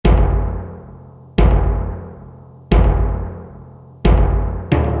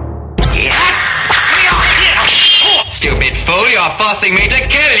fool! You're forcing me to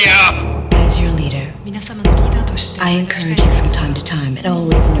kill you! As your leader, I encourage you from time to time, and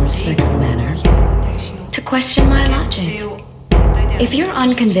always in a respectful manner, to question my logic. If you're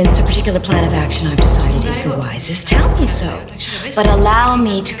unconvinced a particular plan of action I've decided is the wisest, tell me so. But allow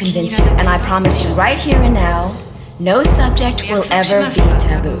me to convince you, and I promise you right here and now, no subject will ever be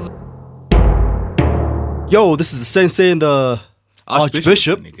taboo. Yo, this is the sensei and the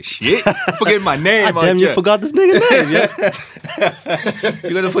Archbishop. Nigga, shit. Forget my name. I damn near forgot this nigga name, yeah.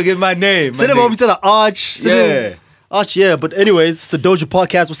 You're gonna forget my name. Say we said the Arch. Yeah. Arch, yeah. But anyways, it's the Dojo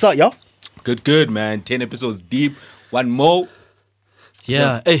podcast. What's up, y'all? Good, man. 10 episodes deep. One more.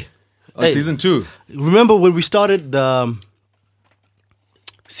 Yeah. Hey. Season 2. Remember when we started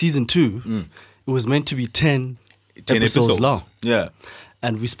season 2, it was meant to be 10 episodes long. Yeah.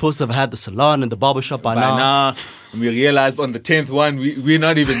 And we're supposed to have had the salon and the barbershop by now. We realized on the 10th one, we're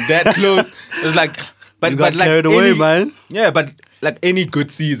not even that close. It's like, but like carried away, man. Yeah, but like any good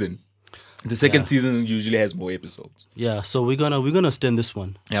season, the second season usually has more episodes. Yeah, so we're gonna extend this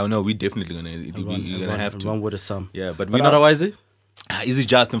one. Yeah, no, we're definitely gonna have to. Run with some. Yeah, but otherwise, easy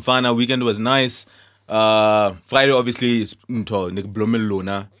just and fun. Our weekend was nice. Friday obviously is Blomel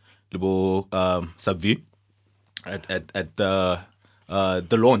Lona, Sabvi at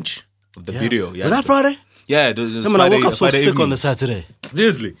the launch of the video. Yeah. Was that Friday? Yeah, it was I woke up so sick evening. On the Saturday.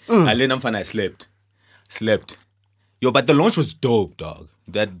 Seriously. I slept. Yo, but the launch was dope, dog.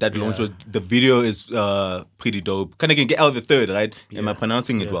 That launch was, the video is pretty dope. Kind of get out the third, right? Am I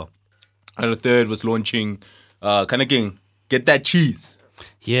pronouncing it well? The third was launching, kind of get that cheese.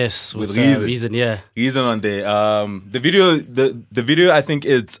 Yes, with reason, yeah. Reason on there. The video I think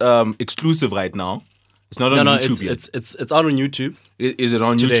it's exclusive right now. It's not on YouTube yet. It's out on YouTube. Is it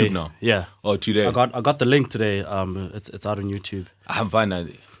on today. YouTube now? Yeah. Oh, today. I got the link today. It's out on YouTube. I'm fine.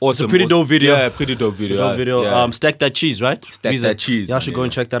 Awesome. It's a pretty dope video. Yeah, pretty dope video. Yeah. Stack That Cheese, right? Stack That Cheese. Y'all should go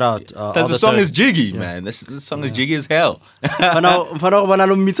and check that out. Because the song is jiggy, man. This song is jiggy as hell. Alda. It's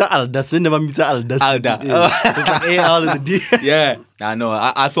like A-L in the D. Yeah. I know.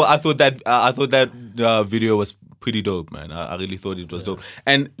 I thought that video was pretty dope, man. I really thought it was dope.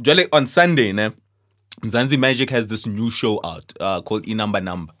 And on Sunday, Mzansi Magic has this new show out called Inamba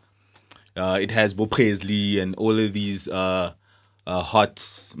Number. It has Bo Presley and all of these hot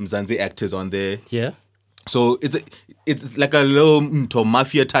Mzansi actors on there. Yeah. So it's like a little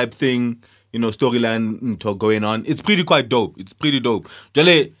mafia type thing, storyline going on. It's quite dope. It's pretty dope.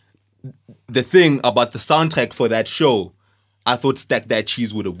 Jole, the thing about the soundtrack for that show, I thought Stack That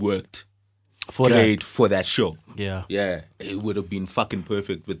Cheese would have worked for that show. Yeah. Yeah. It would have been fucking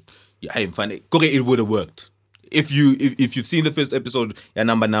perfect with. Yeah, I'm funny. It would have worked if you've seen the first episode. Yeah,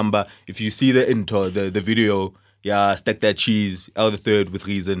 number. If you see the video, yeah, Stack That Cheese. Out the third with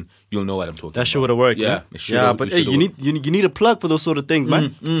reason. You'll know what I'm talking about. That shit would have worked. Yeah, but hey, you need a plug for those sort of things,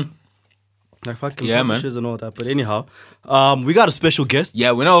 man. Like fucking publishers and all that. But anyhow, we got a special guest.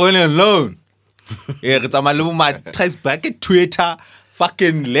 Yeah, we're not only alone. Yeah, it's on my trace bracket Twitter,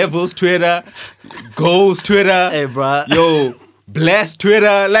 fucking levels Twitter, goals Twitter. Hey, bro. Yo. Blast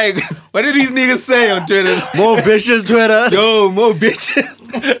Twitter. Like, what did these niggas say on Twitter? More bitches, Twitter. Yo, more bitches.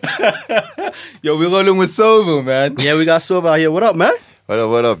 Yo, we're rolling with Silver, man. Yeah, we got Silver out here. What up, man? What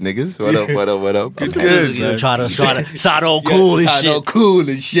up, niggas? What up? Good, man. Try to sound all cool and shit. All cool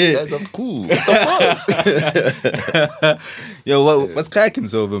and shit. Guys, I'm cool. What the fuck? Yo, what's cracking,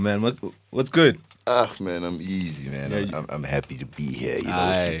 Silver, man? What's good? Man, I'm easy, man. I'm happy to be here, with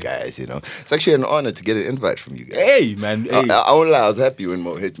you guys, It's actually an honor to get an invite from you guys. Hey, man. Hey. I won't lie, I was happy when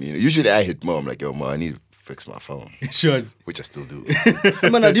Mo hit me. Usually I hit Mo, I'm like, yo, Mo, I need to fix my phone. Sure. Which I still do.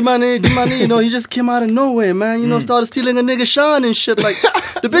 Dimani, he just came out of nowhere, man. Started stealing a nigga shine and shit. Like,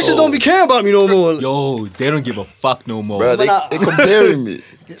 the bitches don't be caring about me no more. Yo, they don't give a fuck no more. Bro, they comparing me.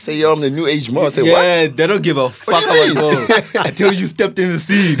 They say, yo, I'm the new age Mo. I say, what? Yeah, they don't give a fuck about Mo until you stepped in the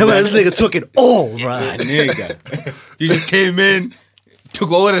scene. This nigga took it all, right? Nigga. You just came in, took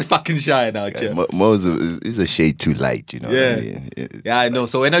all the fucking shine out here. Mo's is a shade too light, Yeah. What I mean? Yeah, I know.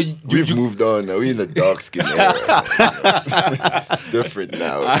 So when we've moved on now. We're in the dark skin era. It's different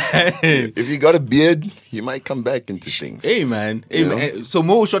now. If you got a beard, you might come back into things. Hey, man. So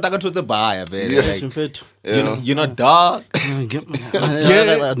Mo shot towards the bar, man. Yeah. You're not dark.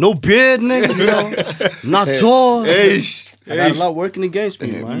 No beard, nigga. Not tall. I got a lot working against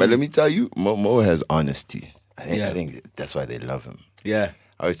me, man. But let me tell you, Mo has honesty. I think that's why they love him. Yeah.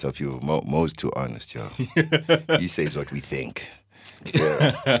 I always tell people, Mo's too honest, yo. He says what we think.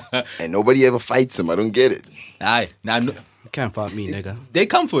 Yeah. And nobody ever fights him. I don't get it. You can't fight me, nigga. They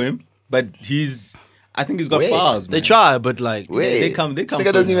come for him, but I think he's got files, man. They try, but like... They come. This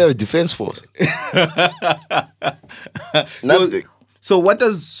nigga doesn't even have a defense force. Nothing. So what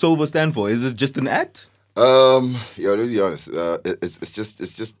does Sovo stand for? Is it just an act? To be honest,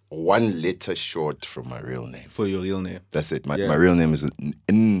 it's just one letter short from my real name. For your real name. That's it. My real name is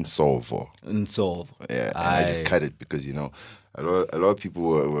Insolvo. Insolvo. Yeah, and I just cut it because a lot of people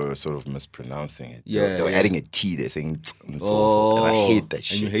were sort of mispronouncing it. They were adding a T. They're saying Insolvo, and I hate that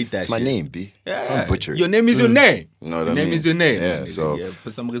shit. And you hate that. It's my name, B. Yeah. Don't butcher it. Your name is your name. No, your name is your name. Yeah. So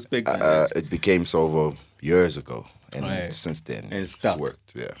put some respect. it became Solvo years ago, and since then it's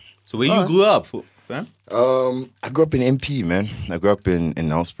worked. Yeah. So where you grew up, fam? I grew up in MP, man. I grew up in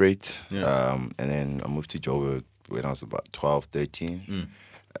Nelspruit. And then I moved to Joburg when I was about 12, 13.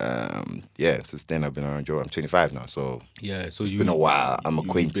 Since then I've been around Joburg. I'm 25 now, so it's been a while. I'm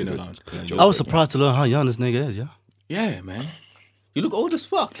acquainted with Joburg. I was surprised to learn how young this nigga is, yeah? Yeah, man. You look old as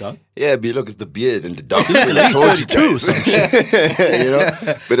fuck, dog. Yeah, but look, it's the beard and the dark skin. I told you guys.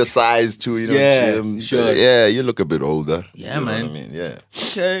 Bit of size too, gym. Sure. Yeah, you look a bit older. Yeah, you know man. What I mean, yeah.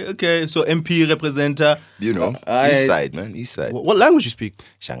 Okay. So MP representer. East side, man. East side. What language you speak?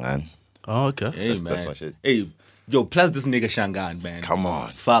 Shangan. Oh, okay. Hey, That's man. my shit. Hey, yo, plus this nigga Shangan, man. Come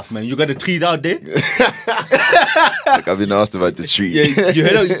on. Fuck, man. You got a treat out there? Like I've been asked about the tree. Yeah,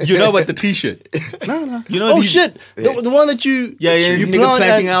 you know about the tree shit? No. You know shit. The one that you... Yeah, you niggas plant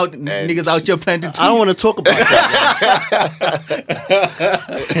planting and- out, niggas out here planting trees. I don't want to talk about that.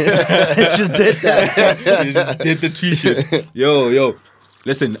 Just did that. You just did the tree shit. Yo.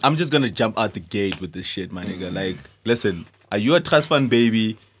 Listen, I'm just gonna jump out the gate with this shit, my nigga. Like, listen, are you a trust fund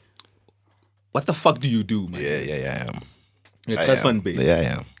baby? What the fuck do you do, man? Yeah, I am. You're a trust fund baby. Yeah, I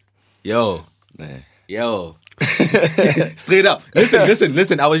am. Yo. Yeah. Yo. Straight up.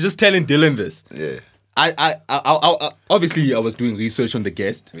 Listen. I was just telling Dylan this. Yeah. I obviously I was doing research on the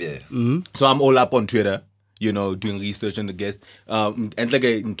guest. Yeah. So I'm all up on Twitter, doing research on the guest. And like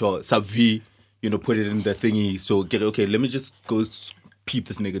into sub V, put it in the thingy. So okay, let me just go peep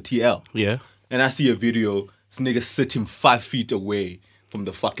this nigga TL. Yeah. And I see a video, this nigga sitting 5 feet away from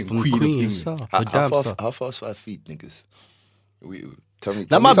the fucking Queen of England. herself. How How far is 5 feet, niggas? Tell me.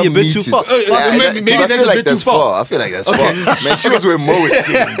 That might be a bit too far. Maybe I that's feel a like bit that's too far. far. I feel like that's far. Man, she was where Mo was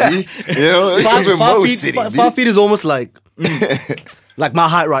sitting, B. She was where Mo was sitting, B. 5 feet is almost like like my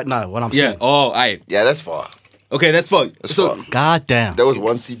height right now when I'm Yeah. sitting. Oh, all right. Yeah, that's far. Okay, that's far. That's So far. God damn. There was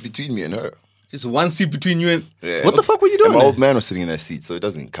one seat between me and her. just one seat between you and. Yeah. What the fuck were you And doing? my old man was sitting in that seat, so it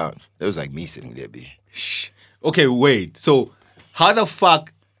doesn't count. It was like me sitting there, B. Okay, wait. So how the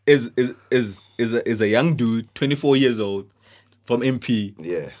fuck is a young dude, 24 years old, from MP,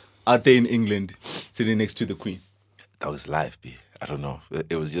 Yeah. out there in England, sitting next to the Queen? That was life, B. I don't know.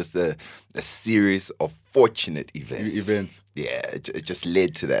 It was just a series of fortunate events. Yeah, it just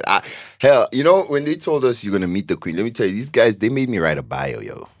led to that. Hell, when they told us you're going to meet the Queen, let me tell you, these guys, they made me write a bio,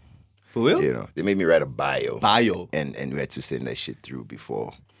 yo. For real? They made me write a bio. Bio. And we had to send that shit through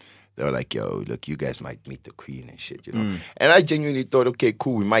before. They were like, yo, look, you guys might meet the Queen and shit, And I genuinely thought, okay,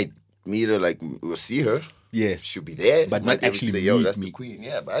 cool, we might meet her, like, we'll see her. Yes. She'll be there. But Might not be able to actually say, yo, meet that's me. the Queen.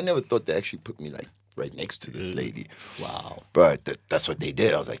 Yeah, but I never thought they actually put me, like, right next to this lady. Wow. But that's what they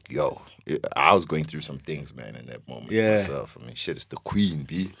did. I was like, yo, I was going through some things, man, in that moment myself. I mean, shit, it's the Queen,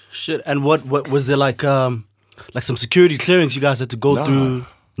 B. Shit. And what was there like some security clearance you guys had to go through?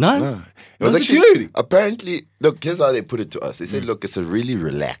 None? Nah. It was actually, security. apparently, look, here's how they put it to us. They said, look, it's a really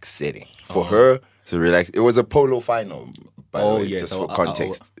relaxed setting. For her, it's a relaxed. It was a polo final, by the way, yes. just for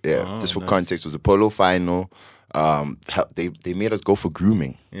context. Just for context, it was a polo final. They made us go for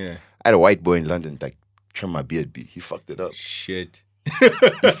grooming. Yeah. I had a white boy in London, like, trim my beard, B. He fucked it up. Shit. He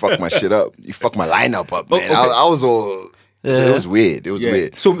fucked my shit up. He fucked my lineup up, man. okay. I was all... So it was weird. It was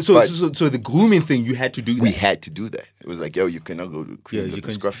weird. So But the grooming thing, you had to do that. we had to do that. It was like, yo, you cannot go to the Queen you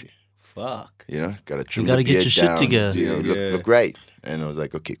looking can- scruffy. Fuck. Gotta trim gotta the get beard your shit down, together. look right. And I was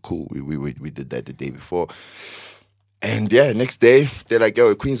like, okay, cool. We did that the day before. And yeah, next day, they're like, yo,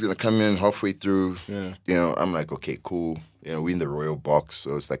 the Queen's gonna come in halfway through. Yeah. I'm like, okay, cool. We in the royal box,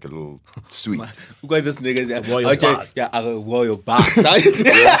 so it's like a little suite. Who got this niggas? royal box. Yeah, a royal box.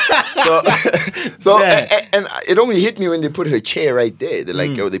 So Yeah. and it only hit me when they put her chair right there. They're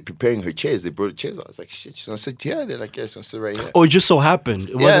like, yo, they're preparing her chairs. They brought the chairs out. I was like, shit, she's gonna sit here. They're like, yeah, she's gonna sit right here. Oh, it just so happened.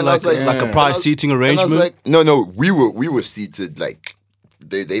 It wasn't and I was like a and prize I was- seating and I was arrangement. like, no, we were seated like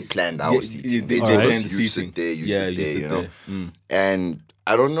they planned our seating. They told planned us the you seating. sit there, you Yeah, sit you there, sit you know. there. And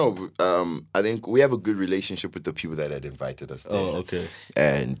I don't know. I think we have a good relationship with the people that had invited us there. Oh, okay.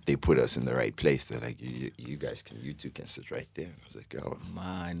 And they put us in the right place. They're like, you two can sit right there. I was like, yo,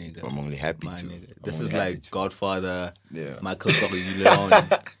 My nigga. I'm only happy My to. nigga. I'm This only is happy like to. Godfather, Yeah. Michael Corleone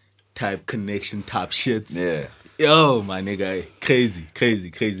type connection, type shit. Yeah. Yo, my nigga, crazy.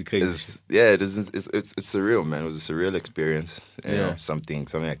 It's surreal, man. It was a surreal experience. You know, something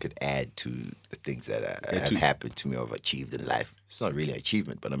I could add to the things that have happened to me or have achieved in life. It's not really an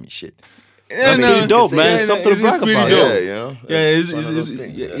achievement, but I mean, shit. Yeah, pretty dope, man. It's something to brag about. Yeah, you know.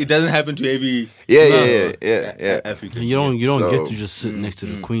 It doesn't happen to every African. You don't get to just sit next to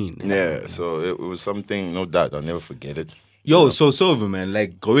the queen. Yeah, so it was something, no doubt. I'll never forget it. Yo, so Silver, man,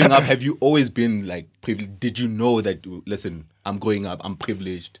 like growing up, have you always been like privileged? Did you know that? Listen, I'm growing up. I'm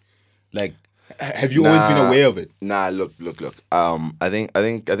privileged. Like, have you always been aware of it? Nah, look. I think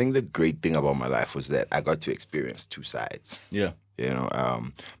the great thing about my life was that I got to experience two sides. Yeah. You know,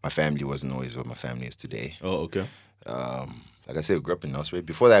 my family wasn't always what my family is today. Oh, okay. Like I said, I grew up in Nelspruit.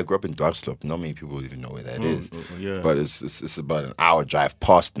 Before that, I grew up in Darkslope. Not many people even know where that is. Yeah. But it's about an hour drive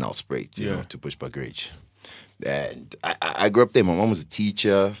past Nelspruit, you know, to Bushbuck Ridge. And I grew up there. My mom was a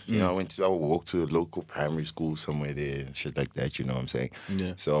teacher. You know, I would walk to a local primary school somewhere there and shit like that. You know what I'm saying?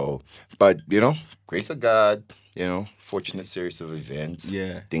 Yeah. So, but you know, grace of God. You know, fortunate series of events.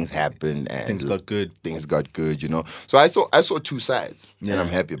 Yeah. Things happened and Things got good. You know. So I saw two sides, and I'm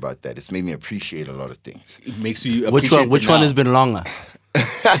happy about that. It's made me appreciate a lot of things. It makes you appreciate Which one has been longer?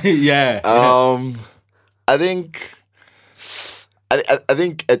 Yeah. I think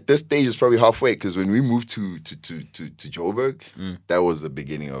at this stage it's probably halfway because when we moved to Joburg, that was the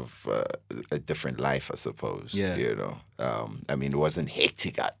beginning of a different life, I suppose. Yeah. You know, I mean, it wasn't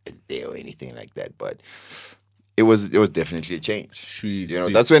hectic out there or anything like that, but it was definitely a change. Sweet, you know,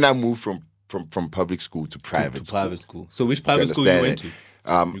 sweet. that's when I moved from public school to private school. Private school. So which private school you went to?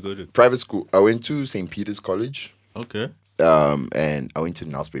 You go to? Private school. I went to St. Peter's College. Okay. And I went to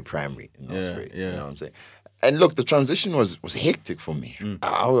Nelspruit Primary in Nelspruit. You know what I'm saying? And look, the transition was hectic for me.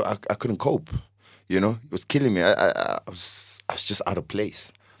 I couldn't cope. You know, it was killing me. I was just out of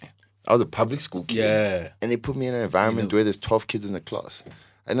place. I was a public school kid. Yeah. And they put me in an environment where there's 12 kids in the class.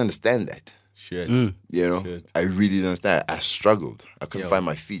 I didn't understand that. Shit. You know, Shit. I really didn't understand. I struggled. I couldn't find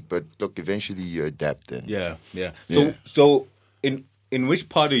my feet. But look, eventually you adapt. And Yeah. So in which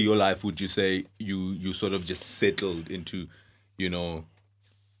part of your life would you say you sort of just settled into, you know,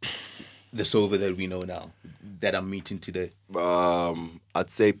 the Silver that we know now, that I'm meeting today? I'd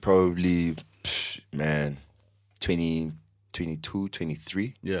say probably, 22,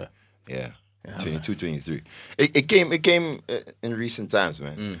 23. Yeah. Yeah. 22, 23. It came in recent times,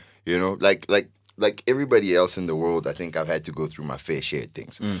 man. You know, like everybody else in the world, I think I've had to go through my fair share of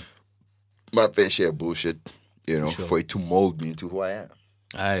things. My fair share of bullshit, you know, for it to mold me into who I am.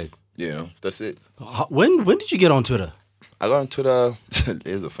 Alright. You know, that's it. When did you get on Twitter? I got on Twitter.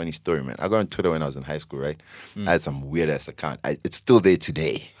 Here's a funny story, man. I got on Twitter when I was in high school, right? I had some weird ass account. It's still there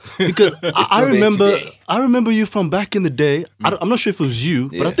today. Because I remember you from back in the day. I'm not sure if it was you,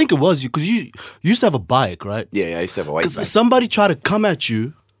 but I think it was you because you used to have a bike, right? Yeah, I used to have a white bike. Because somebody tried to come at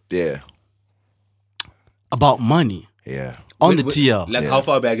you. Yeah. About money. Yeah. On the TL. Like, how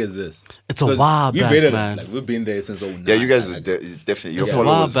far back is this? It's a while back, man. Like, we've been there since 09. Yeah, you guys are definitely, your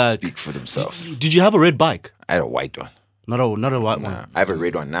followers speak for themselves. Did you have a red bike? I had a white one. Not a white one. I have a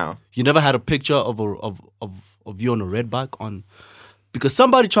red one now. You never had a picture of you on a red bike on, because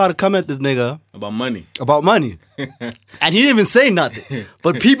somebody tried to come at this nigga About money. and he didn't even say nothing.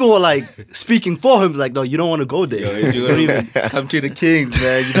 But people were like speaking for him, like, no, you don't want to go there. Yo, you don't even come to the Kings,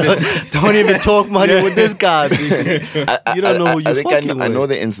 man. You just, don't even talk money with this guy. You don't know who you're fucking with. I know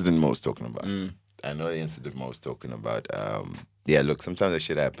the incident Mo was talking about. I know the incident Mo was talking about. Yeah, look, sometimes that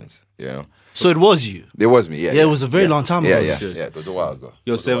shit happens, you know. So it was you. It was me, yeah. Yeah, it was a very long time ago. Yeah, it was a while ago.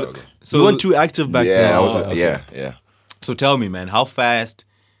 Yo, so you weren't too active back then. Yeah, I was. Yeah. So tell me, man, how fast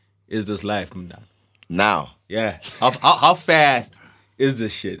is this life Now? Yeah. How fast is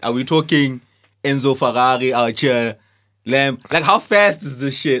this shit? Are we talking Enzo Ferrari out here? Like, how fast is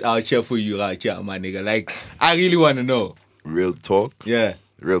this shit out here for you out here, my nigga? Like, I really want to know. Real talk? Yeah.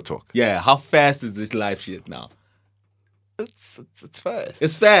 Real talk. Yeah, how fast is this life shit now? It's fast.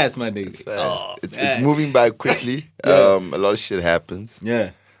 It's fast, my nigga. It's fast. Oh, it's moving by quickly. A lot of shit happens.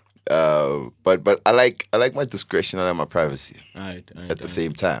 Yeah. But I like my discretion. I like my privacy. At the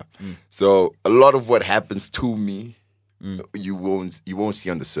same time. So a lot of what happens to me, you won't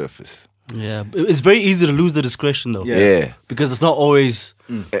see on the surface. Yeah, it's very easy to lose the discretion though. Yeah. Because it's not always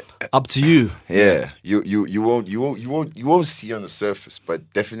up to you. Yeah, you won't see on the surface,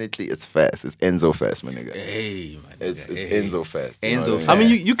 but definitely it's fast. It's Enzo fast, my nigga. Hey, my nigga. It's Enzo fast. Enzo fast. I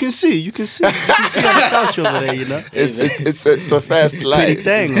mean, you can see on the couch over there, you know. It's a fast life, pretty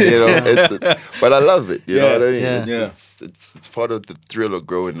thing, you know. But I love it. You know what I mean? Yeah. It's part of the thrill of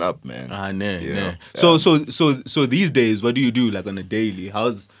growing up, man. Nah. So these days, what do you do like on a daily?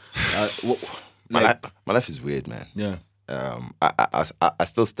 How's my life is weird, man. Yeah. I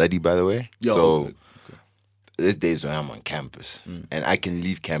still study, by the way. Yeah, so okay. there's days when I'm on campus and I can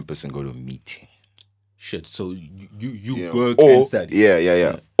leave campus and go to a meeting. Shit. So you know, work or, and study.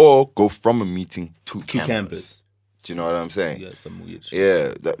 Yeah. Or go from a meeting to campus. Do you know what I'm saying? Yeah, some weird shit.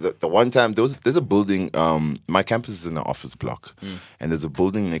 Yeah. The one time there's a building. My campus is in an office block, and there's a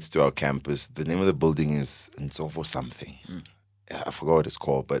building next to our campus. The name of the building is Nsofo something. I forgot what it's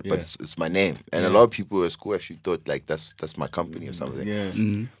called, but it's my name. And a lot of people at school actually thought like that's my company or something. Yeah.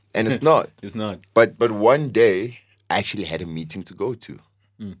 And it's not. It's not. But one day I actually had a meeting to go to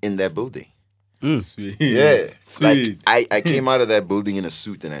in that building. Sweet. Yeah. Sweet. Like I came out of that building in a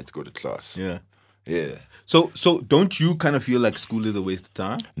suit and I had to go to class. Yeah. Yeah. So don't you kind of feel like school is a waste of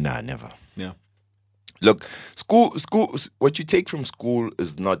time? Nah, never. Yeah. Look, school. What you take from school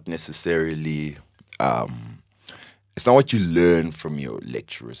is not necessarily. It's not what you learn from your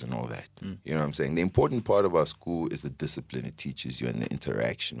lecturers and all that. You know what I'm saying? The important part about school is the discipline it teaches you and the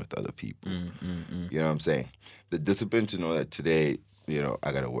interaction with other people. You know what I'm saying? The discipline to know that today,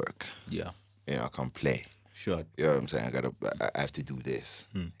 I gotta work. Yeah. I can't play. Sure. You know what I'm saying? I have to do this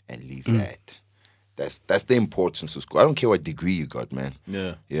and leave that. That's the importance of school. I don't care what degree you got, man.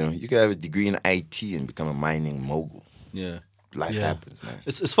 Yeah. You can have a degree in IT and become a mining mogul. Yeah. Life happens, man.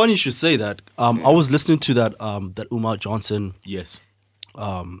 It's funny you should say that. I was listening to that Umar Johnson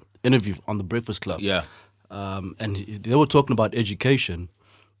interview on the Breakfast Club. Yeah. And they were talking about education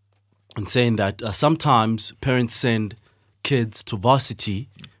and saying that sometimes parents send kids to varsity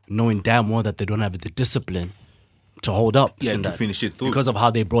knowing damn well that they don't have the discipline to hold up. To finish it through. Because of how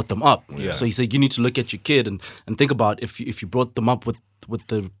they brought them up. Yeah. So he said you need to look at your kid and think about if you brought them up with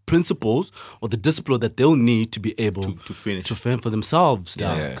the principles or the discipline that they'll need to be able to finish to fend for themselves.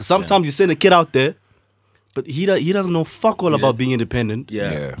 Because Yeah. sometimes you send a kid out there, but he doesn't know fuck all about being independent.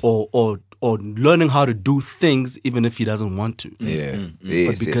 Yeah. Or learning how to do things even if he doesn't want to. Yeah.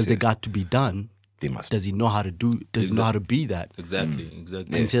 But because they got to be done, They must. does he know how to do? Does he know how to be that? Exactly.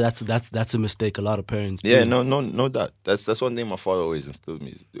 And say that's a mistake a lot of parents Yeah, do. no doubt. That's one thing my father always instilled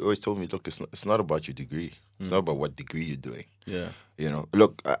me. He always told me, look, it's not about your degree. It's not about what degree you're doing. Yeah.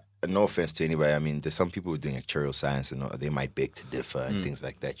 Look, no offense to anybody. I mean, there's some people who are doing actuarial science and they might beg to differ and things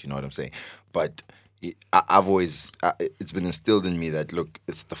like that. You know what I'm saying? But I've always, it's been instilled in me that, look,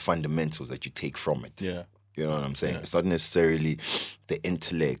 it's the fundamentals that you take from it. Yeah. You know what I'm saying? Yeah. It's not necessarily the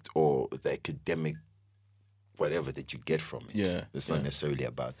intellect or the academic whatever that you get from it. Yeah. It's not necessarily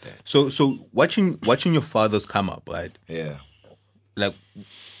about that. So watching your fathers come up, right? Yeah. Like,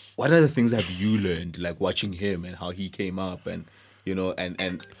 what other things have you learned, like watching him and how he came up, and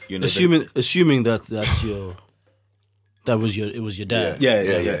Assuming that it was your dad.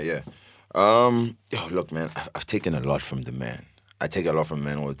 Yeah. Look, man, I've taken a lot from the man. I take a lot from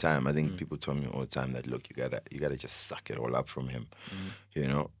men all the time. I think people tell me all the time that, look, you gotta just suck it all up from him.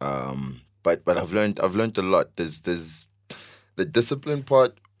 But I've learned a lot. There's the discipline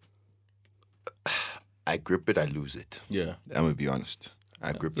part. I grip it, I lose it. Yeah. I'm gonna be honest.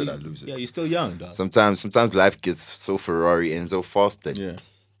 I grip it, I lose it. Yeah, you're still young, dog. Sometimes life gets so Ferrari and so fast that Yeah.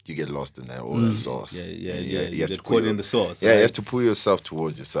 you get lost in that all that sauce. Yeah. You You have get to caught in the sauce. Yeah, right? you have to pull yourself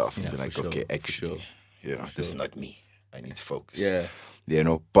towards yourself and Yeah, be like, for okay, sure, for actually, this is not me. I need to focus. Yeah.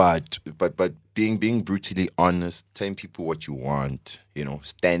 But being brutally honest, telling people what you want,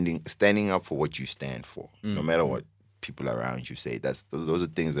 standing up for what you stand for, no matter what people around you say. Those are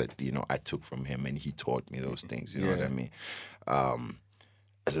things that I took from him, and he taught me those things. You know what I mean?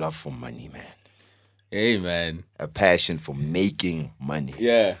 A love for money, man. Hey, man. A passion for making money.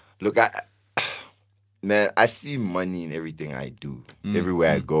 Yeah. Look, I see money in everything I do.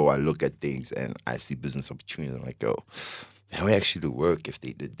 Everywhere I go, I look at things and I see business opportunities. I'm like, yo, that would actually work if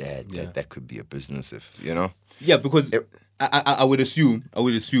they did that. Yeah. That could be a business Yeah, because I would assume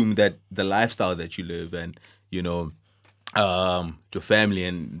that the lifestyle that you live and your family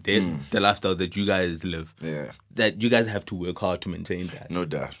and the lifestyle that you guys live, that you guys have to work hard to maintain that. No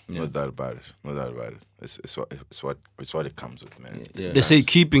doubt. No doubt about it. It's what it comes with, man. Yeah. They say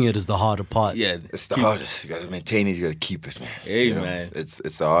keeping it is the harder part. Yeah, It's the hardest. You gotta maintain it. You gotta keep it, man. Hey, man. It's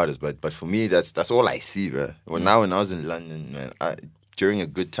the hardest. But for me, that's all I see, bro. When I was in London, man, during a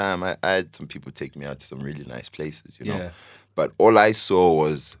good time, I had some people take me out to some really nice places, Yeah. But all I saw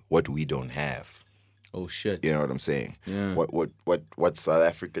was what we don't have. Oh shit. You know what I'm saying? Yeah. What South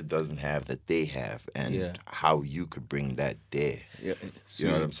Africa doesn't have that they have, and Yeah. how you could bring that there. Yeah. You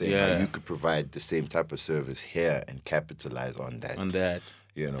know what I'm saying? Yeah. How you could provide the same type of service here and capitalize on that.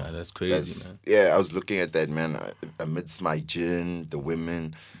 Yeah, that's crazy, man. Yeah, I was looking at that, man. Amidst my gin, the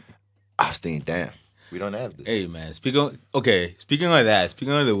women, I was thinking, damn, we don't have this. Hey, man. Speaking of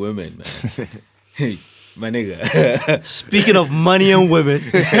the women, man. Hey, my nigga. Speaking of money and women,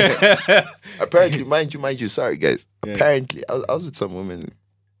 Apparently, mind you, sorry guys. Apparently, I was with some women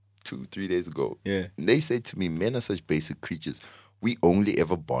 2-3 days ago. Yeah. And they said to me, men are such basic creatures. We only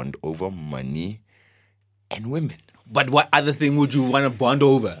ever bond over money and women. But what other thing would you want to bond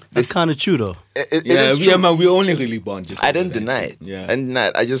over? that's kind of true though. It is true. Man, we only really bond just I over didn't that. deny it. Yeah. I didn't deny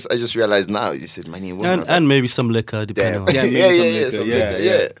it. I just realized now. You said money and women. I was And like, maybe some liquor, depending damn. on. Yeah, maybe Yeah, some some liquor, liquor,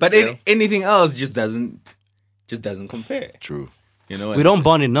 yeah. But You know? anything else just doesn't compare. True. You know, We don't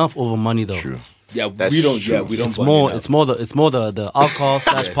bond enough over money though. True. Yeah, That's we don't. true. Yeah, we don't. It's bond more. enough. It's more the alcohol /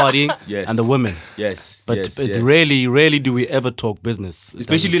 partying Yes. and the women. Yes, But yes, it yes. rarely do we ever talk business. It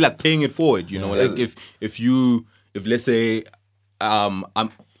especially like paying it forward. You know, Yeah. like if let's say I'm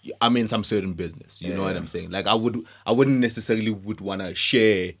in some certain business. You know what I'm saying? Like I wouldn't necessarily would want to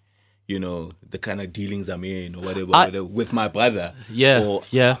share, you know, the kind of dealings I'm in or whatever with my brother. Yeah, Or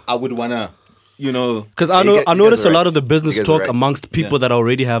yeah. I would want to, you know, Because You I guys notice are a lot right. of the business You guys are talk right. amongst people that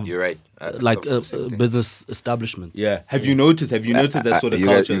already have You're right. like suffer the same thing. business establishment. yeah. Have you noticed that sort of you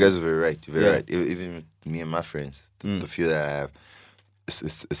culture? guys are very right. You're very Yeah. right. Even with me and my friends, the few that I have,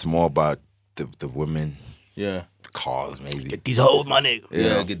 it's more about the women, yeah. cars maybe. These old money.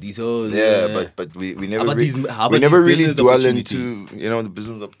 Yeah, get these hoes. Yeah, but we never about really, these- how we about never these really business dwell opportunities? into the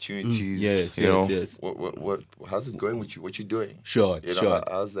business opportunities. Yes, you know, yes. what how's it going with you? What you doing? Sure, You know, sure.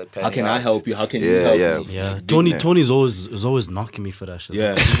 how's that? How can panning I out? help you? How can you Yeah, help yeah. me? Yeah, Big Tony's always knocking me for that shit.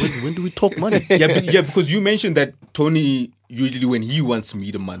 Yeah. When do we talk money? Yeah, because you mentioned that Tony usually when he wants to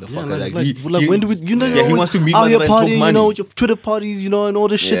meet a motherfucker, like when do we? You know, yeah, he wants to meet out here motherfucker and talk partying. You money. know, your Twitter parties. You know, and all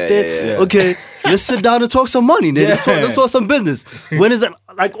this shit Yeah, there. yeah, yeah. Okay, let's sit down and talk some money. Nigga. Yeah. Let's talk some business. When is that?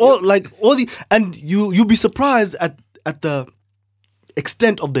 Like all the and you'll be surprised at the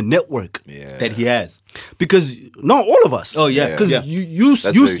extent of the network Yeah, that he has. because not all of us. Oh yeah, Because yeah. you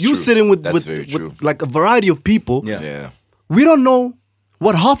That's very true. sitting with That's very true. with like a variety of people. Yeah. yeah. We don't know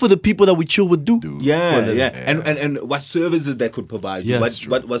what half of the people that we chill with do. Yeah, the- yeah. And what services they could provide you, Yes.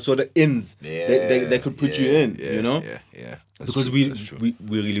 what sort of ins they could put you in, yeah, you know? yeah. That's Because true, that's true. we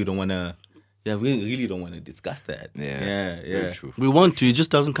really don't want to, we really don't want to discuss that. yeah, very true. We want to, it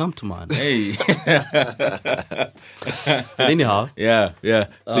just doesn't come to mind. Hey, But anyhow, yeah.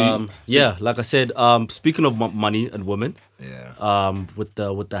 So yeah, like I said, speaking of money and women, Yeah, with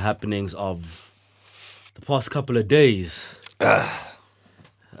the happenings of the past couple of days,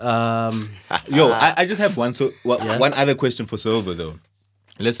 yo, I just have one other question for Silver though.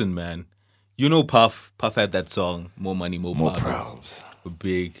 Listen, man, you know Puff had that song, More Money, More Problems. problems.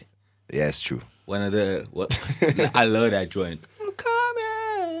 Big. Yeah, it's true. One of the I love that joint. I'm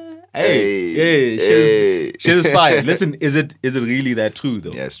coming. Hey, Hey, shit is fire. Listen, is it really that true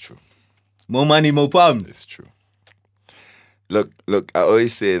though? Yeah, it's true. More money, more problems. It's true. Look. I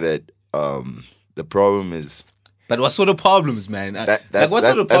always say that the problem is But what sort of problems, man? that. Like what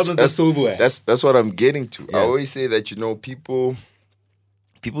sort of problems does Silver have? That's what I'm getting to. Yeah. I always say that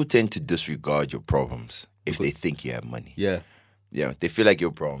people tend to disregard your problems if they think you have money. Yeah. Yeah, they feel like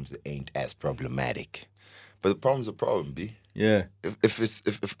your problems ain't as problematic, but the problem's a problem, B. Yeah.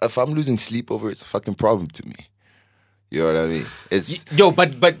 If I'm losing sleep over it, it's a fucking problem to me. You know what I mean? It's Yo,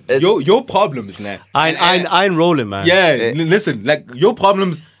 but your problems, man. I ain't rolling, man. Yeah, listen, like your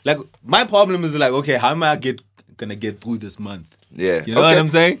problems, like my problem is like, okay, how am I gonna get through this month? yeah. You know what I'm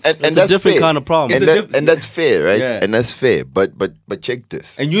saying? And It's a that's different fair. kind of problem. And, It's a and that's fair, right? Yeah. And that's fair. But check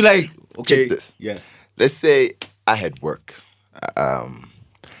this. And you like, okay, Check this. yeah, Let's say I had work.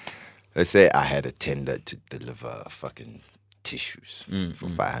 Let's say I had a tender to deliver fucking tissues for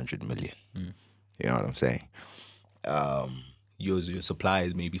 500 million. You know what I'm saying? your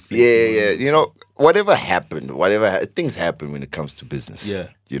supplies maybe. Yeah. You know, whatever happened, things happen when it comes to business. Yeah.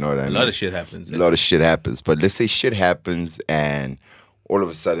 You know what I mean? A lot of shit happens. A lot of shit happens. But let's say shit happens and all of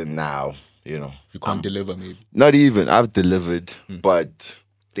a sudden now, you know. You can't deliver maybe. Not even. I've delivered, but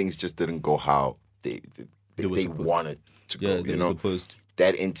things just didn't go how they were supposed to. wanted to go. Yeah, You they were know, supposed to.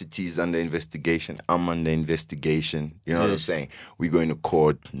 that entity is under investigation. I'm under investigation. You know what I'm Yes. saying? We're going to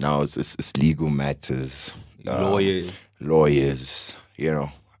court now. It's legal matters. Lawyers. You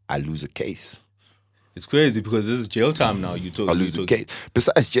know, I lose a case. It's crazy because this is jail time now. I lose a case.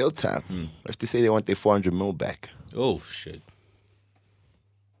 Besides jail time, if they say they want their 400 mil back, Oh shit.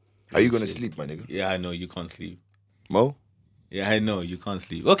 are you gonna sleep, my nigga? Yeah, I know you can't sleep. Mo? Yeah, I know you can't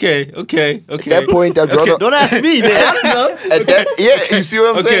sleep. Okay. At that point, I'd Okay, rather. Don't ask me, man. I don't know. At that, yeah, you see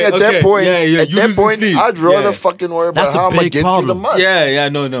what I'm saying? At that point, Yeah, at you that losing point, sleep. I'd rather Yeah. fucking worry about That's a how I'm gonna big get through the problem. month. Yeah,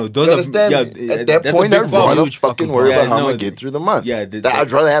 no. Those You are understand yeah, me? At that that's a point, big I'd problem. rather Huge fucking fucking worry problem. about how I'm Yeah, gonna no, get through the month. yeah,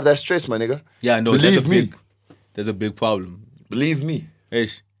 I'd rather have that stress, my nigga. Yeah, no. Believe me. There's a big problem. Believe me.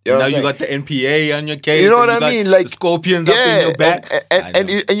 Ish. You know Now what I'm you saying? got the NPA on your case. You know what and I you mean? got Like the scorpions up in your back. and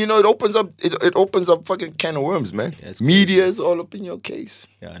you know it opens up fucking can of worms, man. Yeah, it's Media is all up in your case.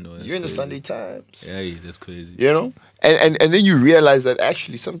 Yeah, I know. You're in the Sunday Times. Yeah, that's crazy. You know, and then you realize that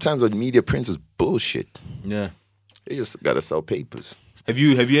actually sometimes what media prints is bullshit. Yeah. They just gotta sell papers. Have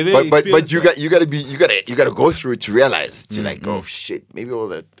you ever? But experienced you that? gotta go through it to realize it. You're like, oh shit, maybe all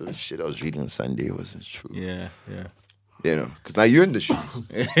that shit I was reading on Sunday wasn't true. Yeah. You know, because now you're in the shoes.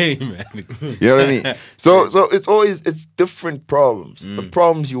 Hey man. You know what I mean? So it's different problems. The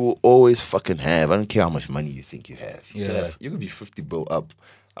problems you will always fucking have. I don't care how much money you think you have. You could be 50 bill up.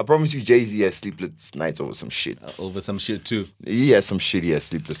 I promise you, Jay-Z has sleepless nights over some shit. Over some shit too. He has some shit he has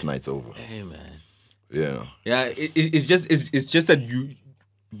sleepless nights over. Hey man. You know. Yeah, it's just that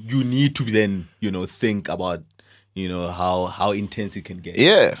you need to then think about how intense it can get.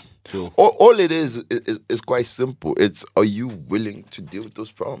 Yeah. Cool. All it is quite simple. It's, are you willing to deal with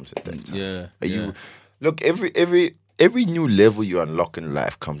those problems at that time? Yeah. Are you? Look, every new level you unlock in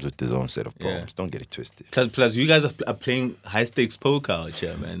life comes with its own set of problems. Don't get it twisted. Plus, you guys are playing high stakes poker out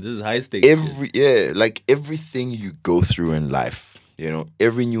here, man. This is high stakes. Like everything you go through in life,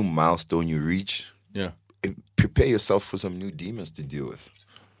 every new milestone you reach, prepare yourself for some new demons to deal with.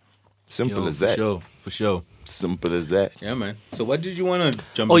 Simple as that. For sure. Simple as that. Yeah, man. So what did you want to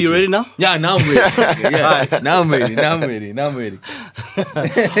jump Oh, into? you ready now? Yeah, now I'm ready. Yeah, now I'm ready.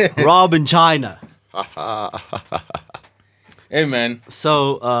 Rob in China. Hey, man.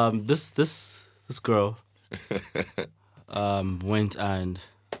 So this girl went and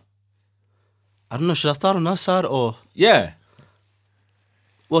I don't know. Should I start on her side or? Yeah.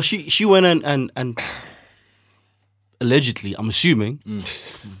 Well, she went and allegedly, I'm assuming,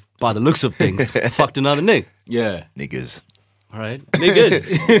 by the looks of things, fucked another nigga. Yeah. Niggas. All right, niggas.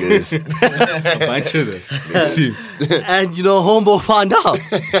 Niggas. A bunch of them. And homeboy found out.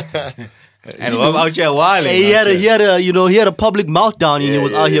 And what about you wilding? He had a public meltdown and he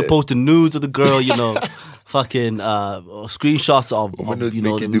was out here posting nudes of the girl, fucking screenshots of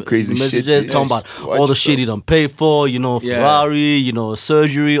make you do crazy shit, messages yeah. talking about Watch all the shit he done paid for, Ferrari,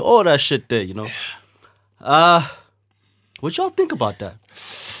 surgery, all that shit there, what y'all think about that?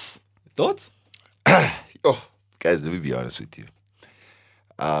 Thoughts? Oh, guys, let me be honest with you.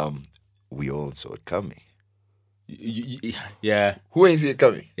 We all saw it coming. Yeah. Who ain't see it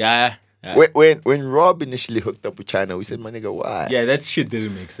coming? Yeah. When Rob initially hooked up with China, we said, my nigga, why? Yeah, that shit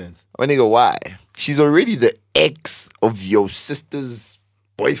didn't make sense. My nigga, why? She's already the ex of your sister's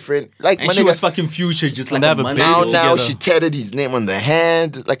boyfriend. Like, And my she nigga, was fucking Future just like they a have a month baby now ago. together. she tatted his name on the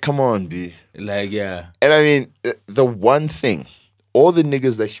hand. Like, come on, B. Like, yeah. And I mean, the one thing, all the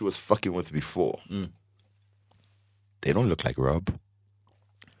niggas that she was fucking with before, they don't look like Rob.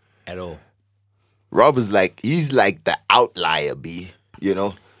 At all. Rob is he's like the outlier, B.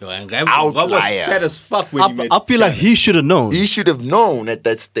 Yo, and Rob was Outlier. fat as fuck when he met I feel like he should have known. He should have known at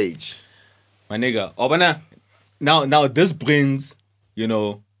that stage. My nigga. Obana, now this brings,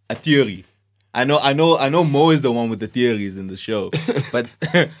 a theory. I know Mo is the one with the theories in the show. But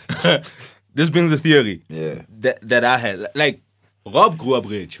this brings a theory. Yeah. That I had. Like, Rob grew up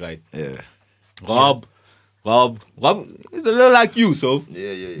rich, right? Yeah. Rob is a little like you, so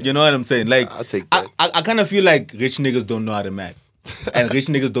Yeah. you know what I'm saying? Like, I'll take that. I kind of feel like rich niggas don't know how to math. And rich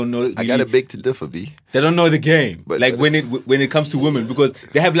niggas don't know. I got a big to differ, B. They don't know the game. But- Like when it comes to women, because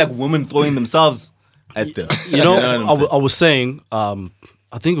they have like women throwing themselves at them. You know, what I'm saying? I was saying,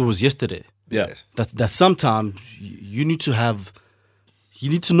 I think it was yesterday, Yeah. that sometimes you need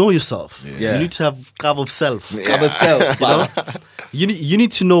to know yourself. Yeah. You need to have cover of self. Cover itself. You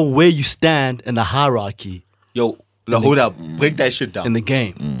need to know where you stand in the hierarchy Yo, hold up. Break that shit down. in the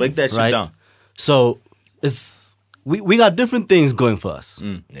game. Break that shit Right? down. So we got different things going for us.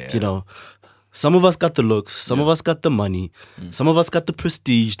 Yeah. Some of us got the looks, some of us got the money, some of us got the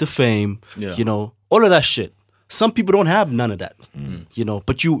prestige, the fame, Yeah. all of that shit. Some people don't have none of that.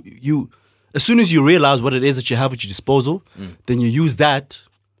 But you as soon as you realize what it is that you have at your disposal, then you use that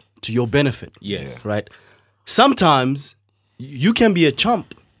to your benefit. Yes. Right? Sometimes you can be a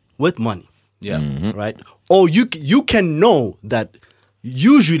chump with money. Yeah. Right? Or you can know that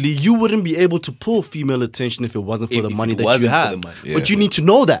usually you wouldn't be able to pull female attention if it wasn't for If the it money that wasn't you for have. the money. But you need to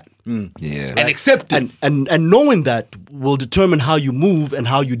know that. Yeah. And accept it. And knowing that will determine how you move and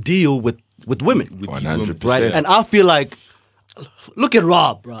how you deal with women. 100%. Right? And I feel like, look at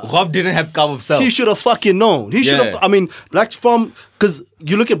Rob, bro. Rob didn't have cover of self. He should have fucking known. He should have, Yeah. because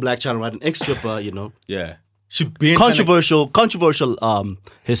you look at Black China, right? An ex-stripper, Yeah. She been controversial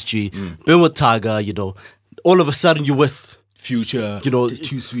history. Been with Tiger, all of a sudden you're with, Future. You know,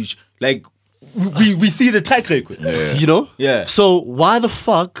 too sweet. Like, we see the track record. You know? Yeah. So why the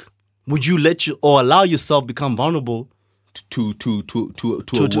fuck would you let you or allow yourself become vulnerable To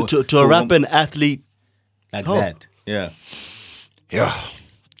a rapper and athlete like Oh. that? Yeah. Yeah.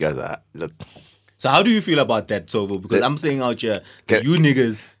 Guys, look. So how do you feel about that, Tovo? Because I'm saying out here, Can- you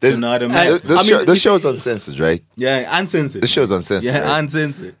niggas This, do not this show's uncensored, right? Yeah, uncensored. This show's uncensored. Yeah, right?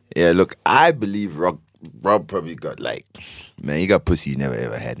 uncensored. Yeah, look, I believe Rob probably got like, man, he got pussy he never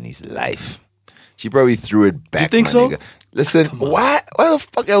ever had in his life. She probably threw it back. think my so? nigga. Listen, why the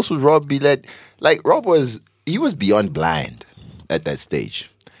fuck else would Rob be like Rob was beyond blind at that stage.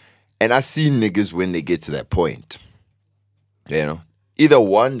 And I see niggas when they get to that point. You know? Either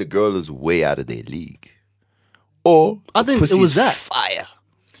one, the girl is way out of their league. Or I think it pussy's was that. fire.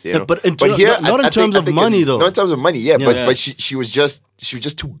 You Yeah, know? but here, not in I terms think of it's- money, though. Not in terms of money, yeah. Yeah. But she was just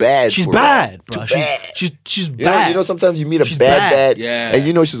too bad. She's for bad, Rob. bro. Too bad. She's You know, bad. sometimes you meet a She's bad, Yeah. and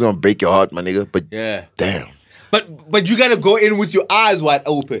you know she's gonna break your heart, my nigga. But Yeah. damn, But you gotta go in with your eyes wide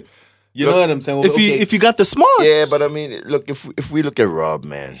open. You know what I'm saying? if you got the smarts. yeah. But I mean, look, if we look at Rob,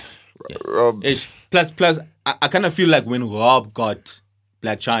 man, Rob, Plus, I kind of feel like when Rob got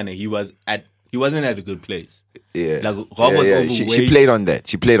Black China, he wasn't at a good place. yeah, Like Rob was overweight. She played on that.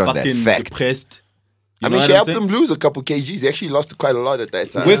 She played on that Fucking fact. depressed. You I know mean, what she I'm helped saying? him lose a couple kgs. He actually lost quite a lot at that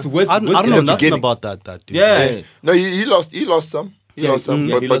time. With I don't know the nothing beginning. about that dude. yeah. No, he lost some. He lost some.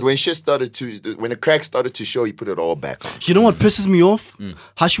 yeah, But he but lost- when shit started when the crack started to show, he put it all back on. You know what pisses me off? Mm.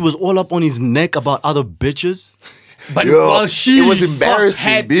 How she was all up on his neck about other bitches. But Yo, while she it was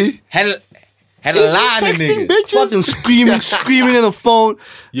embarrassing, had B. a Is line he of texting niggas. bitches? Fucking screaming in the phone.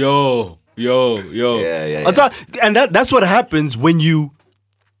 Yo. Yeah. And that's what happens when you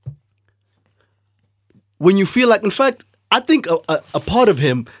feel like, in fact, I think a part of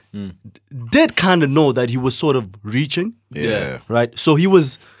him did kind of know that he was sort of reaching, Yeah. right? So he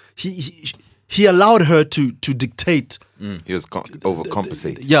allowed her to dictate, He was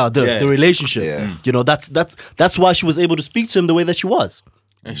overcompensating. the relationship. Yeah. You know, that's why she was able to speak to him the way that she was.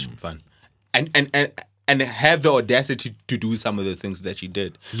 That's fun. And have the audacity to do some of the things that she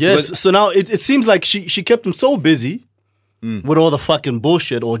did. Yes. Because- So now it seems like she kept him so busy with all the fucking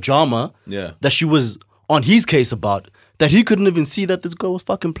bullshit or drama Yeah. that she was on his case about, that he couldn't even see that this girl was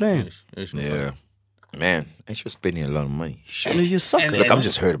fucking playing. Yeah. Man, and she was spending a lot of money. I mean, you sucker. And- Look, I'm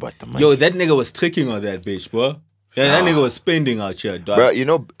just hurt about the money. Yo, that nigga was tricking on that bitch, bro. Yeah, that nigga was spending out here, dog. Bro, you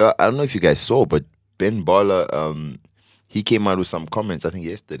know, I don't know if you guys saw, but Ben Baller, he came out with some comments, I think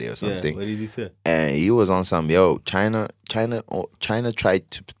yesterday or Yeah, something. what did he say? And he was on some, China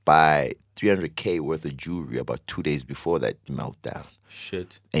tried to buy 300K worth of jewelry about 2 days before that meltdown.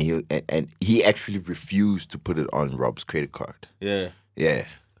 Shit. And he actually refused to put it on Rob's credit card. Yeah. Yeah.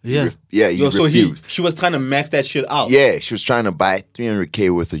 Yeah. He Yo, so refused. she was trying to max that shit out. Yeah, she was trying to buy 300K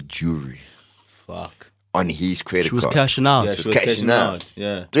worth of jewelry Fuck. on his credit She was card. cashing out. Yeah, Just she was cashing out.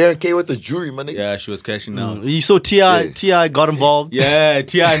 Yeah. 300K worth of jewelry, my nigga. Yeah, she was cashing out. You saw T.I. got involved. Yeah,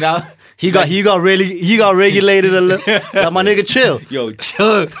 T.I. now. He got regulated a little. Like, my nigga, chill. Yo,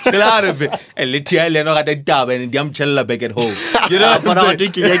 chill out a bit. And let T.I. learn how to dab and them chill back at home. You know what I'm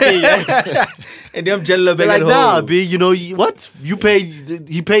saying? And them chill back Like, at nah, home. B, you know, what?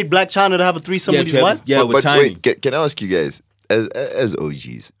 He paid Black China to have a threesome with his wife? Yeah, with but Tiny. wait, can I ask you guys, as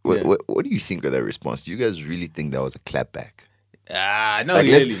OGs, what do you think of that response? Do you guys really think that was a clapback? No, Like,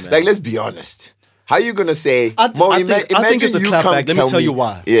 really, man. let's be honest. How you gonna say? I think it's a clapback. Let me tell you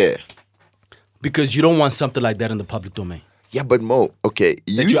why. Yeah, Because you don't want something like that in the public domain. yeah, but Mo, okay,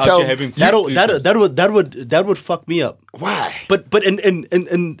 That you you're out tell here having That would fuck me up. why? But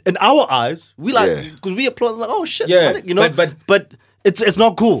in our eyes, we like, Yeah. because we applaud, like, oh shit, Yeah, you know. but it's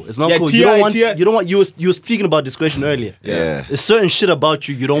not cool. It's not Yeah, cool. T.I. You don't want. You were speaking about discretion earlier. Yeah. There's certain shit about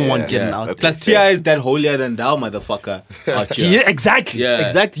you don't want getting Yeah. out there. Plus, T.I. is that holier than thou motherfucker out here. Yeah, exactly. Yeah.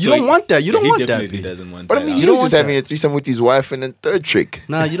 Exactly. You So don't want that. You don't want he that. definitely B. doesn't want But that. I mean, You he don't was just want having a threesome with his wife, and then third trick,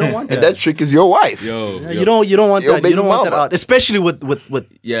 Nah, you don't want that. and that trick is your wife. Yo, Yeah, you don't want Yo, that. baby You don't want that mama. out, especially with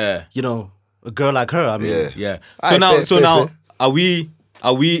Yeah. you know, a girl like her. I mean, Yeah. Yeah. Aye, So fair, now, fair.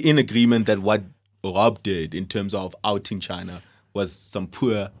 are we in agreement that what Rob did in terms of outing China was some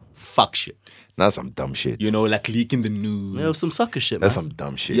poor fuck shit? That's some dumb shit. You know, like leaking the news. it was some sucker shit, man. That's some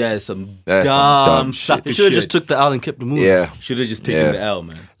dumb shit. Yeah, some That's some dumb dumb shit. sucker They should have shit. just took the L and kept the moving. Yeah. Should have just taken Yeah. the L,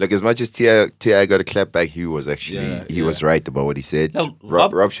 man. Like, as much as T.I. got a clap back, he was actually he was right about what he said. No,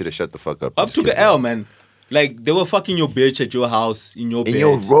 Rob should have shut the fuck up. Rob Just took an kidding. L, man. Like, they were fucking your bitch at your house, in your bed. In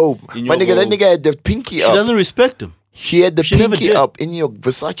your robe. In My your nigga, that robe. nigga had the pinky She up. doesn't respect him. He had the She never pinky did. up in your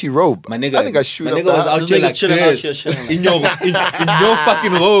Versace robe. My nigga, I think I shoot my up nigga was the out This here nigga's like chilling out this. here, chilling. In your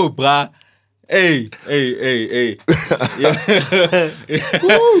fucking robe, bruh. Hey.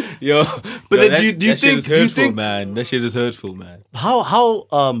 Yo. But yo, then do you that shit think- is do you hurtful, think- man? That shit is hurtful, man.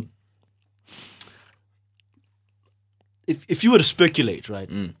 How if you were to speculate, right,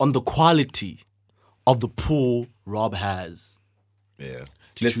 on the quality of the pool Rob has Yeah.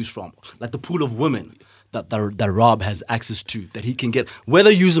 to choose from, like the pool of women that Rob has access to, that he can get,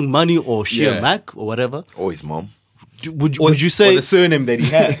 whether using money or sheer Yeah. Mac or whatever. Or his mom. Would you Or say the surname that he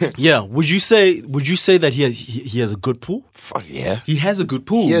has? yeah? Would you say that he has a good pool? Fuck yeah. He has a good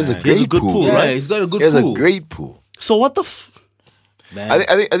pool. He has a man. great He has a good pool, Yeah, right? he's got a good He has pool. a great pool. So what the man.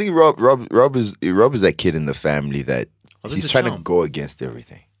 I think Rob is that kid in the family that this he's is trying to charm. go against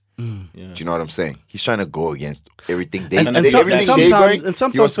everything. Yeah. Do you know what I'm saying? He's trying to go against everything. They, and, they, everything they going,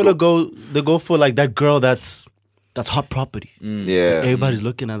 sometimes he wants to they go for like that girl that's hot property. Yeah. Everybody's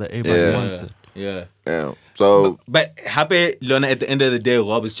looking at that. Everybody Yeah. wants it. Yeah. Yeah. So But happy Lona, at the end of the day,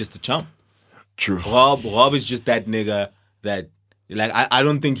 Rob is just a chump. true. Rob is just that nigga that like I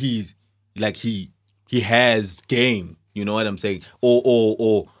don't think he's like he has game, you know what I'm saying?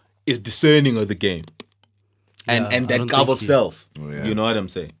 Or is discerning of the game. And Yeah, I that don't gov think of he- self. yeah. You know what I'm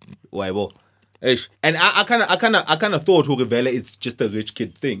saying? Why well. And I kinda thought who Rivella it's just a rich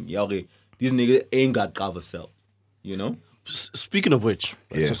kid thing. Yeah, okay. These niggas ain't got gov of self. You know? Speaking of which,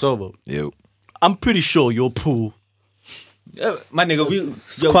 Yeah. Sosovo, Yeah. I'm pretty sure your pool Yeah, my nigga,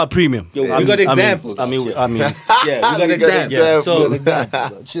 is quite premium. we got examples. I mean, yeah, we got We got examples. yeah. So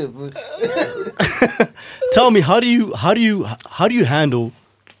examples. tell me, how do you handle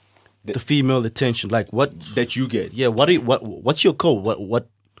the female attention? Like what? that you get. Yeah. What's your code? What?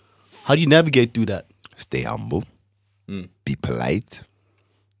 How do you navigate through that? Stay humble. Be polite.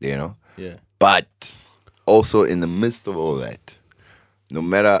 You know? Yeah. But also in the midst of all that, no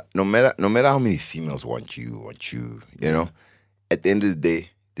matter how many females want you, you know, at the end of the day,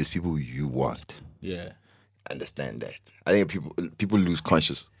 there's people you want. Yeah. Understand that. I think people lose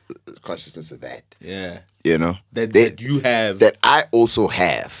consciousness of that. Yeah. You know? That you have. That I also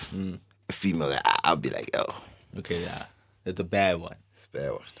have a female that I'll be like, oh, Okay, yeah. That's a bad one. it's a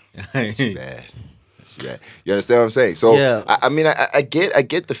bad one. It's bad. It's bad. You understand what I'm saying? So Yeah. I mean I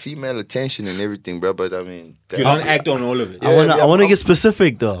get the female attention and everything, bro, but I mean You don't act on all of it. I want to get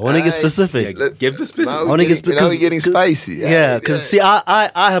specific though. I want to get specific. Yeah, give the specific. Now wanna we're get getting, now we're getting spicy. Yeah, because see,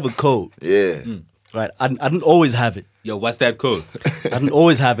 I have a code, Yeah. right? I didn't always have it. Yo, what's that code? I didn't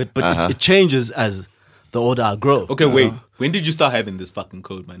always have it, but it changes as the older I grow. Okay, wait. When did you start having this fucking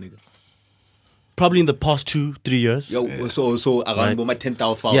code, my nigga? Probably in the past 2-3 years. Yo, so around my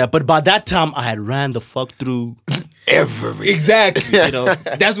 10,000 followers. Yeah, but by that time I had ran the fuck through. Every Exactly. You know,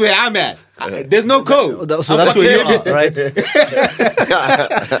 That's where I'm at. There's no code. so that's where you are, right?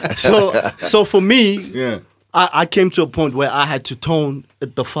 so for me, Yeah. I came to a point where I had to tone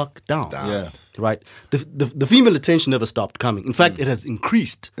it the fuck down. Yeah. Right. The female attention never stopped coming. In fact, it has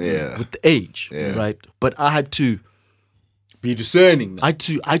increased Yeah. with the age. Yeah. Right. But I had to. Be discerning. I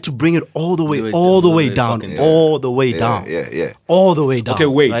had to bring it all the way Do it all the the way way down, fucking- all the way down, yeah. all the way down. Okay,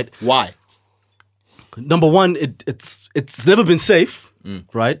 wait. Right. Why? Number one, it's never been safe,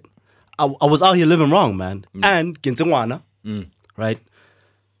 right? I was out here living wrong, man, and Gintengwana, right?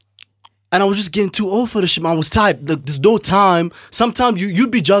 And I was just getting too old for this shit, man. I was tired. There's no time. Sometimes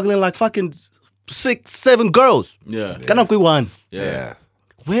you'd be juggling like fucking 6-7 girls. Yeah. Kana kwi one. Yeah.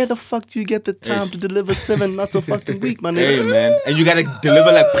 Where the fuck do you get the time to deliver 7 nuts a fucking week, man? Hey, man. And you gotta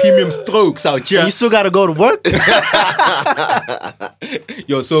deliver like premium strokes out here. You still gotta go to work.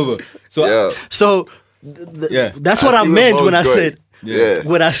 Yo, Silver. So, Yeah. So yeah. that's what I I see where meant Mo's when I going. said Yeah.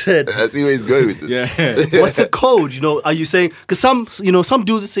 when I said I see where he's going with this. Yeah. what's the code? You know, are you saying because some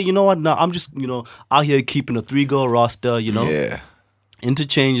dudes say, you know what? No, I'm just out here keeping a 3-girl roster. You know, Yeah.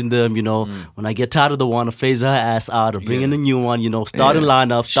 interchanging them. You know, when I get tired of the one, I phase her ass out or bring in a new one. You know, starting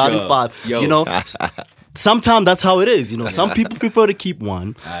lineup, starting Sure. 5. Yo. You know. Sometimes that's how it is, you know. Some people prefer to keep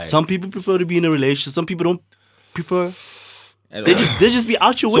one. Aye. Some people prefer to be in a relationship. Some people don't prefer. At They all. just be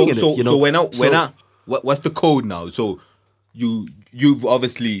out your winging it, you know. So what's the code now? So you've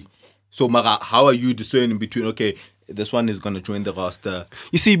obviously Mara, how are you discerning between okay, this one is gonna join the roster?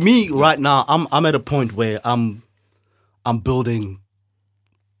 You see, me right now, I'm at a point where I'm building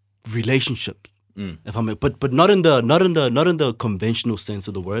relationships. If I'm, but not in the conventional sense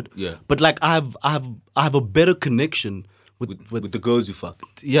of the word. Yeah. But like I have a better connection with With the girls you fuck.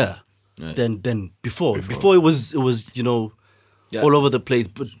 yeah, Right. than before. Before it was Yeah. all over the place.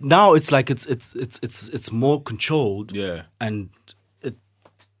 But now it's like it's more controlled. Yeah. And it.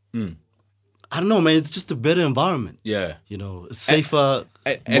 I don't know, man. It's just a better environment. Yeah. You know, it's safer,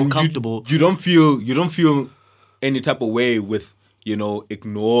 And more comfortable. You don't feel any type of way with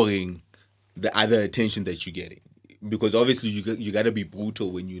ignoring the other attention that you're getting, because obviously you got to be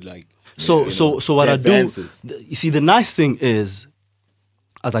brutal when you like. So what the I advances. do, you see, the nice thing is,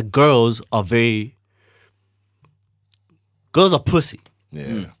 that girls are pussy,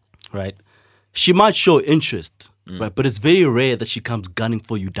 right? She might show interest, right? But it's very rare that she comes gunning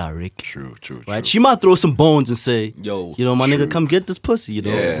for you directly. True. Right? She might throw some bones and say, Yo, my nigga, come get this pussy,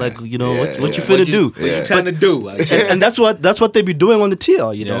 Yeah. like, what you What finna do? What you trying to do? And that's what they be doing on the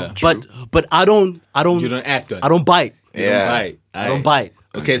TL, Yeah. But I don't You don't act on it. I don't bite. You don't bite. I don't bite.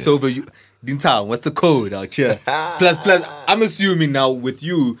 Okay, so for you, Dintown, what's the code out here? plus, I'm assuming now with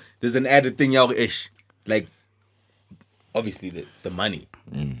you, there's an added thing, y'all ish. Like, obviously the money.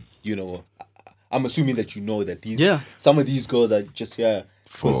 You know, I'm assuming that you know that some of these girls are just here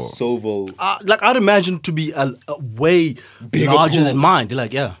for Sovo. Like, I'd imagine to be a way Bigger larger pool. than mine. They're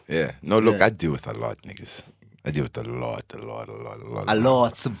like, yeah. Yeah. No, look, I deal with a lot, niggas. I deal with a lot. A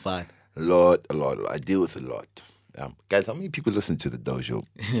lot, some fun. A lot. I deal with a lot. Guys, how many people listen to the Dojo?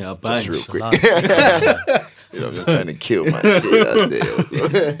 Yeah, a bunch. Just real A quick. lot. I'm trying to kill my shit out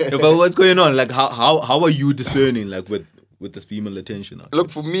there. Yeah, but what's going on? Like, how are you discerning, like, with the female attention?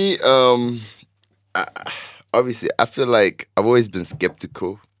 Look, for me, obviously, I feel like I've always been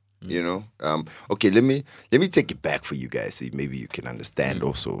skeptical. You know, okay. Let me take it back for you guys, so maybe you can understand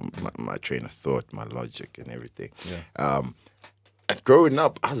also my train of thought, my logic, and everything. Yeah. Growing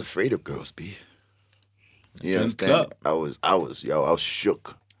up, I was afraid of girls, B. You Join understand? club. I was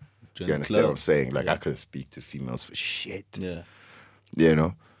shook. Join You understand club. what I'm saying? Like I couldn't speak to females for shit. Yeah. You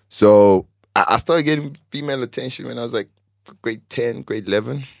know, so I started getting female attention when I was like grade 10, grade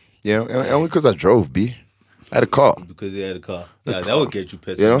 11. You know, and only because I drove, B. I had a car. Because you had a car. Yeah, that would get you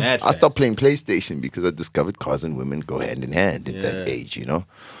pissed. You know, Mad I stopped fast. playing PlayStation because I discovered cars and women go hand in hand at that age. You know,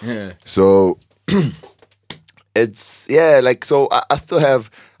 Yeah. so it's like so. I still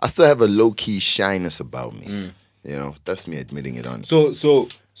have a low key shyness about me. You know, that's me admitting it on.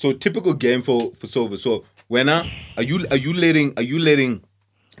 So typical game for Sova. So when are you letting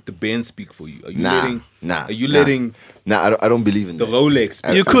the band speak for you? Are you letting I don't believe in the that. Rolex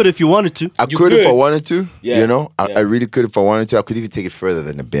speak? You could if you wanted to. I You could if I could. wanted to. Yeah. You know, Yeah. I really could if I wanted to. I could even take it further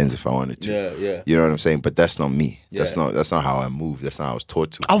than the Benz if I wanted to. Yeah. You know what I'm saying? But that's not me. That's Yeah. not how I move. That's not how I was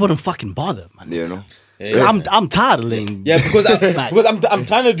taught to. I wouldn't fucking bother, man. You know. Yeah. I'm tired of laying. Yeah, because Like- I'm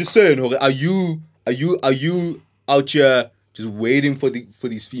trying to discern. Okay, are you out here just waiting for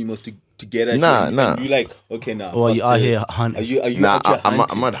these females to get at Nah, you? nah. And you like, okay, now. Or fuck you out this. here hunting. Are you Nah, out here I'm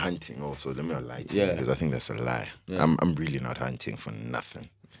hunting? not hunting. Also, let me not lie to you Yeah. because I think that's a lie. I'm really not hunting for nothing.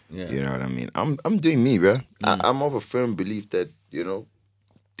 Yeah. You know what I mean? I'm doing me, bro. I'm of a firm belief that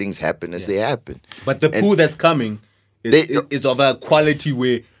things happen as they happen. But the And- pool that's coming They- is of a quality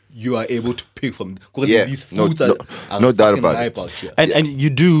where you are able to pick from. Because Yeah, these no- foods no- are no doubt fucking about hype it. out here. And you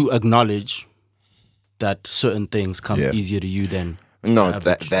do acknowledge that certain things come Yeah. easier to you than No, the that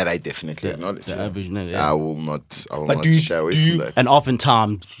average. that I definitely acknowledge. the yeah. average nigga, yeah. I will not But not do you- shy away do you- from that. And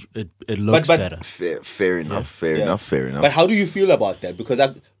oftentimes it looks but- better. Fair enough. Fair Yeah. enough. Fair enough. But how do you feel about that? Because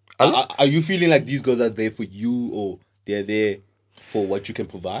are you feeling like these girls are there for you, or they're there for what you can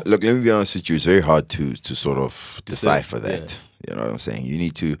provide? Look, let me be honest with you. It's very hard to sort of decipher that. You know what I'm saying? You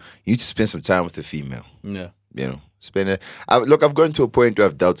need to spend some time with the female. Yeah. You know, spend it. I've gotten to a point where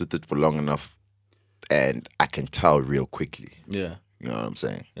I've dealt with it for long enough, and I can tell real quickly. Yeah. You know what I'm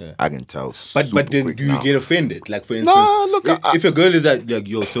saying? Yeah. I can tell. But super then quick do you now. get offended? Like, for instance, look, if a girl is like,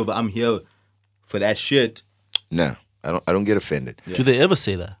 yo, Silver, I'm here for that shit. No, I don't get offended. Do they ever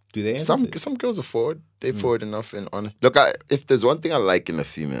say that? Do they? Some girls are forward. They're forward enough and honest. Look, if there's one thing I like in a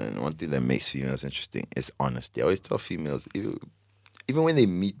female and one thing that makes females interesting, it's honesty. I always tell females, even when they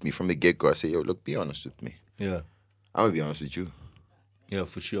meet me from the get-go, I say, yo, look, be honest with me. Yeah. I'm going to be honest with you. Yeah,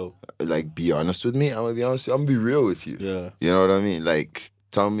 for sure. Like, be honest with me. I'm going to be honest with you. I'm going to be real with you. Yeah. You know what I mean? Like,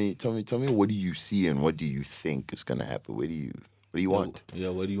 tell me what do you see and what do you think is going to happen? What do you want? Yeah,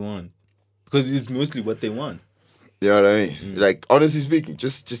 what do you want? Because it's mostly what they want. You know what I mean? Like, honestly speaking,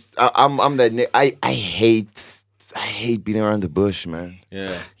 I'm that nigga. I hate being around the bush, man.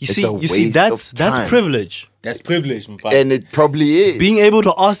 Yeah. You It's a see, waste that's of time. privilege. That's privilege, my And it probably is. Being able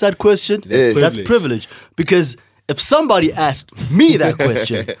to ask that question, That's that's privilege. privilege. Because if somebody asked me that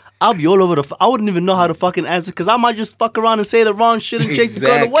question, I'll be all over I wouldn't even know how to fucking answer because I might just fuck around and say the wrong shit and chase the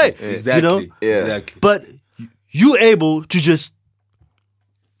girl away. Exactly. You know? Yeah. Exactly. But you able to just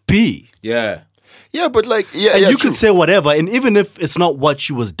be. Yeah. Yeah, but like, yeah, And yeah, you true. could say whatever, and even if it's not what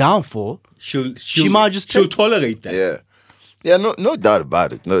she was down for, She might just she'll take- tolerate that. Yeah, no doubt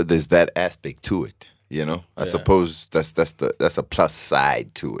about it. No, there's that aspect to it. You know, I suppose that's a plus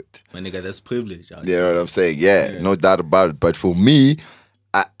side to it. My nigga, that's privilege. You know what I'm saying? Yeah, no doubt about it. But for me,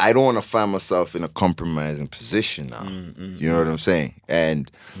 I don't want to find myself in a compromising position now. You know what I'm saying? And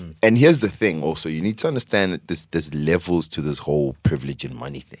here's the thing. Also, you need to understand that there's levels to this whole privilege and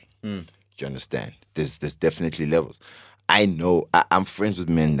money thing. Do you understand? There's definitely levels. I know I'm friends with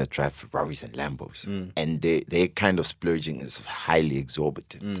men that drive Ferraris and Lambos, and their kind of splurging is highly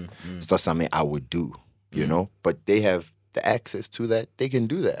exorbitant. It's not something I would do, you know. But they have the access to that; they can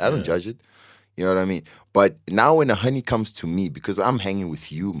do that. I don't judge it. You know what I mean? But now when a honey comes to me, because I'm hanging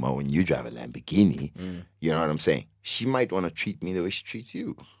with you, Mo, and you drive a Lamborghini, you know what I'm saying? She might want to treat me the way she treats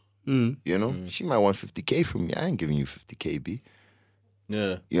you. You know? She might want 50K from me. I ain't giving you 50K, B.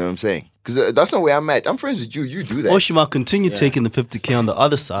 Yeah. You know what I'm saying? Because that's not where I'm at. I'm friends with you. You do that. Or she might continue taking the 50K on the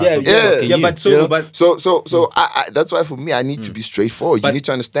other side. Yeah, of yeah, fucking yeah, you. but You know? but So I that's why for me, I need to be straightforward. You But- need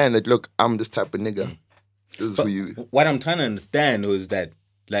to understand that, look, I'm this type of nigga. This is who you... what I'm trying to understand is that,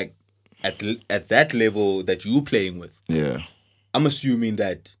 like, at that level that you playing with, Yeah. I'm assuming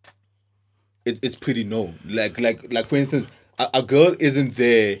that it's pretty known. Like for instance, a girl isn't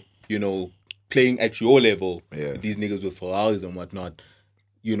there, you know, playing at your level. Yeah. These niggas with Ferraris and whatnot.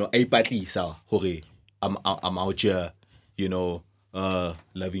 You know, I'm out here, you know,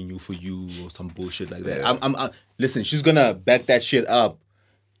 loving you for you or some bullshit like that. Yeah. Listen, she's gonna back that shit up,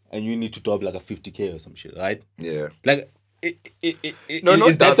 and you need to drop like a 50K or some shit, right? Yeah. Like, No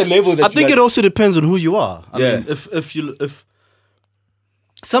is that doubt. the level that I think it also depends on who you are. I Yeah. mean, if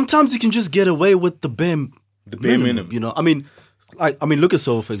sometimes you can just get away with the bare minimum. You know, I mean, look at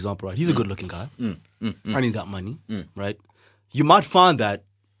Soul, for example, right? He's a good-looking guy, and he got money, right? You might find that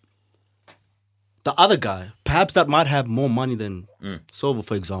the other guy, perhaps that might have more money than Silver,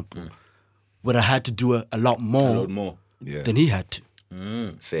 for example, would have had to do a lot a more lot more. Yeah. than he had to.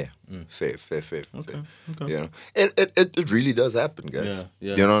 Fair. Okay. You know, it really does happen, guys.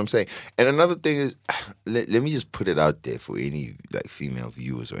 Yeah. You know what I'm saying? And another thing is, let me just put it out there for any like female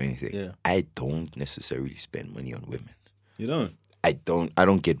viewers or anything. Yeah. I don't necessarily spend money on women. You don't. I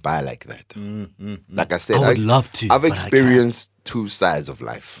don't get by like that. Like I said, I would love to, I've but I experienced two sides of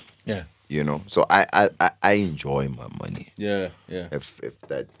life. Yeah. You know, so I enjoy my money. Yeah. If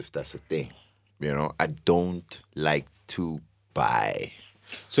that's a thing, you know, I don't like to buy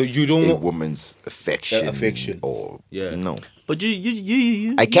So you don't a want woman's affection, affections. or Yeah. no. But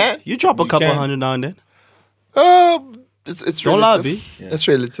you I can. You drop a couple can. hundred now and then. It's Don't lie, relative. B. It's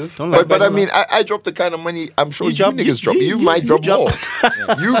relative. Don't lie. But I mean, I drop the kind of money I'm sure you, drop- niggas drop. you- You you- might you drop drop-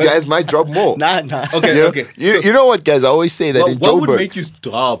 more. You guys might drop more. Nah. Okay, You know, okay. you know what, guys? I always say that in What would Joburg. make you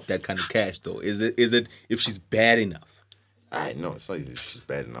drop that kind of cash though? Is it if she's bad enough? I know it's not even she's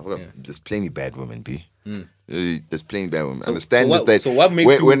bad enough. There's plenty bad women, B. There's plenty bad women. Understand so this that what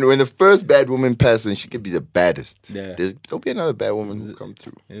makes when the first bad woman passes, and she could be the baddest. Yeah. There'll be another bad woman who come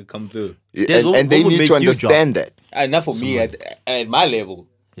through. It come through. Then what- And they what would need make to you understand that. Not for me at my level.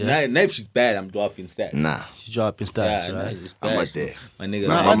 Yeah. Now if she's bad, I'm dropping stats. Nah, She dropping stats, Yeah, right? nah, it's I'm bad. not there. My nigga.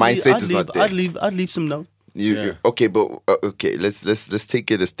 Nah, like- my mindset is not there. I'd leave some notes. Okay, but okay, let's take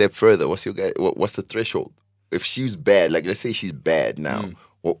it a step further. What's your guy? What's the threshold? If she's bad, like let's say she's bad now,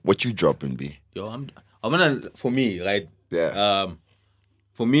 what you dropping, B? Yo, I'm gonna, for me, right? Yeah.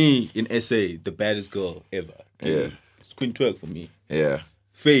 For me in SA, the baddest girl ever. Yeah. It's Queen Twerk for me. Yeah.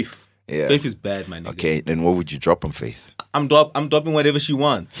 Faith. Yeah. Faith is bad, my nigga. Okay, then what would you drop on Faith? I'm dropping whatever she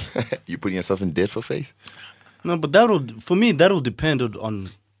wants. You putting yourself in debt for Faith? No, but that'll depend on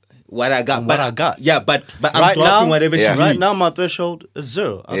What I got. On what I got. Yeah, but I'm Right dropping now- whatever Yeah. she right needs. now. My threshold is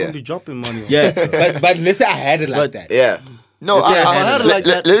 0. I'm Yeah. gonna be dropping money. On Yeah, but let's say I had it like But- that. Yeah. No, Let's say I had it like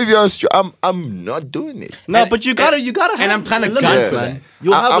that. let me be honest with you. I'm not doing it. No, but you gotta have. and I'm trying to a limit, gun for man. that.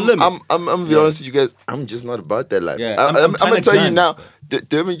 You'll have I'm, a limit. I'm gonna be honest with you guys. I'm just not about that life. Yeah, I'm I'm gonna tryna tell you gun. now.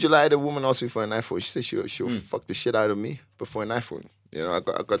 During July, the woman asked me for an iPhone. She said she'll fuck the shit out of me before an iPhone. You know, I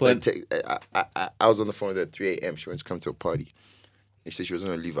got For- that text. I was on the phone with her at 3 a.m. She wanted to come to a party. And she said she was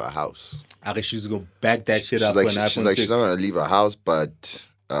gonna leave her house. I guess she's gonna back that shit She's up like, for an she's iPhone like, 6. she's not gonna leave her house, but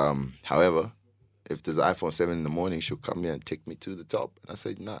however, if there's an iPhone 7 in the morning, she'll come here and take me to the top. And I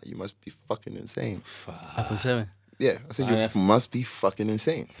said, nah, you must be fucking insane. iPhone 7. Yeah, I said, yeah. you must be fucking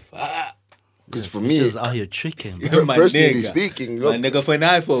insane. Because for me, Just out here tricking. Bro. My personally nigga. speaking, My look, nigga for an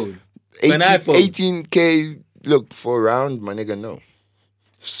iPhone. For an iPhone. 18K, look, for a round, my nigga, no.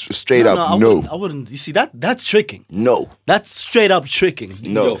 Straight I up, no. wouldn't. You see that's tricking. No. That's straight up tricking.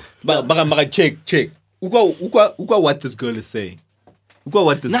 No. Yo, but check. Uka what this girl is saying. Uka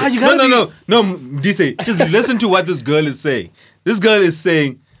what this Nah, girl. you gotta No, DC. Just listen to what this girl is saying. This girl is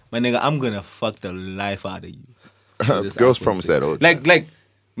saying, my nigga, I'm gonna fuck the life out of you. with this Girls iPhone promise 6. that all the time. Like,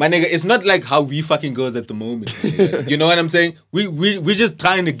 my nigga, it's not like how we fucking girls at the moment. my nigga. You know what I'm saying? We're just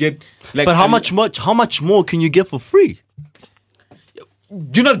trying to get like. But how much more can you get for free?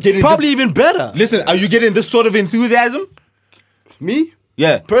 You're not getting Probably this. even better. Listen, are you getting this sort of enthusiasm? Me?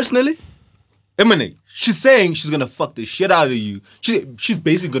 Yeah. Personally? Emily, she's saying she's gonna fuck the shit out of you. She's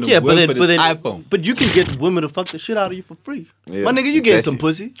basically gonna work for this iPhone. But you can get women to fuck the shit out of you for free. Yeah, My nigga, you getting some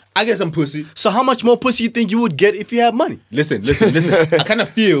exactly. pussy. I get some pussy. So how much more pussy you think you would get if you had money? Listen. I kind of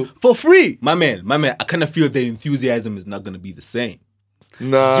feel, For free. my man. I kind of feel the enthusiasm is not gonna be the same.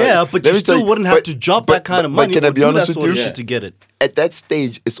 Nah. Yeah, but let you me tell still wouldn't have to drop that kind of money Can or I be do honest that with sort of you? shit to get it. At that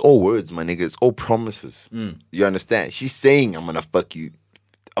stage, it's all words, my nigga. It's all promises. You understand? She's saying, I'm gonna fuck you.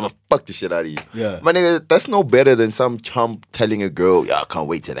 I'm gonna fuck the shit out of you. Yeah. My nigga, that's no better than some chump telling a girl, I can't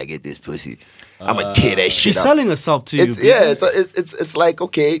wait till I get this pussy. I'm gonna tear that shit She's up. selling herself to you. It's, yeah, it's like,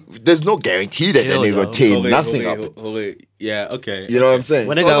 okay, there's no guarantee that Hell nigga yeah. gonna tear nothing up. Yeah, okay. You know what I'm saying?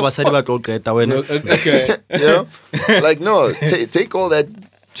 When So they got the about fuck- Okay. you know? Like, no, take all that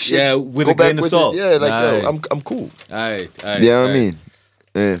shit. Yeah, with go a grain back of with salt. it. Yeah, like, Aye. yo, I'm cool. Alright. You know what I mean?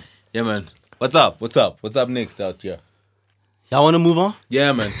 Yeah. Yeah, man. What's up? What's up next out here? Y'all want to move on?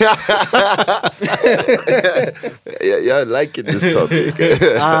 Yeah, man. Yeah, I like it, this topic.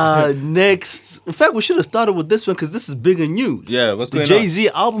 Next. In fact, we should have started with this one because this is bigger news. Yeah, what's The going on? Jay-Z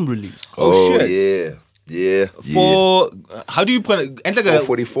album release. Oh, shit. Yeah. For how do you put it?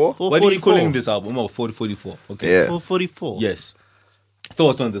 444? What are you 444. calling this album? Oh, 44. Okay. Yeah. 444. Yes.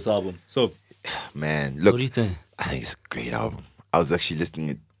 Thoughts on this album? So, Man, look, What do you think? I think it's a great album. I was actually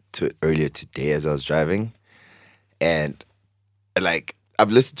listening to it earlier today as I was driving. And, like,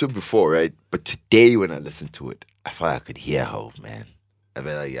 I've listened to it before, right? But today when I listened to it, I felt like I could hear Hov, man. I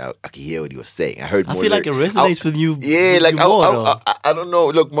felt like I could hear what he was saying. I heard I more feel like it lyrics. resonates with you. Yeah, with like you more, though. I don't know.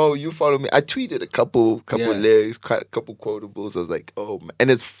 Look, Mo, you follow me. I tweeted a couple Yeah. lyrics, a couple quotables. I was like, oh man, and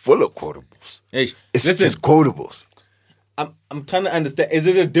it's full of quotables. hey, It's listen, just quotables. I'm trying to understand. Is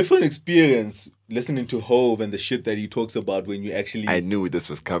it a different experience listening to Hove and the shit that he talks about when you actually I knew this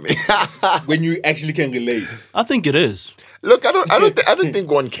was coming. when you actually can relate? I think it is. Look, I don't think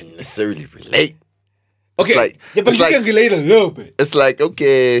one can necessarily relate. It's Okay, like, yeah, but it's you like, can relate a little bit. it's like,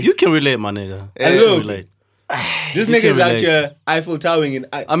 okay, You can relate, my nigga. Yeah. You Look. can relate. This You nigga can is out relate. here Eiffel Towering in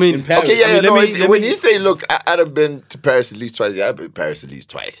mean, Paris. okay, yeah, I mean, no. let me- When you say, look, I done been to Paris at least twice. Yeah, I've been to Paris at least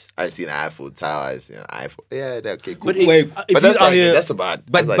twice. I've seen Eiffel Tower. I've seen Eiffel. Yeah, okay, cool. But Wait, if But he's that's out like, here, that's about.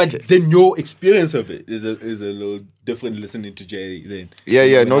 But that's like, but then your experience of it is a little different listening to Jay then.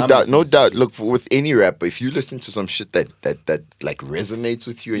 yeah, when no I'm doubt, no listening to doubt. it. Look, with any rapper, if you listen to some shit that like resonates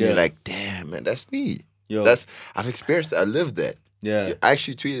with you, and Yeah. you're like, damn, man, that's me. Yo. I've experienced that. I lived that. Yeah. I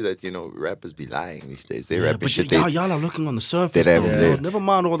actually tweeted that, rappers be lying these days. They yeah, rapping but shit. y'all are looking on the surface. they haven't though. lived. Never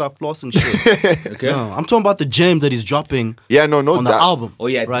mind all that floss and shit. Okay. No, I'm talking about the gems that he's dropping Yeah, no on the doubt. album. Oh,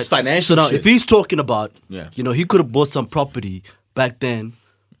 yeah, right? this financial So now, shit. if he's talking about, Yeah. he could have bought some property back then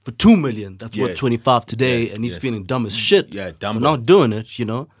for $2 million. That's worth Yes. 25 today, Yes, and he's yes. feeling dumb as shit. Yeah, for dumb. not doing it.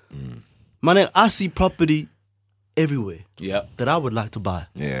 Man, I see property everywhere Yeah. that I would like to buy.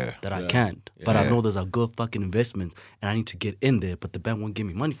 Yeah. That I can't. But I Yeah. know there's a good fucking investment and I need to get in there, but the bank won't give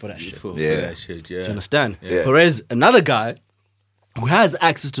me money for that shit. For Yeah. that shit, yeah. Do you understand? Yeah. Whereas another guy who has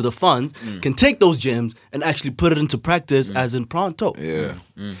access to the funds can take those gems and actually put it into practice as in pronto. Yeah.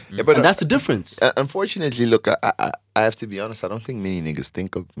 Yeah, but And that's the difference. unfortunately, look, I have to be honest. I don't think many niggas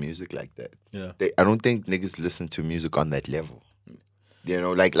think of music like that. Yeah. I don't think niggas listen to music on that level.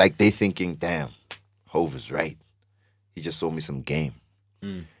 Like they thinking, damn, Hov is right. He just sold me some game.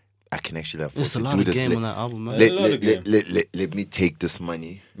 I can actually afford There's a to lot do of this. game on that album, man. There's a lot of game. Let me take this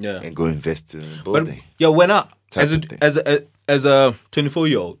money Yeah. and go invest in the But building. yeah, when I Type as a of thing. as a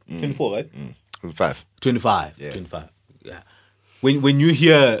 24-year-old, 24, right? 5. 25. Yeah. 25. Yeah. When you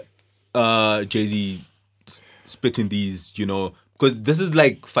hear Jay-Z spitting these, because this is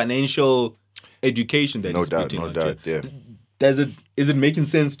like financial education that No he's doubt, spitting no out doubt, here. yeah. Is it making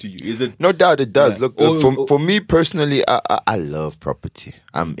sense to you? Is it No doubt it does. Yeah. Look, for me personally, I love property.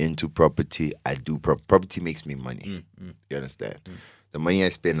 I'm into property. I do property makes me money. You understand? The money I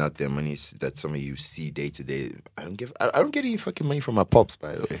spend out there, money that some of you see day to day. I don't get any fucking money from my pops,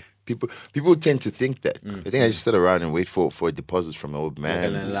 by the way. People tend to think that. I think I just sit around and wait for a deposit from an old an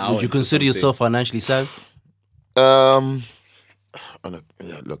man. allowance Would you or consider something? yourself financially sound?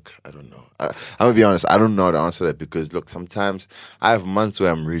 Look, I don't know. I'm gonna be honest. I don't know how to answer that because look, sometimes I have months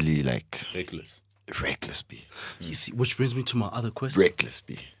where I'm really like reckless, B. You see, which brings me to my other question. Reckless,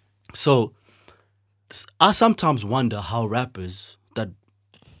 B. So, I sometimes wonder how rappers that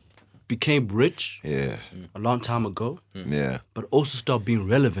became rich Yeah, a long time ago, yeah. but also stopped being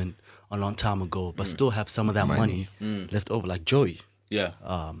relevant a long time ago, but still have some of that money left over, like Joey. Yeah.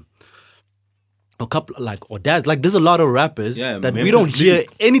 A couple or Daz, there's a lot of rappers Yeah, that we Memphis don't hear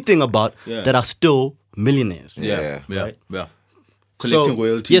Bleak. anything about Yeah. that are still millionaires. Yeah. Yeah. Right? Yeah. collecting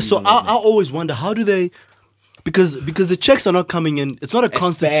royalties. Yeah, so and I whatnot. always wonder how do they, because the checks are not coming in. It's not a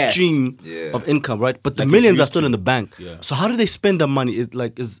constant fast. stream Yeah. of income, right? But the Like it millions are used still to. in the bank. Yeah. So how do they spend the money? Is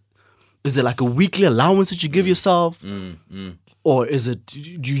it like a weekly allowance that you give yourself, or is it do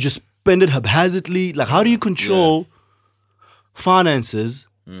you just spend it haphazardly? Like how do you control finances?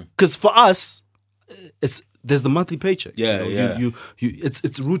 Because for us, there's the monthly paycheck. Yeah, you yeah. know, you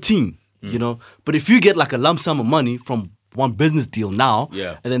it's routine, you know. But if you get like a lump sum of money from one business deal now,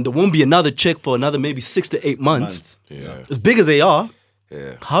 Yeah. and then there won't be another check for another maybe 6 to 8 months, Yeah. as big as they are,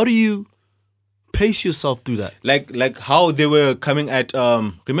 Yeah. how do you pace yourself through that? Like how they were coming at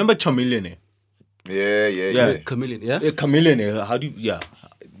remember Chameleon? Yeah. Chameleon, yeah? Chameleon. How do you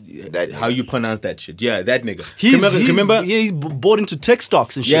That how you pronounce that shit? Yeah, that nigga. He's remember? he's bought into tech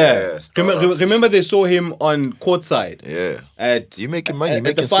stocks and shit. Yeah. startups. Remember they saw him on courtside. Yeah. At You making money, at you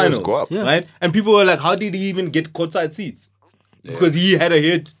making the sales finals, go up. Yeah. right? And people were like, "How did he even get courtside seats?" Because he had a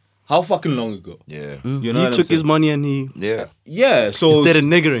hit. How fucking long ago? Yeah. You know, He what took I'm his money and he Yeah. yeah. So instead of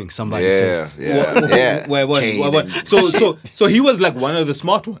niggering somebody. Yeah. Yeah. So he was like one of the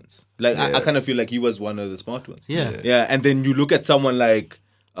smart ones. Like I Yeah. kind of feel like he was one of the smart ones. Yeah. Yeah. And then you look at someone like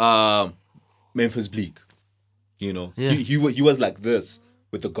Memphis Bleak. You know, Yeah. he was like this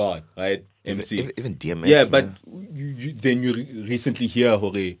with the guard, right? MC. Even DMX. yeah, but man. then you recently hear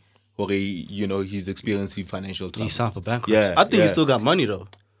Hore, you know, he's experiencing financial trouble. He signed for bankruptcy. Yeah, I think yeah. he still got money though.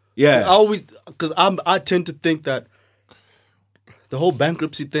 Yeah. I always, because I tend to think that the whole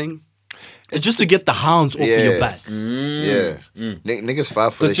bankruptcy thing is just to get the hounds off of your back. Yeah. Niggas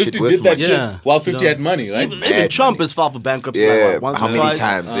filed for Because this shit 50 with did that money. Yeah. shit while 50 You know. had money, right? Even Trump has filed for bankruptcy. Yeah, like, what, once how or many twice?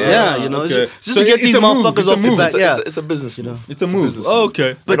 times? Yeah, Yeah. you know, Okay. just So to get it's these a move, motherfuckers it's a off his move. back. Yeah, It's a business move. It's a move. business Oh, move.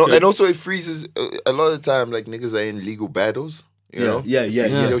 okay. And also it freezes a lot of the time. Like niggas are in legal battles. You know, yeah, It yeah,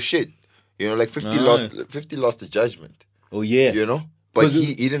 freezes yeah. your shit. You know, like 50 Alright. lost the judgment. Oh, yes. You know, but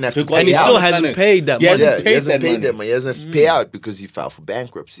he didn't have to And pay and he out. still hasn't paid that He money. hasn't Yeah, he paid hasn't that paid money. that money. He hasn't have to pay out because he filed for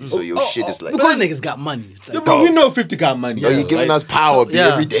bankruptcy. So your shit is like, Because niggas got money. It's like, Yeah, but we know 50 got money. yo, you're giving right? us power So, yeah.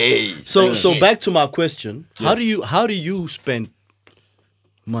 every day. So Shit. back to my question: how do you spend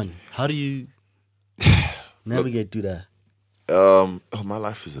money? How do you navigate through that? My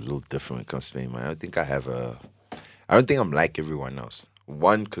life is a little different when it comes to me, man. I don't think I'm like everyone else.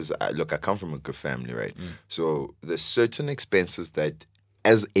 One, because I come from a good family, right? So there's certain expenses that,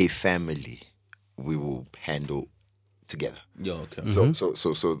 as a family, we will handle together. Yeah, okay. So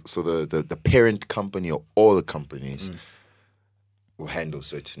the parent company or all the companies will handle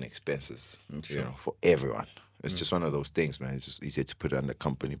certain expenses, you know, for everyone. It's just one of those things, man. It's just easier to put it on the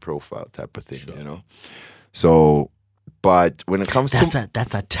company profile type of thing, you know. So, but when it comes to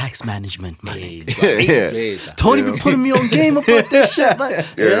That's a tax management money. yeah, Don't even put me on game about this shit, man.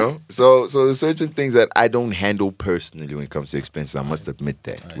 you know. So there's certain things that I don't handle personally when it comes to expenses. I must admit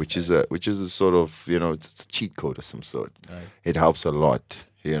that, which is a sort of, you know, it's a cheat code of some sort. It helps a lot,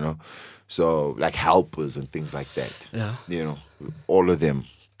 you know. So like helpers and things like that. Yeah. You know, all of them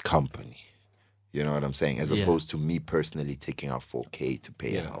company. You know what I'm saying? As Yeah. opposed to me personally taking out 4K to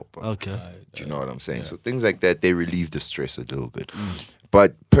pay a helper. Okay. Do you know what I'm saying? So things like that, they relieve the stress a little bit.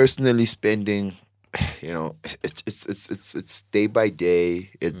 But personally spending, you know, it's day by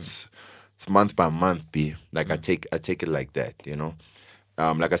day. It's month by month. I take it like that. You know,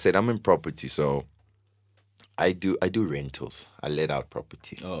 like I said, I'm in property, so I do rentals. I let out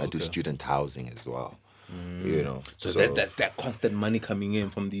property. I do student housing as well. You know, So that constant money coming in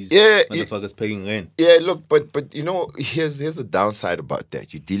from these Yeah, motherfuckers paying rent. Yeah, look, but you know, here's the downside about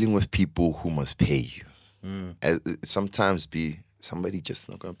that. You're dealing with people who must pay you. Sometimes somebody just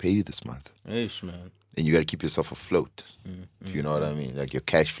not gonna pay you this month, Ish, man. and you got to keep yourself afloat. You know what I mean? Like your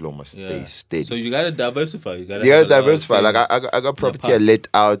cash flow must stay steady. So you gotta diversify. You gotta You gotta have a lot of diversify. Like things. I got property I let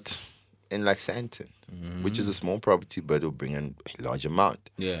out in like Santon, which is a small property, but it'll bring in a large amount.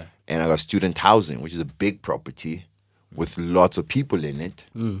 Yeah. And I got student housing, which is a big property with lots of people in it.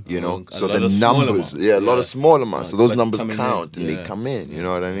 You know, A so lot the of small numbers, amounts. a lot of small amounts. So those But numbers coming in, count and they yeah. come in. You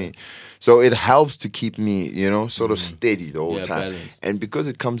know what I mean? So it helps to keep me, you know, sort of steady the whole Yeah, time. balanced. And because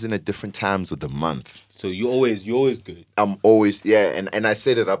it comes in at different times of the month, So you're always good. I'm always and I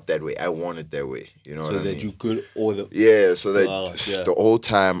set it up that way. I want it that way. You know So what I that mean? you could order. Yeah, so that hours, yeah. the whole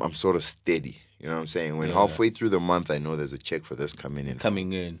time I'm sort of steady. You know what I'm saying? When halfway through the month, I know there's a check for this coming in.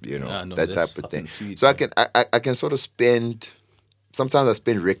 You know, I know, that that's type of fucking thing. sweet, So man. I can sort of spend. Sometimes I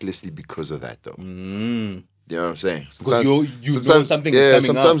spend recklessly because of that, though. You know what I'm saying? Because you know something is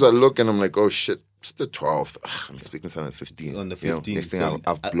coming sometimes up. I look and I'm like, oh shit, it's the 12th. I'm expecting something on the 15th. On the You know, 15th, next thing so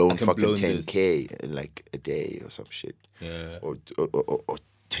I've I blown can fucking blow this. 10K in like a day or some shit. Yeah. Or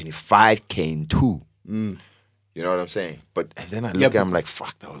 25K in two. You know what I'm saying? But and then I look at him like,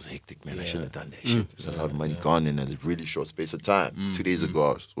 fuck, that was hectic, man. I shouldn't have done that shit. There's a lot of money gone in a really short space of time. 2 days ago,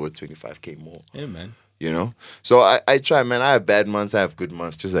 I was worth 25K more. Yeah, man. You know? So I try, man. I have bad months. I have good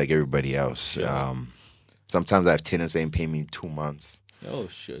months, just like everybody else. Yeah. Sometimes I have tenants ain't paying me 2 months. Oh,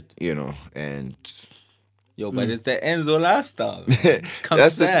 shit. You know, and... Yo, but it's the Enzo lifestyle.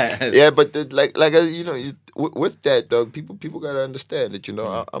 That's sad. But with that, dog, people gotta understand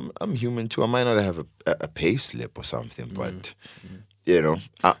that I'm human too. I might not have a pay slip or something, but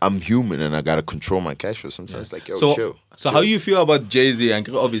I'm human and I gotta control my cash flow. Sometimes, like, yo, chill. So how you feel about Jay-Z? And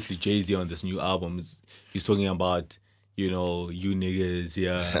obviously Jay-Z on this new album he's talking about you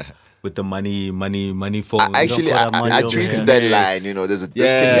niggas, with the money phone. I tweeted that line. There's a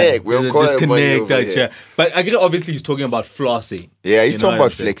disconnect. We don't call it money over here. But I guess obviously he's talking about flossing. Yeah, he's talking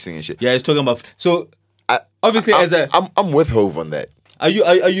about flexing and shit. Yeah, he's talking about. So obviously, I'm with Hove on that. Are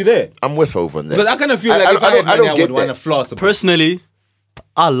you there? I'm with Hove on that. Because I kind of feel like if I had money, I would want to floss. Personally,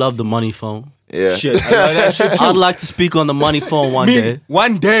 I love the money phone. Yeah. Shit, I love that shit too. I'd like to speak on the money phone one day.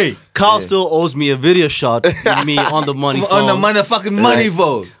 One day. Carl still owes me a video shot with me on the money phone. On the motherfucking money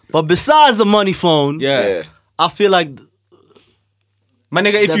phone. But besides the money phone, Yeah. I feel like My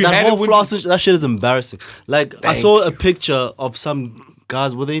nigga, if you that had whole it, flossing, that shit is embarrassing. Like, I saw a picture of some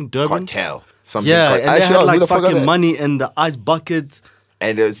guys within Durban. Cartel. Something. Yeah, and they Actually, had who like the fuck are fucking they? money in the ice buckets.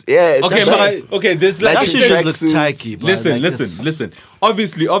 And there's it's okay, actually- but this Like That you shit said, just track looks suits. tacky. But listen, like, it's- listen.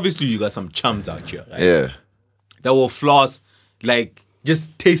 Obviously, you got some chums out here, right? Yeah. That will floss like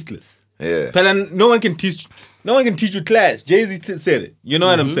just tasteless. Yeah. But then no one can teach you class. Jay-Z said it. You know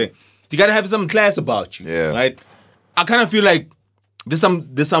what I'm saying? You gotta have some class about you. Yeah. Right? I kind of feel like there's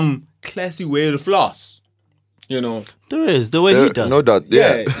some classy way to floss. You know? There is the way he does. No it. doubt.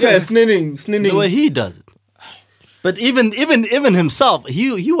 Yeah. snitting. The way he does it. But even himself,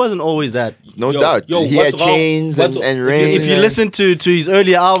 he wasn't always that. No doubt. He had what's wrong? chains and What's- rings. If you listen to his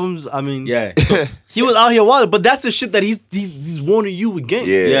earlier albums, I mean, Yeah. he was out here wild. But that's the shit that he's warning you against.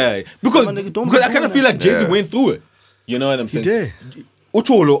 Yeah. Yeah. Because My nigga, don't I be kind of doing feel that. like Jay-Z Yeah. went through it. You know what I'm saying? did.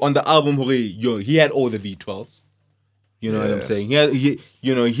 Ucholo on the album, he had all the V12s. You know what I'm Yeah. saying?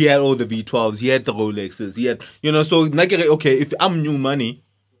 He had all the V12s. He had the Rolexes. He had, so like, okay, if I'm new money,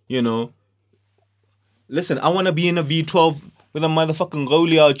 listen, I want to be in a V12 with a motherfucking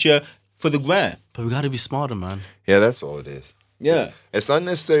rollie out here for the grand. But we gotta be smarter, man. Yeah, that's all it is. Yeah. It's not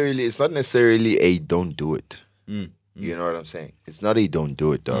necessarily a don't do it. You know what I'm saying? It's not a don't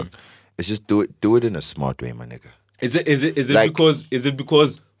do it, dog. It's just do it in a smart way, my nigga. Is it Like-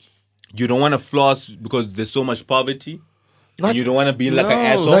 because you don't want to floss because there's so much poverty? And you don't want to be like an No.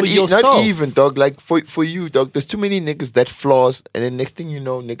 asshole? Not yourself. Not even, dog. Like for you, dog. There's too many niggas that floss, and then next thing you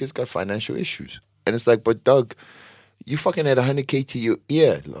know, niggas got financial issues, and it's like, but dog, you fucking had 100K to your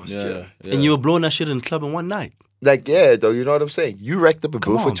ear last year. And you were blowing that shit in the club in one night. Like, yeah, though, you know what I'm saying? You racked up a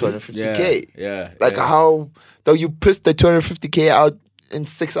bill Come for on, dude. 250K. Yeah. Like how, though, you pissed the 250K out in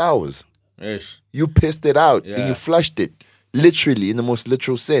 6 hours. Ish. You pissed it out Yeah. and you flushed it, literally in the most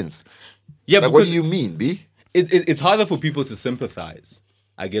literal sense. Yeah, Like, because what do you mean, B? it's harder for people to sympathize,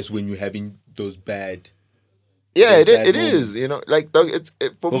 I guess, when you're having those bad. Yeah, Those bad it moments. is. You know, like, dog,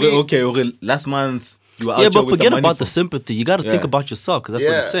 for me. Okay. Last month you were out Yeah, here but with forget the money about the for- sympathy. You gotta think Yeah. about yourself, because that's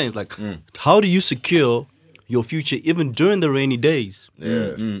what Yeah. he's saying. It's like, how do you secure your future even during the rainy days?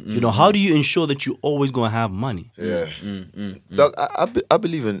 Yeah. You know, how do you ensure that you're always gonna have money? Yeah. Dog, I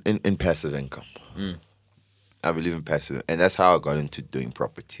believe in passive income. I believe in passive, and that's how I got into doing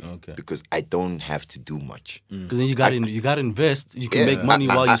property. Okay. Because I don't have to do much. Because then you gotta invest. You can Yeah, make money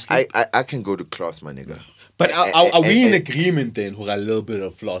while you sleep. I can go to class, my nigga. But are we in agreement then where a little bit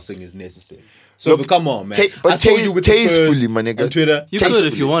of flossing is necessary? So Look, come on, man. but I saw you with the tastefully, furs my nigga. on Twitter. You could if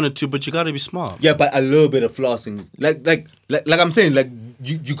tastefully. you wanted to, but you gotta be smart. Yeah, but a little bit of flossing, like I'm saying, like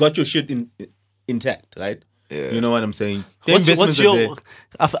you got your shit intact, right? Yeah. You know what I'm saying? The What's investments are your?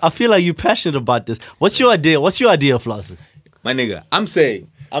 there. I feel like you're passionate about this. What's your idea? What's your idea of flossing? My nigga, I'm saying.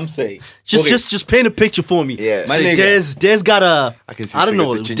 Just Okay. just paint a picture for me. Yeah. My Say, nigga. Des got a. I can see I don't he got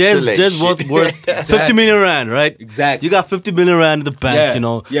know. the chinchilla and Des shit. worth 50 million rand, right? Exactly. You got 50 million rand in the bank. Yeah, You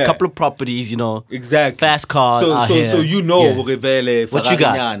know, yeah. couple of properties. You know, Exactly. fast cars. So out here. you know, Yeah. Revele, What you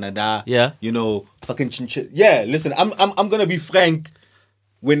got? Ferrariñana, Yeah. You know, fucking chinchilla. Yeah, listen, I'm gonna be frank.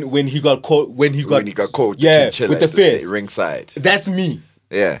 When he got caught, When he got caught, yeah, chinchilla with the at the fence. ringside. That's me.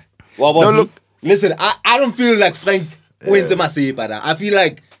 Yeah. What about No, me? look. Listen, I don't feel like Frank went to Masipara. I feel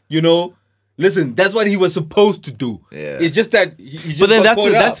like, listen, that's what he was supposed to do. Yeah. It's just that he just But then got caught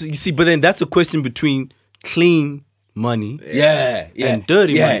up. that's you see. But then that's a question between clean money. Yeah. And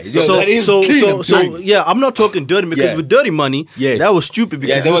dirty money. Yo, that is clean. So yeah, I'm not talking dirty because Yeah. with dirty money, Yes. that was stupid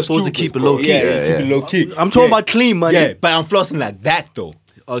because that you're was supposed stupid, to keep it bro. low key. Yeah, keep it low key. I'm talking about clean money. Yeah, but I'm flossing like that though.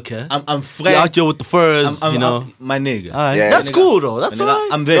 Okay. I'm fresh. You're out here with the furs, I'm, you know. my nigga. All right. Yeah, That's nigga. cool though. That's My all nigga, right.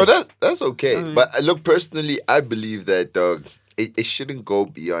 I'm there. No, that's okay. But look, personally, I believe that, dog, it shouldn't go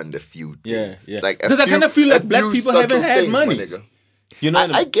beyond a few things. Yeah. Like, Because I kind of feel like black people haven't had money. You know,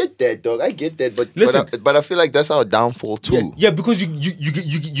 I get that, dog. I get that, but Listen. but I feel like that's our downfall too. yeah, because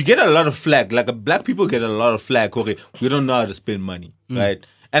you get a lot of flack. Like black people get a lot of flack. Okay, we don't know how to spend money, right?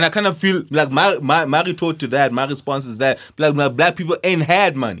 And I kind of feel like my retort to that, my response is that black people ain't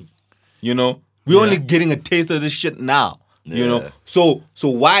had money. You know, we're only getting a taste of this shit now. You know, so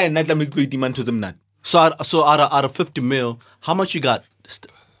why not let me create demand to them not? So out of 50 mil, how much you got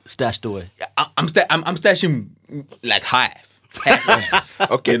stashed away? I'm stashing like half.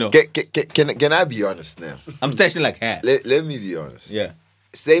 Okay, You know. can I be honest now? I'm stashing like half. Let me be honest. Yeah.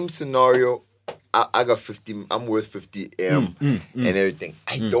 Same scenario. I got 50. I'm worth 50 M and everything.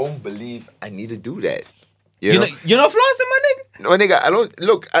 I don't believe I need to do that. You know? You're not flossing, my nigga. No, nigga, I don't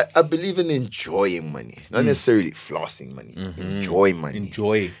look. I believe in enjoying money, not necessarily flossing money. Enjoy money.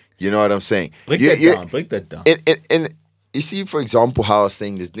 Enjoy. You know what I'm saying? Break that down. And you see, for example, how I was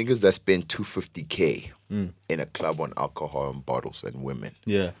saying there's niggas that spend $250K in a club on alcohol and bottles and women.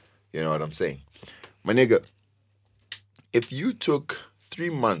 Yeah. You know what I'm saying? My nigga, if you took 3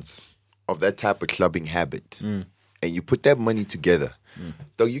 months of that type of clubbing habit and you put that money together,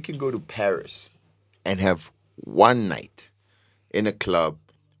 though you can go to Paris and have one night in a club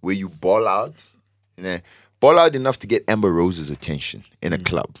where you ball out, ball out enough to get Amber Rose's attention in a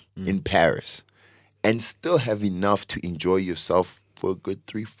club in Paris, and still have enough to enjoy yourself for a good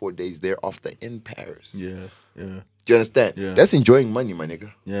 3-4 days thereafter in Paris. Yeah. Do you understand? Yeah. That's enjoying money, my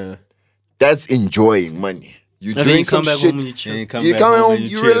nigga. Yeah. That's enjoying money. You And then doing you come some back shit. home and you chill. And You back come home, and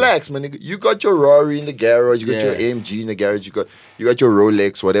you chill. relax, my nigga. You got your Rari in the garage, you got your Yeah. AMG in the garage, you got your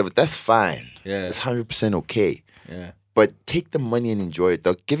Rolex, whatever. That's fine. Yeah. It's 100% okay. Yeah. But take the money and enjoy it,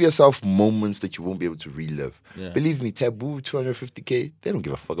 dog. Give yourself moments that you won't be able to relive. Yeah. Believe me, Taboo, 250K, they don't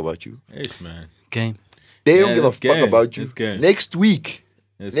give a fuck about you. Ish, man. Game. They Yeah, don't give a that's fuck game. about you. That's game. Next week,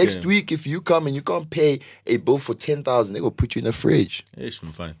 That's next game. week, if you come and you can't pay a bill for 10,000, they will put you in the fridge. Ish,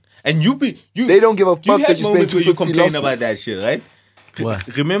 man, fine. And you They don't give a fuck had that you spend moments where you 250 complain last about week. that shit, right?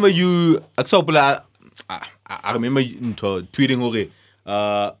 What? Remember you, example, I remember you tweeting, okay,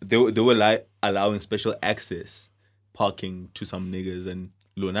 they were like allowing special access parking to some niggas and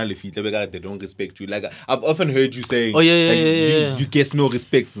they don't respect you. Like I've often heard you saying, Oh, yeah, like, yeah. you get no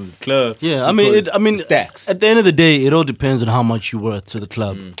respect in the club. Yeah, because stacks. at the end of the day, it all depends on how much you worth to the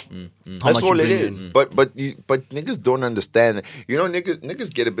club. How That's much all you it bring is. in. But niggas don't understand. You know,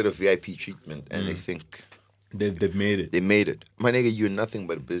 niggas get a bit of VIP treatment and they think They've made it. they made it. My nigga, you're nothing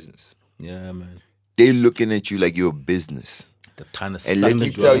but a business. Yeah, man. They looking at you like you're a business. The kind of And let me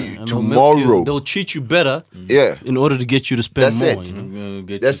suck tell you you, And they'll milk you. tomorrow, They'll treat you better yeah, in order to get you to spend That's more. it. You know?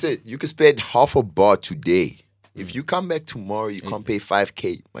 get that's it. You can spend half a bar today. If you come back tomorrow, you can't pay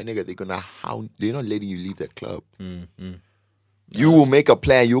 5K. My nigga, they're gonna hound. They're not letting you leave that club. You will make a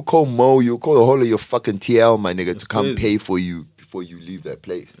plan. You'll call Mo. You'll call the whole of your fucking TL, my nigga, to come crazy. pay for you before you leave that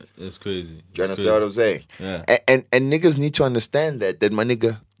place. It's crazy. Do you understand what I'm saying? Yeah. And niggas need to understand that my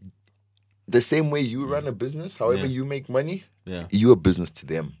nigga, the same way you run a business, however you make money, Yeah. you a business to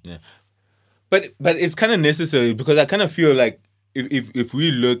them. Yeah. But it's kind of necessary because I kind of feel like if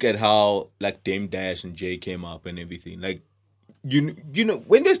we look at how like Dame Dash and Jay came up and everything, like you know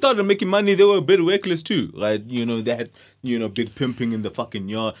when they started making money, they were a bit reckless too, right? You know, they had big pimping in the fucking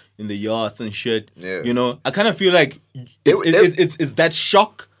yard, in the yachts and shit. Yeah. You know, I kind of feel like They- it's that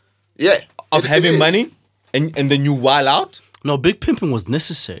shock Yeah. of it having is. money and then you wild out. No, big pimping was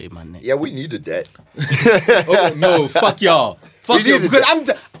necessary, my nigga. Yeah, we needed that. Oh no, fuck y'all. Fuck We y'all. needed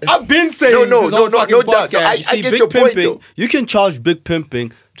Because I've been saying No, this no, whole no, fucking no doubt. No, podcast. I See, get big your point, pimping, though. you can charge big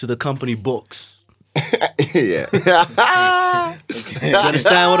pimping to the company books. Yeah. You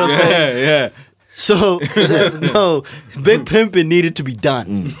understand what I'm saying? yeah. So, no, big pimping needed to be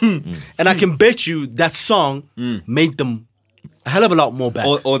done. And I can bet you that song made them a hell of a lot more back.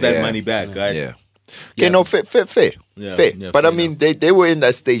 All that Yeah. money back, right? Yeah. Okay, no, fair. Yeah, Fair. yeah, But I fair mean, they were in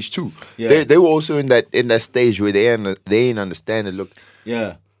that stage too. Yeah. They were also in that stage where they ain't understand it. Look,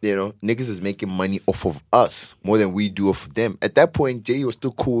 Yeah. you know, niggas is making money off of us more than we do off of them. At that point, Jay was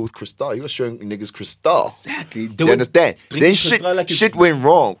still cool with Cristal. He was showing niggas Cristal. Exactly. They You were understand? drinking Then Cristal like it's- shit went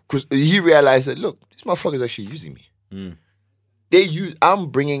wrong. He realized that, look, these motherfuckers actually using me. I'm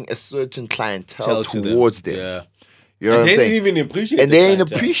bringing a certain clientele Tell to towards them. Yeah. You know And what they I'm saying? didn't even appreciate And the they ain't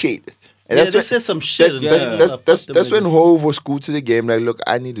clientele. appreciate it. And Yeah, that's they when- said some shit. and That's when Hove was cool to the game. Like, look,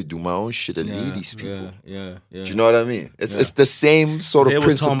 I need to do my own shit and lead these people. Yeah. Do you know what I mean? It's the same sort They of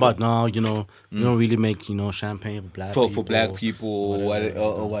was principle. talking about, no, you know, we don't really make, you know, champagne for black people. For black people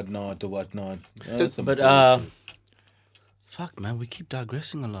or whatnot. That's some But bullshit. fuck, man, we keep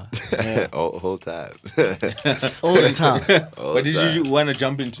digressing a lot Whole time. all the time. What did you want to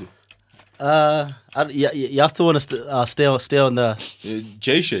jump into? Y'all still want to stay on the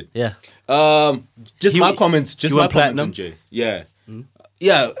Jay shit. yeah. Just He- my comments. Just he my went comments platinum? on Jay. Yeah.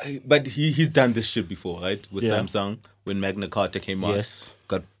 Yeah, but he's done this shit before, right? With Yeah. Samsung when Magna Carta came out. Yes.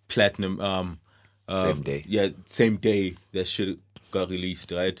 Got platinum. Same day. Yeah, same day that shit got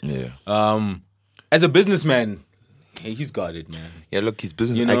released, right? Yeah. As a businessman, hey, he's got it, man. Yeah, look, his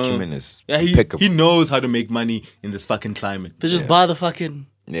business You know? acumen is Yeah, impeccable. he knows how to make money in this fucking climate. They just buy the fucking.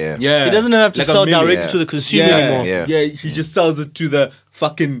 yeah. Yeah, He doesn't have to Like a sell million. directly to the consumer anymore. Yeah. He just sells it to the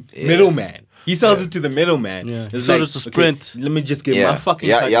fucking middleman. He sells it to the middleman. Yeah. It's Sold it to Sprint. Okay, let me just get Yeah. my fucking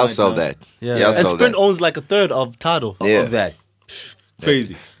Yeah, cut y'all right sell now that. Yeah, Y'all and sell Sprint that. owns like a third of Tidal. Yeah. of that.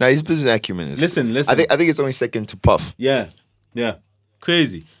 Crazy. Now his business acumen is. Listen. I think it's only second to Puff. Yeah.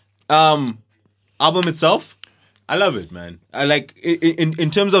 Crazy. Album itself, I love it, man. I like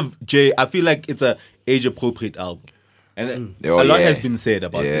in terms of Jay, I feel like it's a age appropriate album. And Oh, a lot yeah. has been said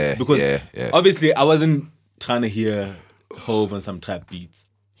about Yeah, this because yeah. obviously I wasn't trying to hear Hove on some trap beats.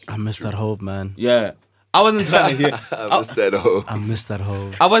 I miss that Hove, man. Yeah. I wasn't trying to hear I missed that whole. I miss that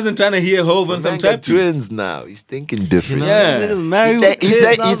Hove. I wasn't trying to hear Hove on some Man trap got beats. twins now. He's thinking different. Yeah. Niggas married He with kids.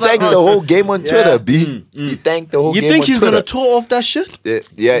 I thanked was like, the whole game on Twitter, B. He thanked the whole You game think on he's Twitter. gonna tour off that shit?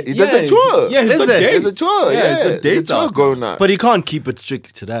 Yeah, he does a tour. Yeah, he's Is got there? dates. There's a tour. Yeah, he's got There's a dates tour out. going on. But he can't keep it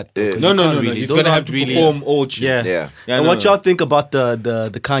strictly to that. though, 'cause No. you can't really. He's Those gonna have aren't to really- perform all shit. Yeah. Yeah. And what y'all think about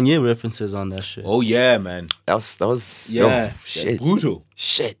the Kanye references on that shit? Oh yeah, man. That was Yeah. shit.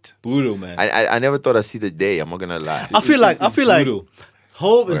 Brutal, man. I never thought I'd see the day. I'm not gonna lie. I feel like brutal.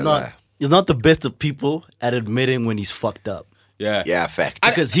 Hove is Won't not lie. is not the best of people at admitting when he's fucked up, Yeah. Yeah, fact.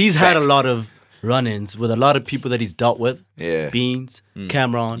 because he's had a Fact. lot of run-ins with a lot of people that he's dealt with. Yeah. Beans,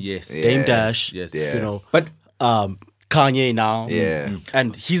 Cameron, Yes. Dame Yes. Dash, Yes. Yeah. you know, But Kanye now, Yeah.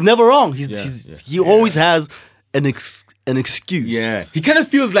 and he's never wrong. He always has an excuse. yeah, he kind of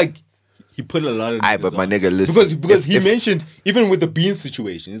feels like he put a lot of. Aye, niggas but my on. nigga, listen. because he If- mentioned even with the Beans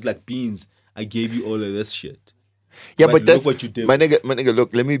situation, it's like Beans. I gave you all of this shit. Yeah, But but that's look what you did. My nigga,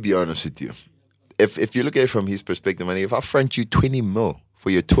 look, let me be honest with you. If you look at it from his perspective, my nigga, if I front you 20 mil for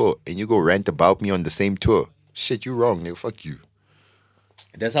your tour and you go rant about me on the same tour, shit, you wrong, nigga. Fuck you.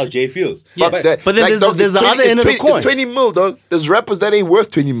 That's how Jay feels. Fuck that. but then there's dog, the it's other end of the 20 coin. It's 20 mil, dog. There's rappers that ain't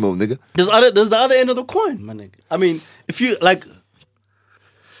worth 20 mil, nigga. There's the other end of the coin, my nigga. I mean, if you like,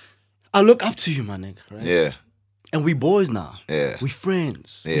 I look up to you, my nigga, right? Yeah. And we boys now. Yeah. We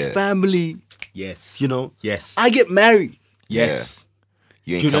friends. We Yeah. family. Yes. You know. Yes. I get married. yes.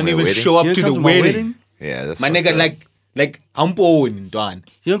 You ain't You don't coming to even wedding? show up You to don't the come to my wedding. Yeah, that's My fucked nigga, up. like I'm born, Don.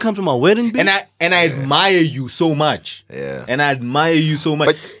 You don't come to my wedding, bitch. And I admire you so much. Yeah. And I admire you so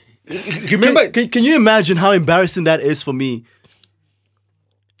much. But Remember, Can you imagine how embarrassing that is for me?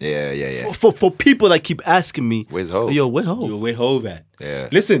 Yeah. For people that keep asking me, Where's Hov? Yo, where Hov? you're way Hove at. Yeah.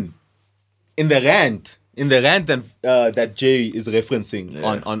 Listen, in the rant that Jay is referencing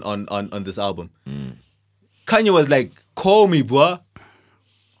on this album, Kanye was like, "Call me, bro.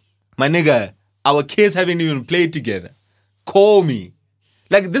 My nigga, our kids haven't even played together. Call me."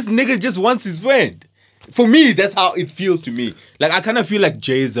 Like this nigga just wants his friend. For me, that's how it feels to me. Like I kind of feel like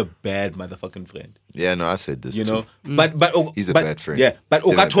Jay is a bad motherfucking friend. Yeah, no, I said this You too. know, but He's a but- bad friend. Yeah, but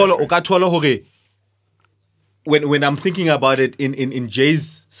Still a bad friend. Okatwala hore. When I'm thinking about it in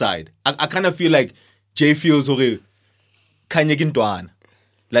Jay's side, I kind of feel like Jay feels hore Kanye Gintwan.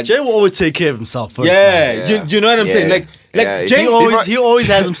 Like Jay will always take care of himself first. yeah, man. You know what I'm saying? Like Yeah. Jay He always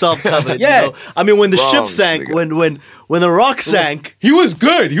has himself covered. Yeah. You know? I mean, when the ship Wrongs, sank, nigga. when the rock sank, he was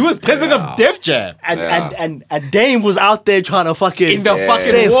good. He was president of Def Jam and Dame was out there trying to fucking in the Yeah. fucking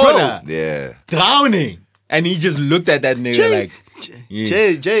Stay water, afloat. Yeah. drowning, and he just looked at that nigga Jay, like,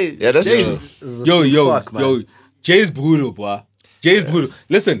 yeah. Jay. Yeah, that's Jay true. is a yo, sweet yo, fuck, man. yo, Jay's brutal, bro. Jay's brutal.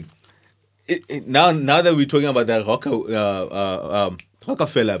 Listen, now that we're talking about that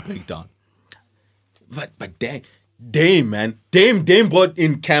Rockefeller breakdown, but Dame, man, Dame brought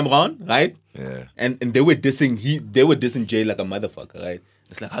in Cameron, right? Yeah. And they were dissing Jay like a motherfucker, right?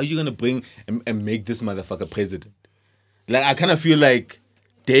 It's like, how are you gonna bring and make this motherfucker president? Like I kind of feel like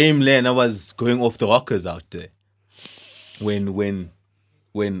Dame Lena was going off the rockers out there when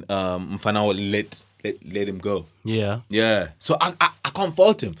Mfana let him go. Yeah. Yeah. So I can't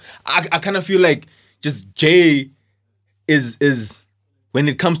fault him. I kind of feel like just Jay is when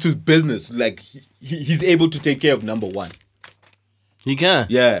it comes to business, like he's able to take care of number one. He can.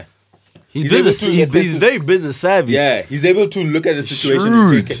 Yeah. He's He's able to- he's very business savvy. Yeah, he's able to look at the situation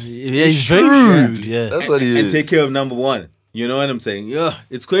and take it. Yeah, he's very shrewd. Yeah. That's what he and is. take care of number one. You know what I'm saying? Yeah,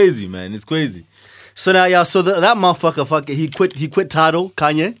 it's crazy, man. It's crazy. So now, yeah. So that motherfucker, he quit Tidal,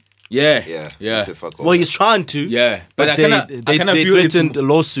 Kanye. Yeah, Yeah. yeah, He said, fuck all Well, that. he's trying to. yeah. But I they kind of they feel it's threatened a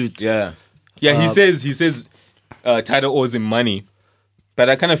lawsuit. yeah, yeah. He says, Tidal owes him money, but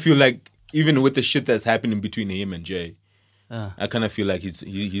I kind of feel like even with the shit that's happening between him and Jay, I kind of feel like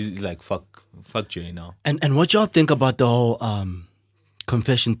he's like fuck Jay now. And what y'all think about the whole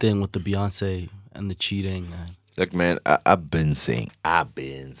confession thing with the Beyonce and the cheating? Look, man, I've been saying,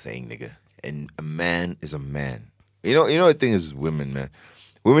 nigga, and a man is a man. You know the thing is, women, man.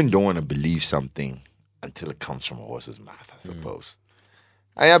 Women don't want to believe something until it comes from a horse's mouth, I suppose.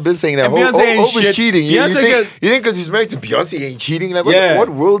 I've been saying that. And Beyonce ain't Hope is shit. cheating. You Beyonce think because he's married to Beyonce, he ain't cheating? Like, Yeah. what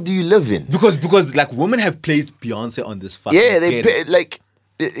world do you live in? Because like women have placed Beyonce on this fucking Yeah, they pedestal. pay, like,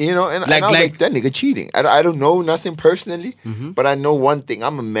 you know, and I was like, that nigga cheating. I don't know nothing personally, but I know one thing.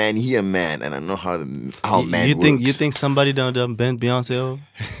 I'm a man, he a man, and I know how man You think works. somebody done bend Beyonce over?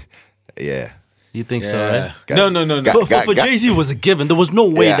 Yeah. You think so, Yeah. right? No. For Jay-Z it was a given. There was no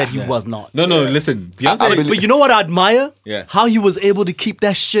way Yeah. that he was not. No, listen. Beyonce. I believe- But you know what I admire? Yeah. How he was able to keep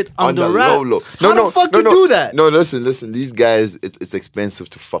that shit On under the wrap. low. How the fuck you do that? No, listen. These guys, it's expensive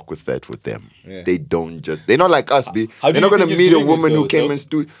to fuck with that with them. Yeah. They don't just. They're not like us, B. How do They're you not gonna think he's meet a doing it, woman who though, came so? in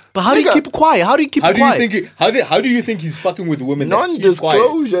studio. But how do you Nigga, keep it quiet? How do you keep How it do you quiet? think? How do you think he's fucking with women? that keep quiet?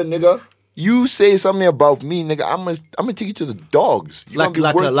 non-disclosure, nigga? You say something about me, nigga. I'm gonna take you to the dogs. You like gonna be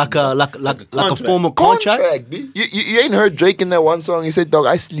like worth- a former contract? contract, B. You ain't heard Drake in that one song? He said, "Dog,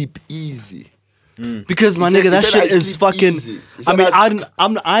 I sleep easy." Because my He said- nigga, that he said shit I is sleep fucking. easy. He I said mean,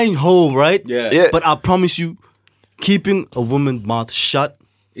 I- I ain't whole, right? Yeah. But I promise you, keeping a woman's mouth shut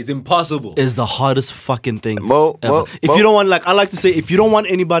It's impossible. is the hardest fucking thing. Mo, ever. If Mo- you don't want, like, I like to say, if you don't want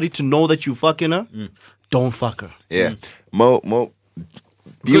anybody to know that you fucking her, don't fuck her. Yeah, Mo.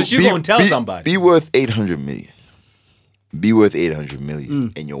 Because she gonna tell somebody. Be worth 800 million. Be worth 800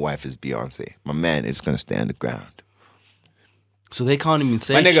 million, and your wife is Beyonce. My man, it's gonna stay on the ground. So they can't even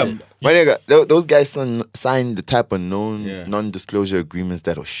say My nigga, shit. My nigga, those guys signed the type of Yeah. non-disclosure agreements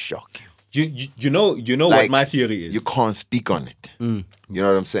that'll shock you. you know what Like, my theory is. You can't speak on it. You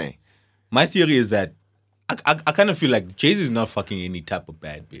know what I'm saying? My theory is that I kind of feel like Jay-Z is not fucking any type of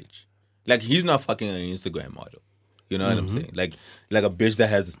bad bitch. Like he's not fucking an Instagram model. You know what I'm saying? Like a bitch that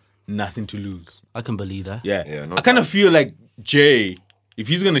has nothing to lose. I can believe that. Yeah. Yeah, no I kind of doubt. feel like Jay, if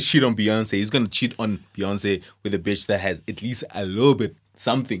he's gonna cheat on Beyonce, he's gonna cheat on Beyonce with a bitch that has at least a little bit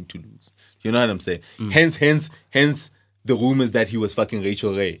something to lose. You know what I'm saying? Hence the rumors that he was fucking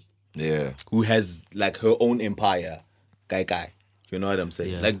Rachel Ray, Yeah. who has like her own empire. Guy. You know what I'm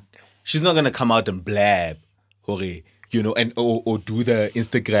saying? Yeah. Like she's not gonna come out and blab, hore, you know, and or do the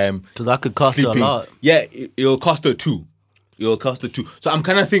Instagram. Because that could cost her a sleeping. lot. Yeah, it'll cost her too. So I'm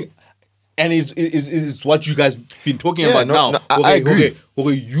kind of think, and it's what you guys been talking Yeah, about no, now. I agree.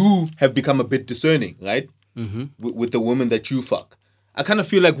 Hore, you have become a bit discerning, right? With the woman that you fuck. I kind of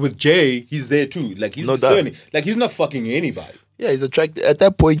feel like with Jay, he's there too. Like he's No doubt. discerning. Like he's not fucking anybody. Yeah, he's attracted. At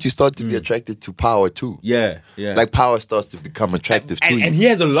that point, you start to be attracted to power too. Yeah. Like power starts to become attractive to you. And he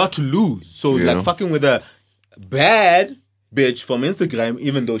has a lot to lose. So You like know? fucking with a bad bitch from Instagram,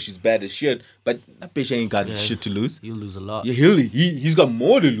 even though she's bad as shit, but that bitch ain't got shit to lose. You lose a lot. Yeah, he's got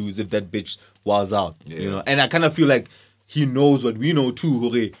more to lose if that bitch was out. You know, and I kind of feel like he knows what we know too.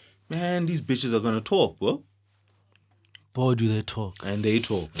 Hore, man, these bitches are gonna talk, bro, Boy, do they talk. and they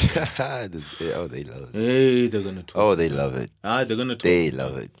talk. Oh, they love it. Hey, they're gonna talk. Oh, they love it. They're gonna talk. They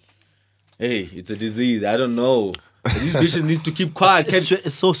love it. Hey, it's a disease. I don't know. But these bitches need to keep quiet.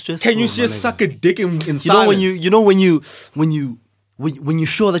 It's so stressful. Can you my just nigga. suck a dick in You know silence? when you're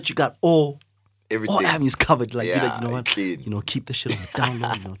sure that you got all Everything. avenues covered, like Yeah, you know what, clean. keep the shit on the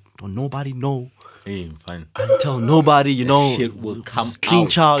down low. Don't nobody know. Hey, fine. Don't tell nobody. shit will come clean out.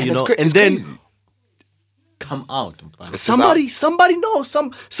 child. And You it's know, cra- and it's then crazy. Come out. I'm fine. It's somebody knows.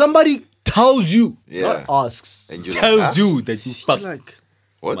 Somebody tells you. Yeah. Not asks. And you're Tells like, huh? you that you fuck Like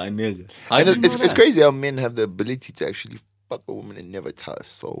What? my nigga. And How do you it's know it's that? crazy how men have the ability to actually fuck a woman and never tell a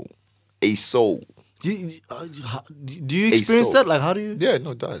soul. A soul. do you experience soul. that? Like how do you? Yeah,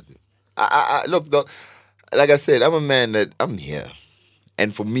 no doubt. I look, though, like I said, I'm a man that I'm here,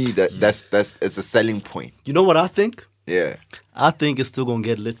 and for me, that's it's a selling point. You know what I think? Yeah, I think it's still gonna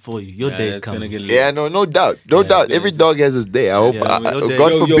get lit for you. Your day's it's gonna coming. get lit. yeah, no doubt, no doubt. yeah, Every it's- dog has his day. I hope. Yeah, I- your day-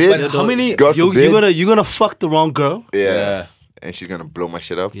 God Yo, forbid. but how many- God forbid. You're gonna fuck the wrong girl. yeah. and she's gonna blow my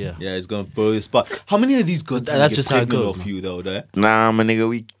shit up. Yeah. Yeah, it's gonna blow your spot. How many of these girls? That's get just how it pregnant goes, off man. you though, right? Nah, my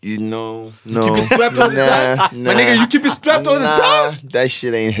nigga, no. Keep it strapped all the time. My nigga, you keep it strapped all the time. That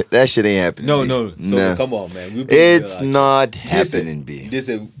shit ain't happening. No, B. no. So Nah. come on, man. We It's not happening, B.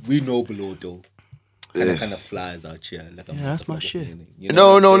 Listen, we know below though. Kind of flies out here. Like a that's my motherfucker shit. saying it. You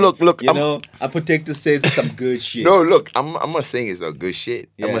No, what I'm saying? look, You know, a protector says some good shit. No, look, I'm not saying it's not good shit.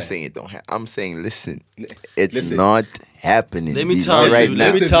 I'm Yeah. not saying it don't happen. I'm saying, listen, it's Listen. not happening. Let me B. tell Not you, right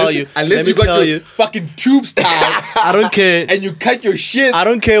let now. me tell you, Unless let you me got tell your you. fucking tubes tied I don't care. and you cut your shit. I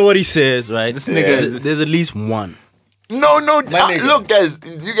don't care what he says, right? This nigga- there's at least one. No, nigga. look, guys,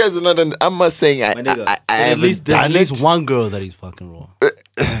 you guys are not. I'm not saying I nigga. There's haven't at done least it. one girl that he's fucking raw.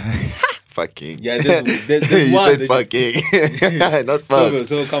 Fucking. Yeah, there's you one said that- fucking, not fuck.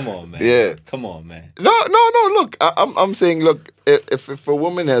 So come on, man. Yeah. Come on, man. No. Look, I'm saying, look, if a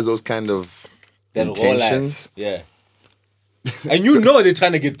woman has those kind of That all intentions, life. Yeah. And you know they're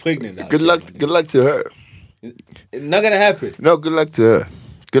trying to get pregnant now. good luck. Good luck to her. It's not gonna happen. No, good luck to her.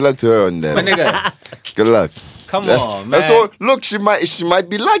 Good luck to her on that. My nigga, Good luck. come That's, on, man. that's all. Look, she might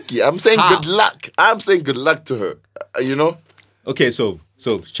be lucky. I'm saying How? good luck. I'm saying good luck to her. You know? Okay, so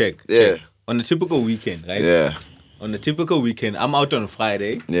check. Yeah. Check. On a typical weekend, right? Yeah. On a typical weekend, I'm out on a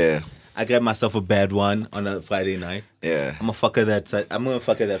Friday. Yeah. I grab myself a bad one on a Friday night. Yeah. I'm gonna fuck her that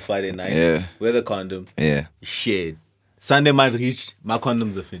Friday night. Yeah. Wear the condom. Yeah. Shit. Sunday might reach, my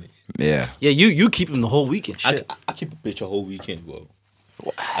condoms are finished. Yeah. Yeah, you keep him the whole weekend. Shit. I keep a bitch a whole weekend, bro.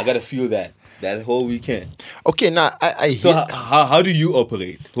 I gotta feel that whole weekend. Okay, now I So hear, how do you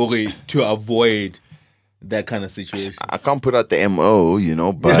operate to avoid that kind of situation? I can't put out the MO, you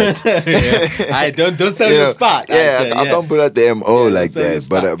know, but I don't sell you your know, spot. Yeah, I can't put out the MO Yeah, like don't sell your that.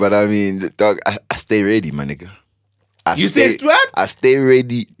 spot. But I mean, dog, I stay ready, my nigga. You stay strapped? I stay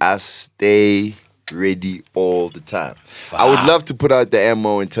ready. I stay ready all the time. I would love to put out the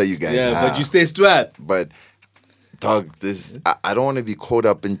MO and tell you guys. Yeah, how, but you stay strapped. But dog, I don't want to be caught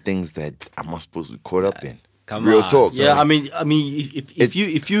up in things that I'm not supposed to be caught up in. Come Real on, talk. Yeah, I mean,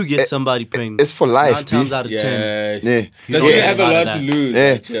 if you get somebody pregnant, it's for life, 9 times B. out of 10, Yeah. Yeah, Does yeah. he have a lot to lose?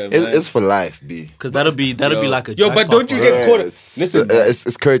 Yeah, Like, man. it's for life, B. because that'll be like a Yo, but jackpot don't you for get her. caught up? Listen, man.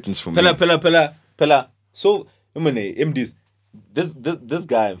 It's curtains for me. Pella. So, this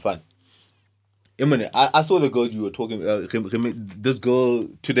guy in front. I saw the girl you were talking. This girl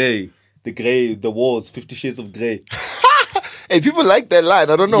today, the walls, 50 Shades of Grey. Hey, people like that line.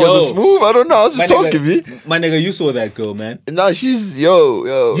 I don't know. Yo. Was it smooth? I don't know. I was just talking, B. My nigga, you saw that girl, man. No, she's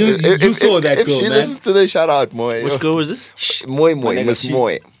yo. You saw that if girl, she man. listens to the shout out, Moy. Which girl was it? Moy, nigga, Miss she-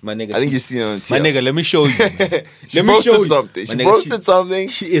 Moy. My nigga, I think she- you see her on My TL. nigga, let me show you. Man. She Let me posted show you. something. My She nigga, posted something,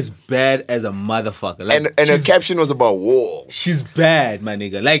 She is bad as a motherfucker. Like, and her she's, caption was about walls. she's bad, my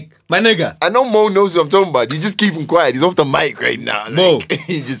nigga. Like, my nigga. I know Mo knows what I'm talking about. He's just keeping quiet. He's off the mic right now. Like, Mo.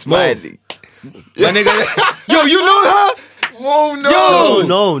 he's just Mo. smiling. My nigga. Yo, you know her? Mo, no. Yo.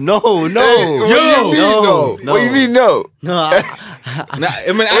 No. What Yo. do you mean no? no. What do you mean no? No, Nah, I mean, I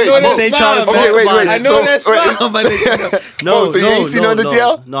Wait, know Mo. that Ain't smile, trying to man. talk wait, about wait. it. I know that smile, my nigga. no. so you ain't seen her on the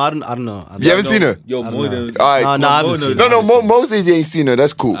TL? No, I don't know. You haven't seen her? Yo, more than... All right. No, I haven't seen her. No, Mo says he ain't seen her.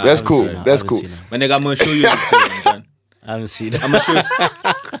 That's cool. That's cool. I That's haven't cool. seen her. My nigga, I'm gonna show you this girl, man. I haven't seen it.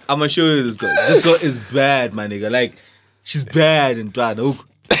 I'm gonna show you this girl. This girl is bad, my nigga. Like, she's bad and trying to hook.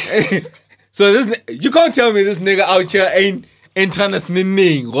 So you can't tell me this nigga out here ain't trying to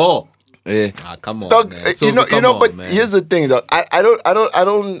sning, raw. Yeah. Ah, come on, Dog, man. you know, Come on, but man. here's the thing, dog. I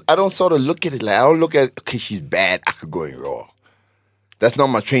don't sort of look at it like I don't look at okay, she's bad. I could go in raw. That's not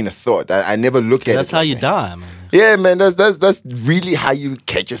my train of thought. I never look at it. That's how like you that. die, man. Yeah, man. That's really how you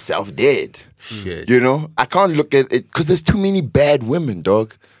catch yourself dead. Shit. You know, I can't look at it because there's too many bad women,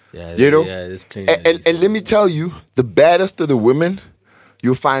 dog. Yeah, you know, yeah, there's plenty. and let me tell you, the baddest of the women,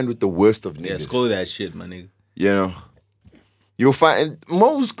 you'll find with the worst of niggas. Yeah, scroll that shit, my nigga. You know, you'll find and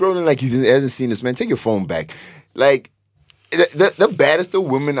Mo's scrolling like he hasn't seen this, man. Take your phone back. Like the baddest of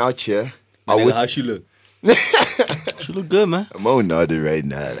women out here My are nigga, with how she look? She look good, man. Mo nodded right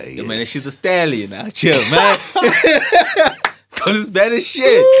now. Like, Yeah, man, she's a stallion out here, man. Cause it's bad as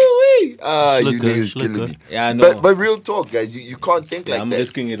shit. Ah, She look you good, niggas she look killing good. me. Yeah, I know. But real talk, guys, you can't think Yeah, like I'm that.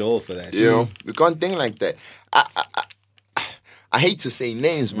 risking it all for that. You know, you can't think like that. I hate to say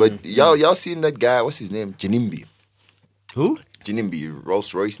names, but y'all seen that guy? What's his name? Janimbi. Who? Janimbi,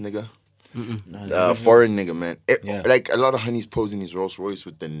 Rolls Royce nigga. Foreign nigga, man. Yeah. Like a lot of honeys posing his Rolls Royce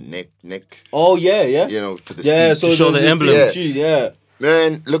with the neck, Oh yeah, yeah. you know, for the Yeah, seat. so show the emblem. Yeah.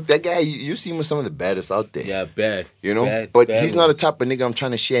 Man, look, that guy, you see him with some of the baddest out there. Yeah, bad. You know? Bad, but bad he's not a ones. type of nigga I'm trying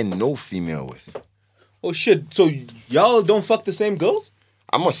to share no female with. Oh shit. So y'all don't fuck the same girls?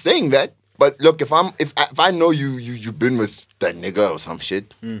 I'm not saying that, But look, if I know you've been with that nigga or some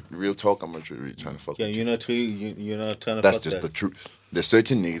shit, real talk, I'm not really trying to fuck with you. You're not trying to. That's fuck just that. the truth. There's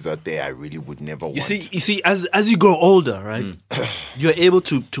certain niggas out there I really would never want. You see, as you grow older, right, you're able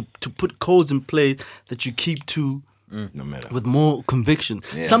to put codes in place that you keep to no matter. with more conviction.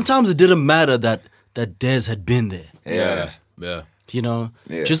 Yeah. Sometimes it didn't matter that Dez had been there. Yeah. You know,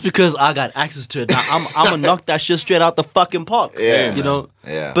 Yeah. just because I got access to it, now I'm gonna knock that shit straight out the fucking park. Yeah, you know.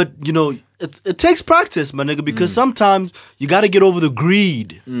 Yeah. But you know, it takes practice, my nigga, because sometimes you got to get over the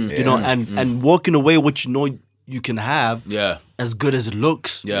greed, you know, and walking away what you know you can have, as good as it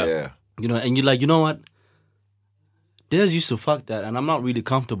looks. Yeah. You know, and you're like, you know what? Dez used to fuck that, and I'm not really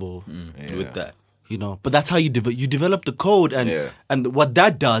comfortable with that. You know, but that's how you develop the code, and what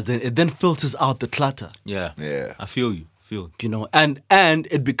that does, then it then filters out the clutter. Yeah. Yeah. I feel you. You know, and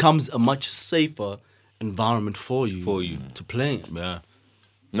it becomes a much safer environment for you to play in. Yeah.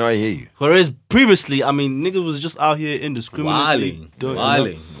 No, I hear you. Whereas previously, I mean, niggas was just out here indiscriminately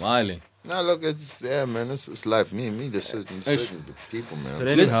Wilding. No, look, it's man, it's life. Me, there's certain people, man. But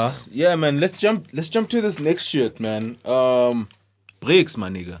anyhow, Let's jump to this next shit, man. Breaks, my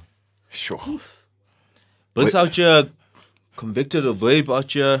nigga. Sure. Breaks out here, convicted of rape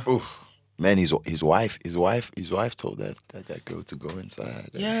out here. Ooh. Man, his wife told that girl to go inside.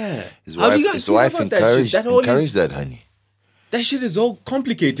 Yeah. His How do you wife, guys his feel wife about that shit? That whole encouraged that, honey. That shit is all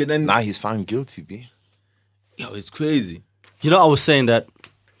complicated and Now he's found guilty, B. yo, it's crazy. you know, I was saying that,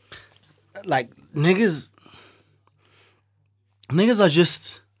 like, niggas are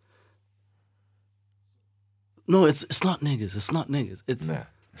just. No, it's not niggas. It's not niggas.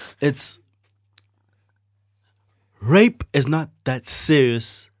 It's rape is not that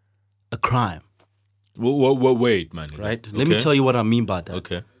serious a crime, Wait, man. right? Let me tell you what I mean by that.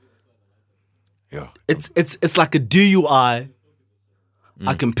 Okay. Yeah. It's like a DUI.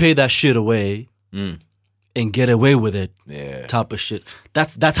 I can pay that shit away and get away with it. Yeah. Type of shit.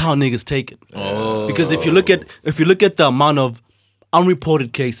 That's how niggas take it. Oh. Because if you look at the amount of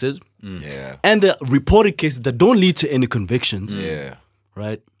unreported cases Yeah. and the reported cases that don't lead to any convictions, Yeah.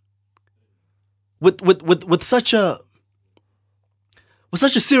 right? With such a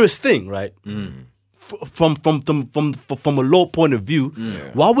serious thing, right? From a law point of view,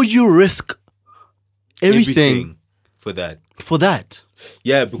 why would you risk everything for that. for that?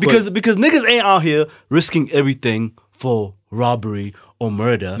 Yeah, Because niggas ain't out here risking everything for robbery or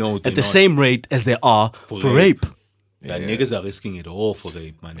murder No, they're at the not. same rate as they are for rape. niggas are risking it all for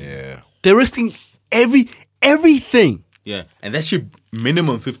rape, man. Yeah. They're risking everything. Yeah, and that shit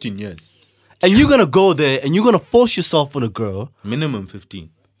minimum 15 years. And you're gonna go there and you're gonna force yourself on a girl. Minimum 15.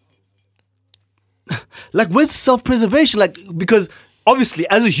 Like, where's the self-preservation? Like, because obviously,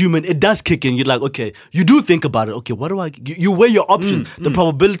 as a human, it does kick in. You're like, okay, you do think about it. Okay, what do I? You weigh your options, the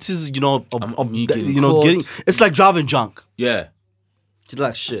probabilities. You know, of me getting getting. caught. It's like driving drunk. Yeah. You're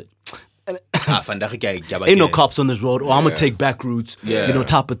like, shit. Vandaag ga ik Ain't no cops on this road, or I'm gonna take back routes. Yeah. You know,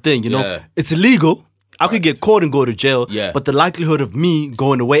 type of thing. You know, Yeah. it's illegal. I could get caught and go to jail. Yeah. But the likelihood of me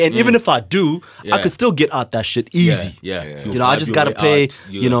going away, and even if I do, I Yeah. could still get out that shit easy. Yeah. You know, I just gotta pay,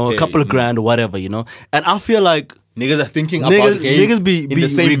 a couple of grand or whatever, you know. And I feel like Niggas are thinking about rape niggas be in the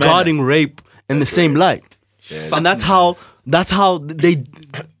same regarding manner. rape in the same light. And that's how the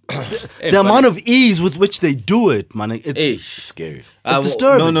amount of ease with which they do it, man. It's Scary. It's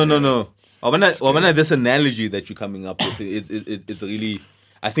disturbing. No. Wabana, this analogy that you're coming up with, it's really,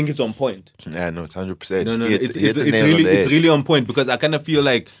 I think it's on point. Yeah, no, it's 100%. No, Hit it's the nail on the it's head. really on point because I kind of feel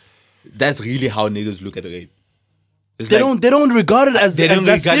like that's really how niggas look at rape. It's they like, don't regard it as they don't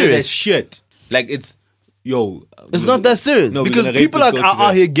that regard it serious. as shit. Like it's It's not that serious No, because we're gonna rape people are this girl out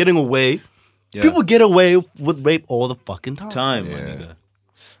today. here getting away. Yeah. People get away with rape all the fucking time. time, my nigga.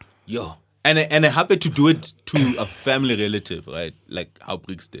 Yo, and I happened to do it to a family relative, right? Like how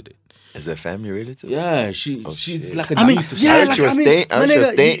Briggs did it. Is that family relative? Yeah, she's shit. like a I mean, niece. yeah, I heard like, she was I mean, staying. my I heard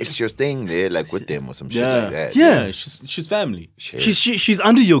nigga, she was staying there, like with them or some shit Yeah. like that. Yeah. she's family. Shit. She's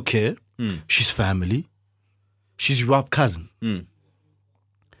under your care. She's family. She's your cousin.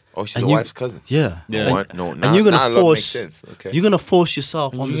 Oh, she's And the you- wife's cousin. Yeah. Yeah. And, What? No, and you're gonna now a lot force. makes sense. Okay. You're gonna force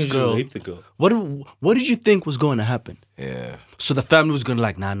yourself on You this can just girl. rape the girl. What did you think was going to happen? Yeah. So the family was gonna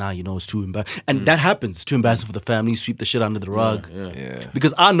like, nah, you know, it's too embarrassing, and that happens. It's too embarrassing for the family. Sweep the shit under the rug. Yeah.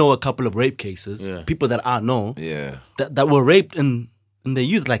 Because I know a couple of rape cases. Yeah. People that I know Yeah. that were raped in their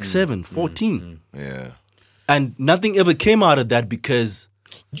youth, like 7, 14. Yeah. And nothing ever came out of that because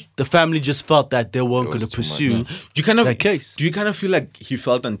the family just felt that they weren't It going to was too much, pursue man. Do you kind of that case. Do you kind of feel like he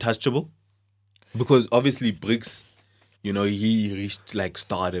felt untouchable? Because obviously Briggs you know, he reached like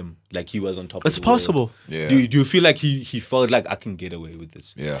stardom, like he was on top. It's of the world. possible. Yeah. Do you feel like he felt like I can get away with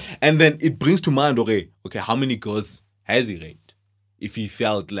this? Yeah. And then it brings to mind, okay, how many girls has he raped? If he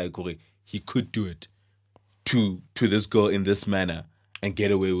felt like he could do it to this girl in this manner and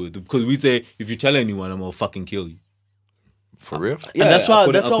get away with it, because we say if you tell anyone, I'm gonna fucking kill you. For real? And that's why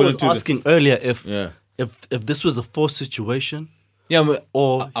according- I was according to the- asking earlier if Yeah. if this was a forced situation. Yeah, but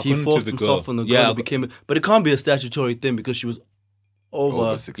Or he according to forced the himself girl. on the girl. Yeah, and became, but it can't be a statutory thing because she was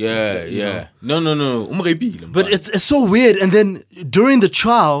over. 16. yeah, you yeah. know. No. But it's so weird. And then during the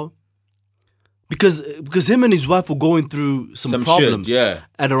trial, because him and his wife were going through some problems, shit, yeah.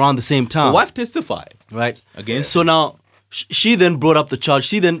 at around the same time. The wife testified. Right. Against So now she then brought up the charge.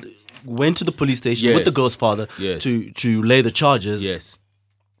 She then went to the police station with the Yes. girl's father Yes. to lay the charges Yes.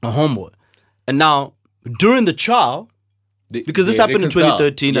 on homeboy. And now during the trial, because this happened in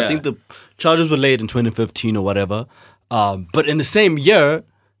 2013, I think the charges were laid in 2015 or whatever. But in the same year,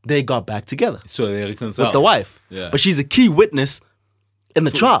 they got back together So they reconciled with the wife. Yeah. But she's a key witness in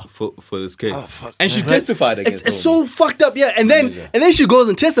the trial. for this case. And she testified against It's homeboy. so fucked up, yeah. And then she goes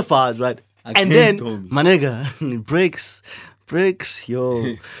and testifies, right? And Against then homie. my nigga, bricks,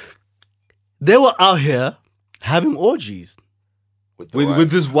 yo. They were out here having orgies with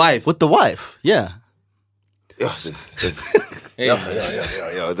this wife. with the wife, yeah. Yo, this Hey, yo, man.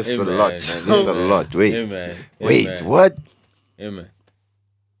 yo, this Hey, is a man. lot, man. This is a lot. Wait, Hey, man. Hey, wait, man. what? Hey, man.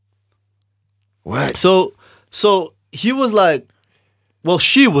 What? So he was like, well,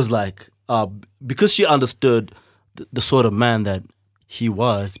 she was like, because she understood the sort of man that he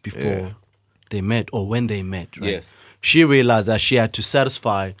was before they met or when they met, right? Yes. She realized that she had to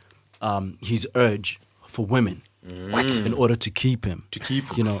satisfy his urge for women. In order to keep him.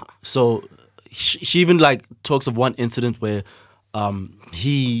 You know, so she even like talks of one incident where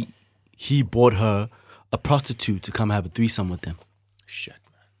he bought her a prostitute to come have a threesome with him. Shit,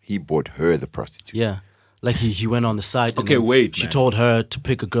 man. He bought her the prostitute. Yeah. Like he went on the site. Okay, and wait, She man. told her to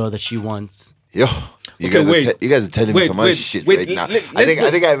pick a girl that she wants. Yo, you Okay, wait. guys are telling me Wait, so much wait, shit wait, right now. let- I let's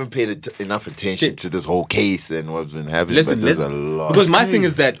think I haven't paid enough attention to this whole case and what's been happening. Listen, but there's a lot. Because my thing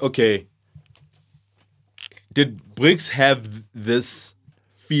is that, okay, did Briggs have this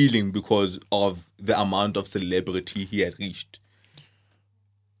feeling because of the amount of celebrity he had reached?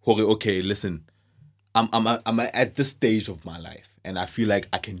 Okay, listen, I'm at this stage of my life and I feel like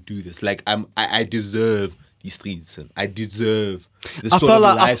I can do this. Like I deserve these streets. I deserve this sort of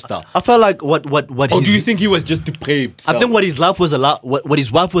lifestyle. I felt like what Or his, do you think he was just depraved? I think what his life was what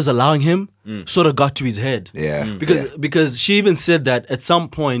his wife was allowing him sort of got to his head. Yeah. Because she even said that at some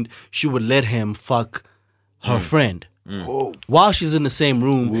point she would let him fuck her friend while she's in the same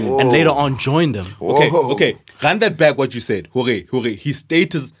room and later on join them. Okay. Run that back. What you said. Hooray. His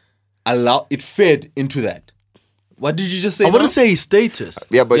status it fed into that. What did you just say? I wouldn't now? say his status.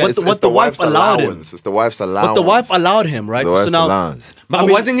 Yeah, but what it's the wife wife's allowed him. allowance. It's the wife's allowance. What the wife allowed him, right? The wife's so now, allowance. But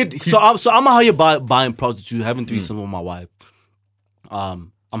wasn't it? So I'm out here buying prostitutes, having threesome with my wife.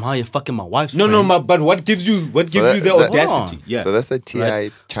 I'm out here fucking my wife's friend. No. But what gives you the that- audacity? Hold on. Yeah. So that's a TI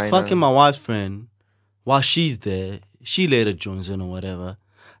Right. China. Fucking my wife's friend while she's there. She later joins in or whatever.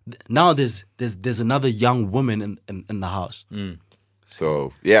 Now there's another young woman in the house.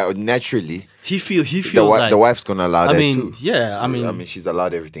 So yeah, naturally, He feels like the wife's gonna allow I that mean, too. yeah, I mean, she's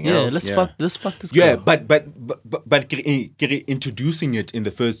allowed everything yeah. else. Let's fuck this girl. Yeah, but introducing it in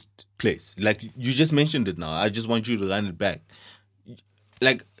the first place, like you just mentioned it now. I just want you to run it back.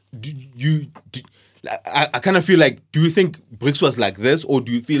 Like, I kind of feel like, do you think Briggs was like this, or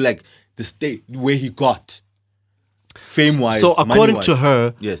do you feel like the state where he got fame wise? So according to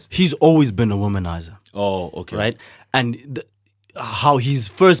her, yes. he's always been a womanizer, Oh, okay. right? And how his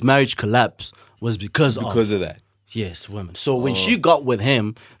first marriage collapsed was because of that. yes, women. So when she got with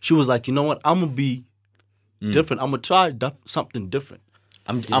him, she was like, you know what? I'm gonna be different. I'm gonna try something different.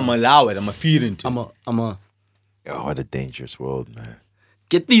 I'm allow it. I'm a feed into. I'm a Oh, what a dangerous world, man.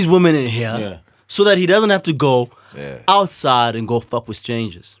 get these women in here Yeah. so that he doesn't have to go Yeah. outside and go fuck with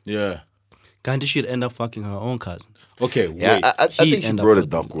strangers. Yeah. Kind of she'd end up fucking her own cousin. Okay. Wait. Yeah, I He think she end up brought a with-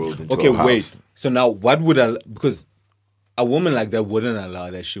 dark world into Okay, her house. wait. So now, what would because a woman like that wouldn't allow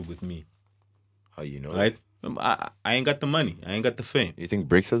that shit with me, How you know? right? I ain't got the money. I ain't got the fame. You think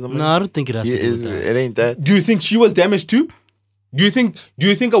Briggs has the money? No, I don't think it has to do with that. It ain't that. Do you think she was damaged too? Do you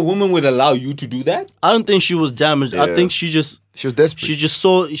think a woman would allow you to do that? I don't think she was damaged. I Yeah. think she just desperate. she just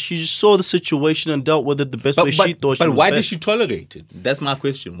saw the situation and dealt with it the best way she thought. But was why best. did she tolerate it? That's my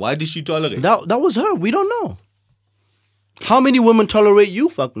question. Why did she tolerate it? That was her. We don't know. How many women tolerate you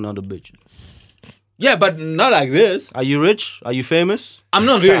fucking other bitches? Yeah, but not like this. Are you rich? Are you famous? I'm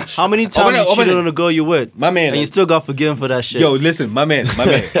not rich. How many times you cheated on a girl you with? My man. And you still got forgiven for that shit. Yo, listen, my man.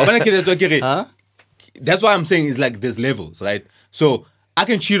 Huh? That's why I'm saying it's like there's levels, right? So I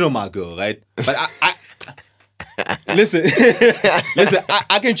can cheat on my girl, right? But I listen,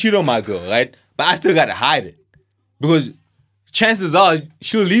 I can cheat on my girl, right? But I still gotta hide it. Because chances are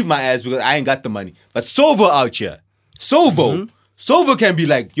she'll leave my ass because I ain't got the money. But Sovo out here, Sovo can be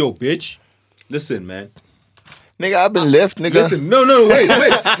like, yo, bitch, listen, man. Nigga, I've been left, nigga. Listen, no, wait,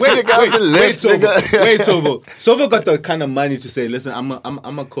 Sovo. Sovo got the kind of money to say, listen, I'm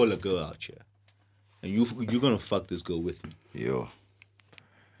gonna call a girl out here. And you're gonna fuck this girl with me. Yo.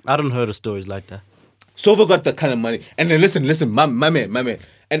 I don't heard of stories like that. Sovo got the kind of money. And then listen, my man.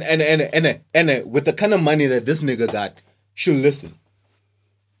 And with the kind of money that this nigga got, she'll listen.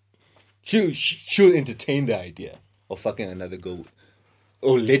 She'll entertain the idea of fucking another girl.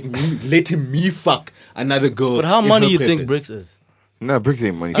 Or letting me fuck another girl. But how money you think Bricks is? Nah, Bricks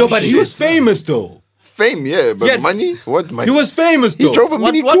ain't money. Yo, but he was famous though. Fame, yeah, but money? What money? He was famous though. He drove a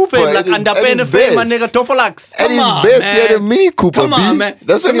Mini What Cooper. fame? Like underpaying fame, my nigga Tofolax. At his on, best, man. he had a Mini Cooper, Come on, B. man.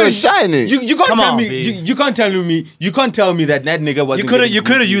 That's when he was shining. You can't Come tell on, me. B. You can't tell me that nigga wasn't. You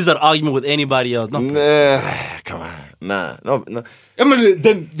could have used that argument with anybody else. No. Nah, come on. Nah, no. I mean,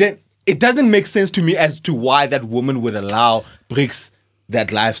 then it doesn't make sense to me as to why that woman would allow Bricks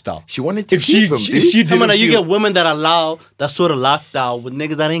that lifestyle. She wanted to keep him, B. If she Come on, now, you feel- get women that allow that sort of lifestyle with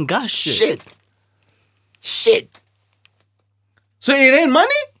niggas that ain't got shit. Shit. So it ain't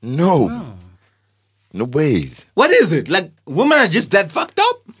money? No ways. What is it? Like women are just that fucked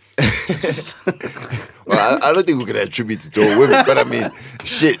up? Well, I don't think we can attribute it to all women, but I mean,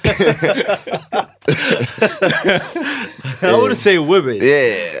 shit. I wouldn't say women.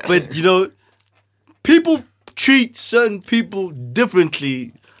 Yeah. But, people treat certain people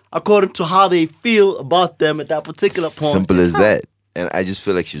differently according to how they feel about them at that particular point. Simple as that. And I just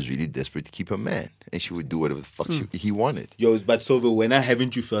feel like she was really desperate to keep her man. And she would do whatever the fuck he wanted. Yo, but Sovo, when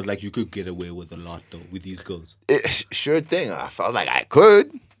haven't you felt like you could get away with a lot though with these girls? Sure thing. I felt like I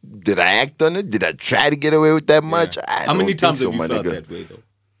could. Did I act on it? Did I try to get away with that much? I How many don't times think have you so, my felt nigga. that way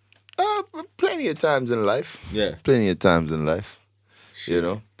though? Plenty of times in life. Yeah. Plenty of times in life. You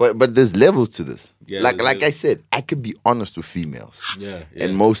know? But there's levels to this. Yeah, like there's I said, I could be honest with females. Yeah.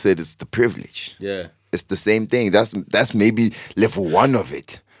 And most said it's the privilege. Yeah. It's the same thing. That's maybe level 1 of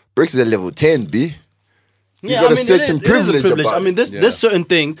it. Bricks is at level 10, B. You got a certain privilege about I mean, there's certain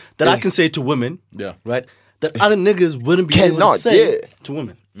things that I can say to women, right, that other niggas wouldn't be able to say to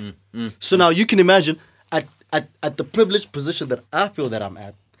women. So now you can imagine at the privileged position that I feel that I'm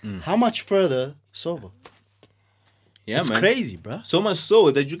at, how much further sober? Yeah, It's man. crazy, bro. So much so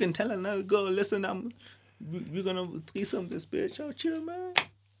that you can tell another girl, listen, we're gonna threesome this bitch out here, man.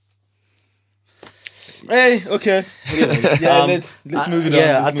 Hey, okay. Yeah, let's move it on.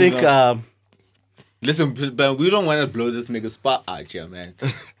 Yeah, Let's I move think it on. Listen, but we don't want to blow this nigga spot out here, man.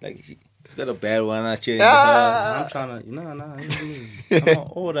 Like he's got a bad one out here in the house. I'm trying to I'm on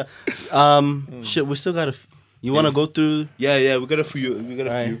order. Shit, we still got you want to go through? Yeah, we got a few.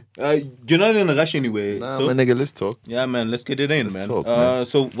 You're not in a rush anyway. Nah, so my nigga, let's talk. yeah, man, let's get it in, man. talk, man.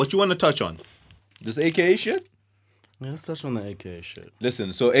 So what you want to touch on? This AKA shit? Yeah, let's touch on the AKA shit.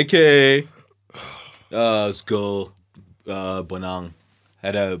 Listen, so AKA this girl Bonang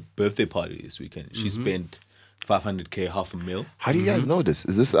had a birthday party this weekend. She spent 500K, $500,000. How do you guys know this?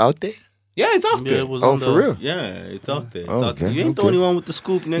 Is this out there? Yeah, it's out there. it was Oh, on for the- real? Yeah, it's out there. It's Oh, out there. okay. You ain't the only one with the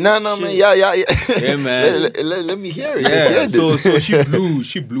scoop, nigga. No, man. Shit. Yeah. Yeah, man. Let me hear it. Yeah, Let's hear so this.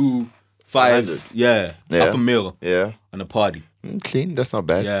 she blew 500. Yeah, $500,000 Yeah. on a party. Clean. That's not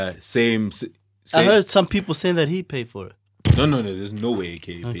bad. Yeah, same. I heard some people saying that he paid for it. No. There's no way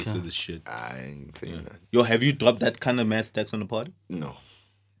AKA pays for this shit. I ain't saying that. Yo, have you dropped that kind of mad stacks on the party? No.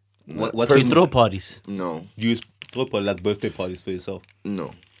 What You throw parties. No. you throw like birthday parties for yourself?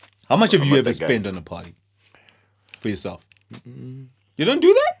 No. How much have you not ever that guy. spent on a party for yourself? You don't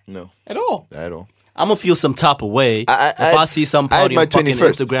do that No. at all. At all. I'm gonna feel some type of way if I see some I had party my on fucking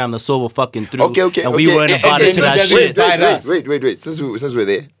 21st. Instagram that's so fucking through. Okay. And we weren't invited to that shit. Wait. Since we're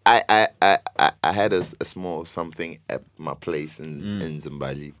there, I had a small something at my place in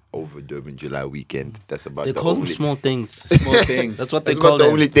Zimbabwe over Durban July weekend. That's about They the call them only small things. Small things. That's what they That's call about the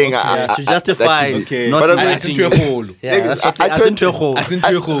them. only thing To justify Okay. not But I mean- inviting you. Yeah, Nigga, that's what I they turned- I turned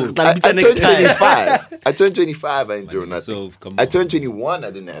 25. I turned 25. I didn't do nothing. So, come I on. turned 21.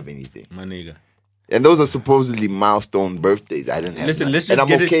 I didn't have anything. My nigga. And those are supposedly milestone birthdays. I didn't have Listen, none. let's and just I'm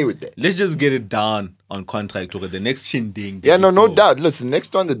get okay it, with that. Let's just get it down on contract over the next shindig. Yeah, no doubt. Listen,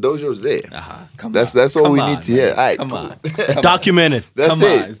 next one the dojo's there. Come That's on. all we Come need on, to hear. man. All right, Come cool. on. Documented. That's Come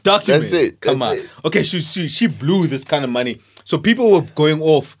it. on, it's documented. That's it. Come That's on. it. Okay, she blew this kind of money. So people were going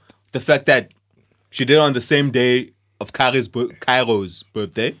off the fact that she did it on the same day of Cairo's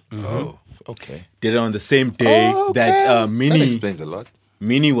birthday. Oh, okay. Did it on the same day that That Minnie explains a lot.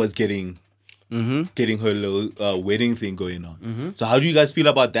 Minnie was getting her little wedding thing going on. So how do you guys feel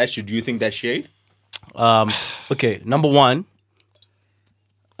about that? Do you think that's shade? Okay, number one,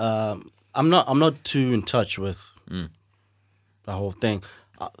 I'm not too in touch with the whole thing.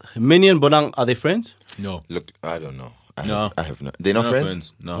 Minnie and Bonang, are they friends? No. Look, I don't know. No. I have no. They're not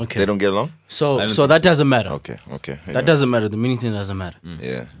friends? No. Okay. They don't get along? So that doesn't matter. Okay. That doesn't matter. The Minnie thing doesn't matter.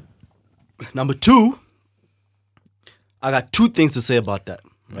 Yeah. Number two, I got two things to say about that.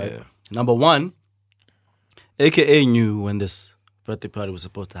 Right. Yeah. Number one, AKA knew when this birthday party was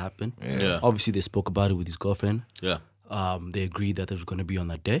supposed to happen. Yeah. Obviously, they spoke about it with his girlfriend. Yeah. They agreed that it was going to be on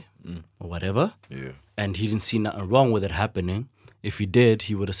that day or whatever. Yeah. And he didn't see nothing wrong with it happening. If he did,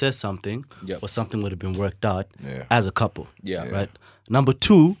 he would have said something, Yep. or something would have been worked out Yeah. as a couple. Yeah. Right. Number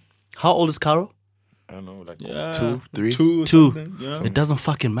two, how old is Caro? I don't know, like Yeah. 2, 3. Two. Two. something, Yeah. It doesn't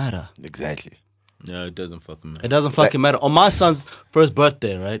fucking matter. Exactly. Yeah, it doesn't fucking matter. It doesn't fucking matter. On my son's first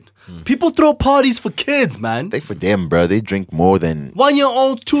birthday, right? People throw parties for kids, man. They for them, bro. They drink more than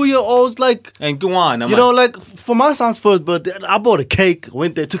 1-year-olds, 2-year-olds, like. And go on. You know, like for my son's first birthday, I bought a cake,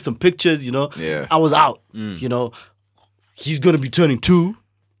 went there, took some pictures, you know. Yeah. I was out. You know. He's gonna be turning 2.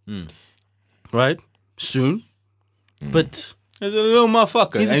 Right? Soon. But he's a little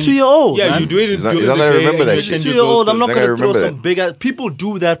motherfucker. he's a And 2-year-old. Yeah, man. you do it. He's not gonna remember that shit. He's a 2-year-old. I'm not They're gonna gonna throw remember some that. big ass. People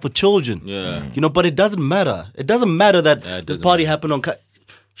do that for children. Yeah. You know, but it doesn't matter. It doesn't matter that Yeah, it this doesn't party matter. happened on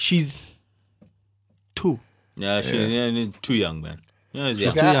she's 2. Yeah, she's too young, man. Yeah, too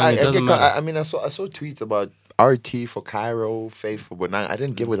young, it doesn't matter. I mean, I saw tweets about RT for Cairo, Faith for Bonang. I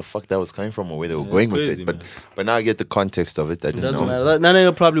didn't get where the fuck that was coming from or where they were going with crazy, it. But man. but now I get the context of it. I It didn't doesn't know. matter. That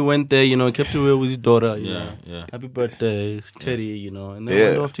nigga probably went there, you know, kept it real with his daughter. You Yeah, know. yeah. Happy birthday, Teddy, you know, and then Yeah.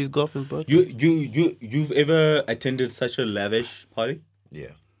 went off to his girlfriend's birthday. You've ever attended such a lavish party? Yeah.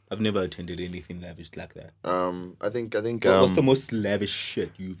 I've never attended anything lavish like that. I think What's the most lavish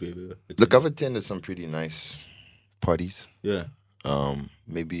shit you've ever attended? look, I've attended some pretty nice parties. Yeah.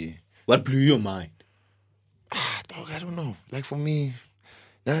 Maybe What blew your mind? dog, I don't know. Like for me,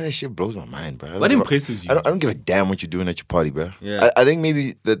 none of that shit blows my mind, bro. I don't What give a- impresses you? I don't give a damn what you're doing at your party, bro. Yeah. I think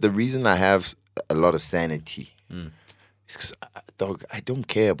maybe the reason I have a lot of sanity is because, dog, I don't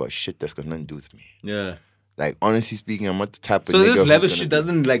care about shit that's got nothing to do with me. Yeah. Like, honestly speaking, I'm not the type of So nigga this who's lavish gonna shit do-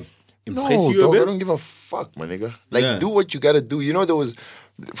 doesn't like impress No, you dog, a I bit? don't give a fuck, my nigga. Like, Yeah. do what you gotta do. You know, there was,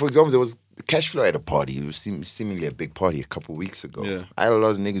 for example, there was cash flow at a party. It was seemingly a big party a couple weeks ago. Yeah. I had a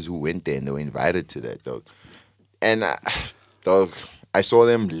lot of niggas who went there and they were invited to that, dog. And, dog, I saw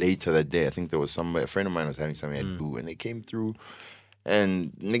them later that day. I think there was a friend of mine was having something at Boo, and they came through,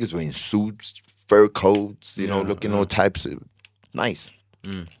 and niggas were in suits, fur coats, you know, looking all types of nice.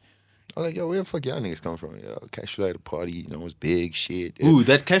 I was like, yo, where the fuck y'all niggas come from? Yo, cash flow at a party, you know, it was big shit. Ooh,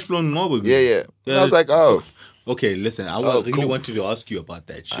 that cash flow in Marburg. Yeah. And I was like, oh, Okay, listen, I really cool. wanted to ask you about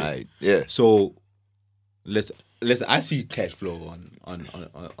that shit. alright, yeah. So let's I see cash flow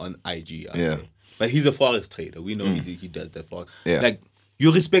on IG. I Yeah. say. But he's a forex trader. We know he does that forex. Yeah. Like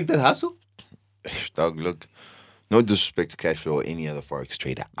you respect that hustle? Dog, look, no disrespect to cash flow or any other forex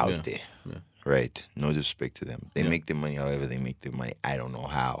trader out Yeah. there. Yeah. Right? No disrespect to them. They make their money however they make their money. I don't know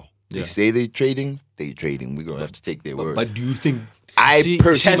how. They Yeah. say they're trading. We're going to have to take their word. But do you think I See,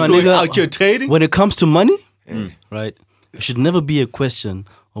 personally... my cash flow nigga, out here trading? when it comes to money, right, it should never be a question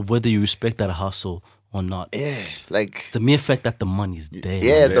of whether you respect that hustle or not. Yeah, like... The mere fact that the money's there.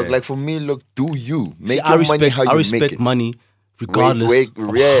 Yeah, man. dog, like for me, look, do you. Make See, your I respect, money how you I make respect it. money regardless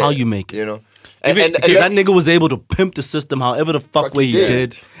of how you make it. You know? Because that nigga was able to pimp the system however the fuck way he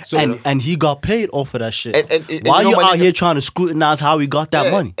did. So- and he got paid off of that shit. And Why you know, you my out nigga- here trying to scrutinize how he got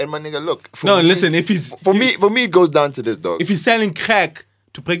that money? And my nigga, look. For No, me- listen, if he's For me, it goes down to this, dog. if he's selling crack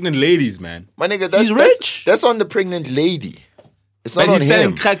to pregnant ladies, man. My nigga, that's, He's rich. That's on the pregnant lady. It's not But on he's selling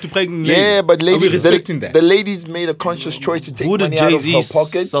him. crack to pregnant ladies. Yeah, but Are we ladies, respecting that? the ladies made a conscious choice to take Who did money out of her Jay-Z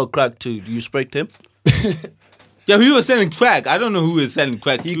pocket. sell crack to? Do you respect him? Yeah, he was selling crack. I don't know who was selling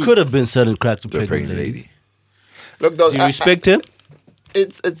crack He to. could have been selling crack to The pregnant pregnant ladies. lady. Look, dog. Do you respect him?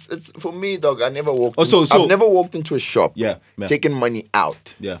 It's for me, dog. I never walked. Oh, so- I've never walked into a shop. Yeah. Taking money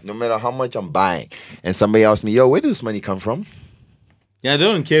out. Yeah. No matter how much I'm buying, and somebody asks me, "Yo, where does this money come from?" Yeah, they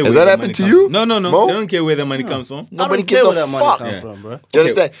don't care. Has where that the happened money to comes you? from. No. Mo? They don't care where the money comes from. Nobody I don't gives care a where that money fuck. comes Yeah. from, bro. Do you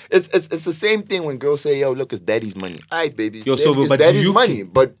understand? It's the same thing when girls say, "Yo, look, it's daddy's money." Alright, baby. Yo, so, it's but do daddy's you money,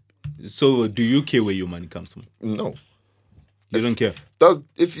 but So, do you care where your money comes from? no. You don't care. Dog,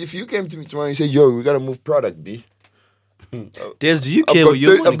 if you came to me tomorrow and you said, "Yo, we gotta move product, B." Des, do you care where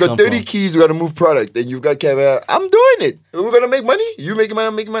your money I've got come 30 from? keys, we gotta move product. Then you've got Kevin. I'm doing it. We're gonna make money. You making money,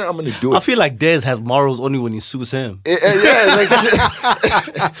 I'm making money. I'm gonna do it. I feel like Des has morals only when he suits him. Yeah, like,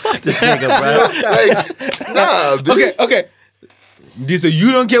 Fuck this nigga, bro. nah, B. Okay. So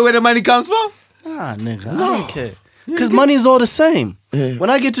you don't care where the money comes from? Nah, nigga, I don't care. Because money is all the same. When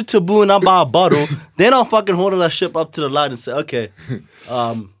I get to Taboo and I buy a bottle, they don't fucking hold that shit up to the light and say, okay,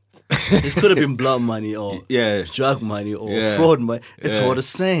 this could have been blood money or Yeah. drug money or Yeah. fraud money. It's Yeah. all the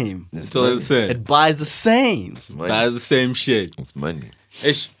same. It's all the same. It buys the same. That's the same shit. It's money.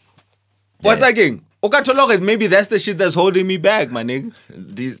 Ish. What's that gang? Maybe that's the shit that's holding me back, my nigga.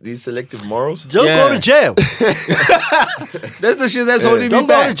 These selective morals. Don't Yeah. go to jail. That's the shit that's holding me Don't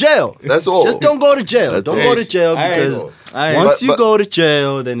go back. to jail. That's all. Just don't go to jail. That's Don't all. go to jail Aight. because Aight. once But- you but- go to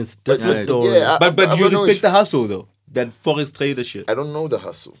jail, then it's a different Aight. story. Yeah, But I you know respect the hustle though. That forex trader shit. I don't know the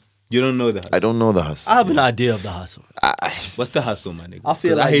hustle. You don't know the hustle. I don't know the hustle. I have an idea of the hustle. What's the hustle, my nigga? I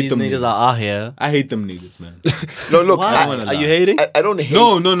feel 'Cause like I hate these them niggas are out here. I hate them niggas, man. No, look. Why? wanna Are you lie. hating? I don't hate.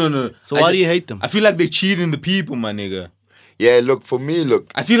 No. So why do you hate them? I feel like they're cheating the people, my nigga. Yeah, look, for me,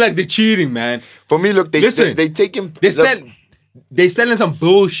 look. I feel like they're cheating, man. For me, look, Listen, they take him. They selling some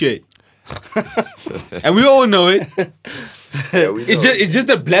bullshit. And we all know it. Yeah, we know. It's just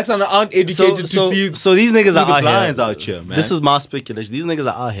that blacks aren't educated to see so these niggas through are the out blinds here. out here, man. This is my speculation. These niggas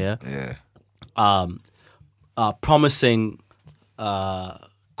are out here Yeah. promising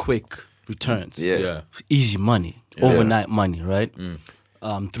quick returns. Yeah. Easy money, overnight money, right?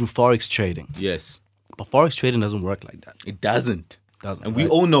 Through forex trading. Yes. But forex trading doesn't work like that. It doesn't. Doesn't, And we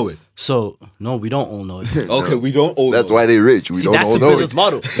right? all know it. So no, we don't all know it. Okay, we don't all That's know why they rich. We See, don't that's all the know business it.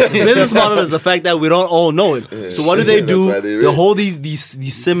 model. The business model is the fact that we don't all know it. So what do they That's do? why they They rich. hold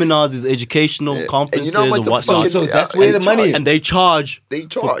these seminars, these educational And conferences, you know how much and the whatnot. fucking- So that's and where the money charge. is. And they charge, They for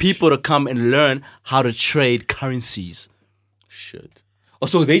charge. people to come and learn how to trade currencies, Shit. Oh,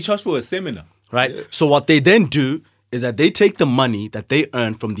 so they charge for a seminar. right? So what they then do is that they take the money that they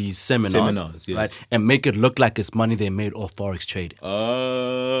earn from these seminars, Yes. right, and make it look like it's money they made off forex trading.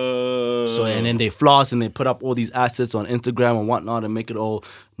 So and then they floss and they put up all these assets on Instagram and whatnot and make it all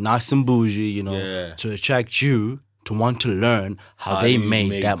nice and bougie, you know, Yeah. to attract you to want to learn how How they do you made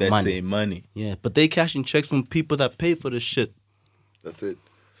make that money. same money. Yeah, but they cashing checks from people that pay for this shit. That's it.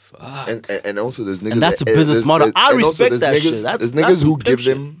 And also there's niggas. And that's a that- business there's- model. there's- I and also respect there's that niggas, shit. There's That's niggas who pimp give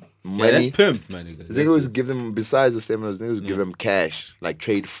shit. them Yeah, money. that's pimp, my nigga. There's niggas who give them, besides the seminars, niggas who give them cash, like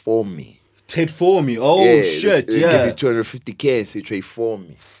trade for me. Trade for me. Oh shit. They Yeah. give you 250K and say trade for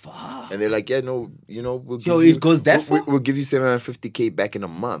me. Fuck. And they're like, yeah, no, you know, we'll give Yo, you, it goes that far? We'll give you 750K back in a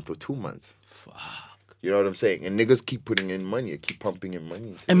month or 2 months. Fuck. You know what I'm saying? And niggas keep putting in money, keep pumping in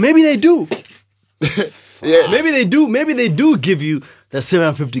money. And maybe they do. Yeah. Maybe they do. Maybe they do give you that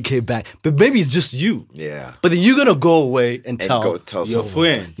 750K back. But maybe it's just you. Yeah. But then you're gonna go away and tell go tell your someone.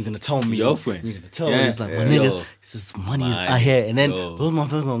 friends. You're gonna tell me. Your friends. You're gonna tell Yeah. me. It's like, Yeah. my niggas, Yo. this money is Fine. out here. And then Yo. those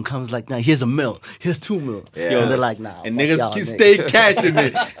motherfuckers gonna come like, nah, here's $1 million. Here's $2 million. Yeah. And they're like, nah. And fuck niggas y'all, can nigga. stay cashing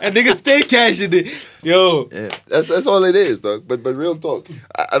it. And niggas stay cashing it. Yo. Yeah, that's all it is, dog. But real talk,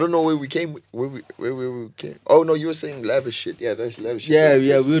 I don't know where we came. Where we came. Oh no, you were saying lavish shit. Yeah, that's lavish shit.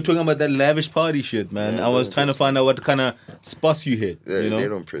 Yeah. We were talking about that lavish party shit, man. Yeah, I was they trying to don't find out what kind of spots you hit. Yeah, you know? they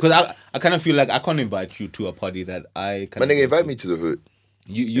don't piss Because I kind of feel like I can't invite you to a party that I My nigga, invite me to the hood.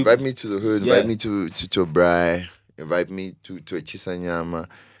 You Invite me to the hood. Yeah. Invite me to a braai. Invite me to a chisanyama.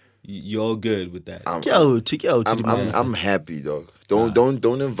 You're good with that. I'm happy, dog.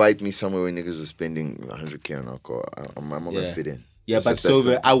 Don't invite me somewhere where niggas are spending 100K on alcohol. I'm not gonna fit in. Yeah, It's but just that so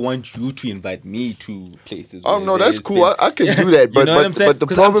simple. I want you to invite me to places. Oh where no, there that's is cool. been- I can do that. But you know what I'm saying? but the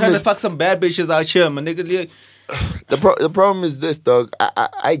 'Cause problem I'm trying is to fuck some bad bitches out here, my nigga. Yeah. the problem is this, dog.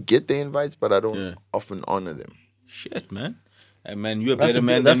 I get the invites, but I don't often honor them. Shit, man. Hey, man, you're a That's better a,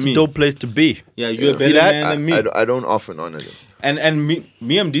 man that's than me. a dope place to be. Yeah, you're a See better that? man than me. I don't often honor them. And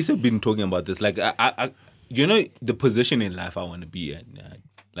me and Disa have been talking about this. Like, I you know, the position in life I want to be at.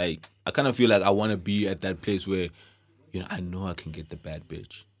 Like, I kind of feel like I want to be at that place where, you know, I know I can get the bad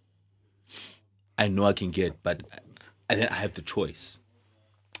bitch. I know I can get, but and then I have the choice.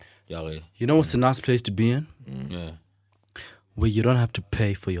 Yeah, You know what's a nice place to be in? yeah. Where you don't have to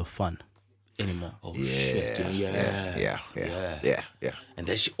pay for your fun anymore. Oh shit, yeah. Yeah. And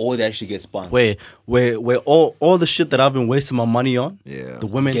that all that shit gets sponsored. Where all the shit that I've been wasting my money on, Yeah. the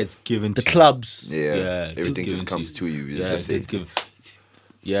women, Gets given the to you. clubs, Yeah. Yeah, Everything it's just given comes to you. Yeah, Just it's given.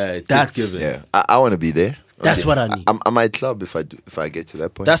 Yeah, it's That's- Thanksgiving. Yeah, I want to be there. That's what I need. I might club if I get to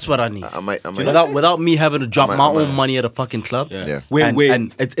that point. That's what I need. I might. Without me having to drop I might- my I might- own money at a fucking club. Yeah.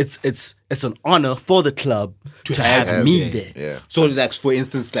 And it's an honor for the club to have me there. Yeah. So, like, for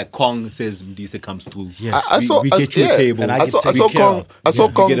instance, like Kong says, Mdisa comes through. Yeah. I saw. we get you a table. And I I saw. get I saw taken care Kong. of. I saw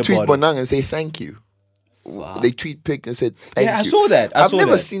we Kong get a tweet bottle. Bonang and say thank you. They tweet picked and said thank you. Yeah, I saw that. I I've saw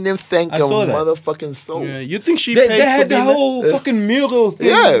never that. seen them thank I a saw that. motherfucking soul. Yeah, you think she They pays for had the being there? whole fucking mural thing.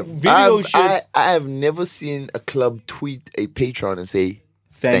 Yeah, Video shit. I have never seen a club tweet a patron and say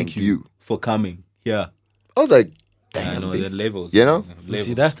thank you. for coming. Yeah. I was like, I know the levels. You know? Levels.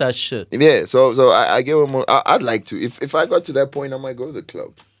 See, that's that shit. yeah. So I get one more. I'd like to. If I got to that point, I might go to the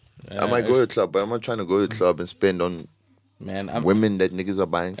club. I might go to the club, but I'm not trying to go to the club and spend on Man, women that niggas are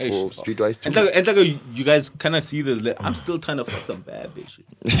buying for streetwise too. And like you guys kind of see the. I'm still trying to fuck some bad bitches.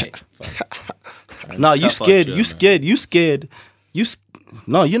 Hey, fuck. No, It's you tough out scared. here, You man. scared. You scared.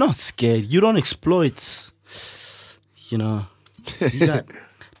 No, you're not scared. You don't exploit. You know, you got.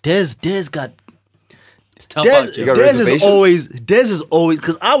 Des got. It's tough out Des here. got is reservations? always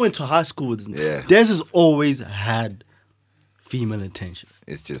because I went to high school with this. Yeah. Des has always had female attention.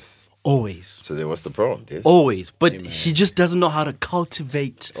 It's just. Always. So then, what's the problem? This? Always. But he just doesn't know how to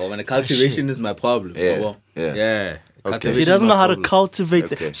cultivate. Oh, when the cultivation is my problem. Yeah, Oh, well. yeah. Yeah. Cultivation He is doesn't my know how to problem. cultivate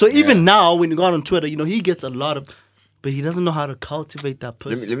Okay. that. So even now, when you go on Twitter, you know, he gets a lot of, but he doesn't know how to cultivate that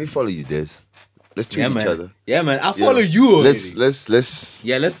person. Let me follow you, Des. Let's tweet Yeah, each man. other. Yeah, man. I follow you already. Let's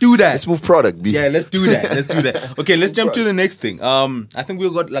Yeah, let's do that. let's move product. B. Yeah, let's do that. Let's do that. Okay, let's jump to the next thing. I think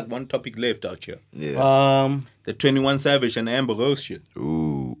we've got like one topic left out here. Yeah. The 21 Savage and Amber Rose shit.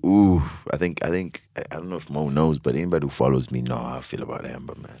 Ooh. I think. I don't know if Mo knows, but anybody who follows me know how I feel about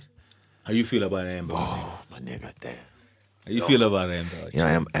Amber, man. How you feel about Amber? man? Oh, my nigga, damn. How you feel about Amber? You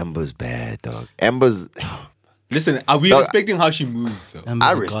know, Amber's bad, dog. Amber's. Listen, are we Dog, respecting how she moves though? Amber's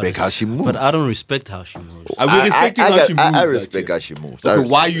I a respect goddess. how she moves. But I don't respect how she moves. Are we respecting how she moves? I out respect here? how she moves. Okay,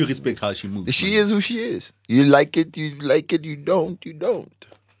 why you respect how she moves? She is who she is. You like it. You don't.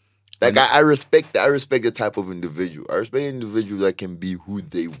 Like I respect the type of individual. I respect an individual that can be who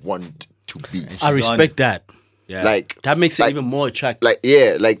they want to be. I respect that. Yeah. Like That makes it like- even more attractive. like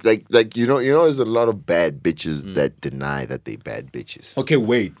you know there's a lot of bad bitches that deny that they bad bitches. Okay,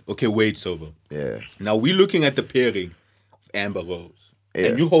 wait, Sober. Yeah. Now we're looking at the pairing of Amber Rose. Yeah.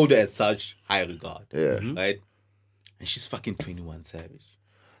 And you hold her at such high regard. Yeah. Right? And she's fucking 21 Savage.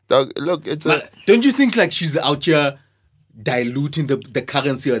 Dog, look, it's a But don't you think like she's out here diluting the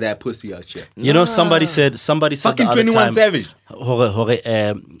currency of that pussy out here? You know, somebody said Fucking the other 21 time, Savage.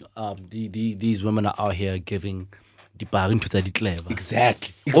 these women are out here giving the bargain to the clever.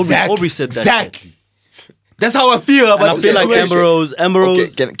 Exactly. Aubrey said that Exactly. That's how I feel about And I the feel like situation. Amber Rose,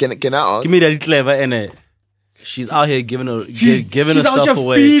 okay. Can I ask? give me that clever in it. She's out here giving giving She's out herself here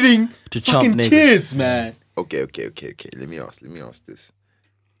away feeding to chump fucking niggas. kids, man. Okay. Let me ask this.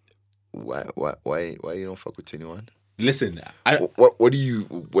 Why you don't fuck with 21? Listen, What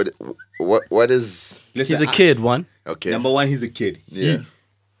is listen. He's a kid, one. okay? Number one, he's a kid. Yeah.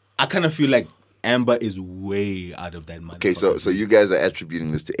 I kind of feel like Amber is way out of that money. Okay, so you guys are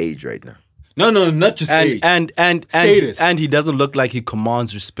attributing this to age right now. No, not just age. And Status. and he doesn't look like he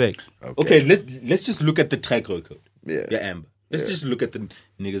commands respect. Okay, let's just look at the track record. Yeah. Amber. Let's just look at the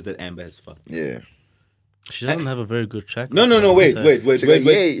niggas that Amber has fucked. Yeah. She doesn't have a very good track. No, wait.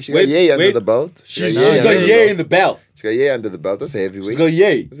 She got Ye under the belt. She's got Ye in the belt. She got Ye under the belt. That's a heavyweight. She's got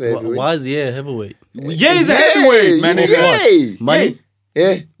Ye. That's a heavyweight. Why is he a heavyweight? Ye is a heavyweight, man. Ye. Money?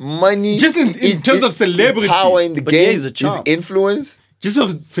 Yeah, money. Just in is- terms is- of celebrity. is power in the But Ye game. is a His chump. influence. Just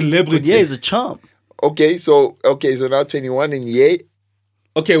of celebrity. But yeah, he's a chump. Okay, so now 21 and Ye.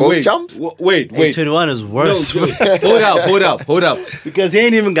 Okay, Both wait. chumps? Wait. Hey, 21 is No, worse. no. Hold up. Because he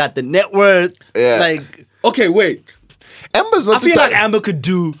ain't even got the net worth. Yeah. Like, Okay, wait. Amber's I not the feel like type. Amber could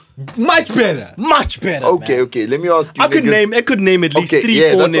do Much better. much better. Okay. man. Let me ask you. I could name at least Okay, 3,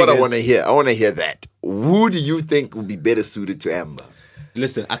 yeah, 4 that's niggas. what I want to hear. I want to hear that. Who do you think would be better suited to Amber?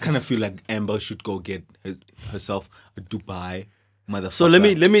 Listen, I kind of feel like Amber should go get herself a Dubai motherfucker. So let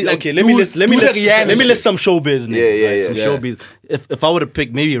me Like, okay, let me list some showbiz names. Yeah. Some Yeah. showbiz. If I were to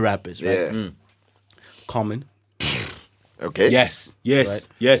pick maybe rappers, right? Yeah. Common. Okay. Yes. Yeah.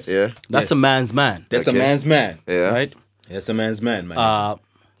 That's a man's man. That's a Okay. man's man. Yeah. Right? That's a man's man, man.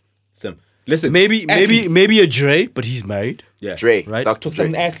 So, listen. Maybe a Dre, but he's married. Yeah. Dre. Right? Dr.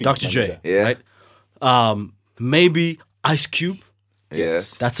 Some Dre. athletes, Dr. my Dre. nigga. Yeah. Right? Maybe Ice Cube. Yeah.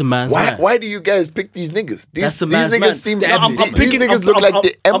 That's a man's man. Why do you guys pick these niggas? That's the These man's niggas man. seem. No, I'm these picking- niggas I'm- look like I'm-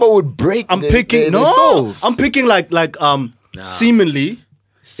 the Amber would break. I'm their- picking their souls. I'm picking like seemingly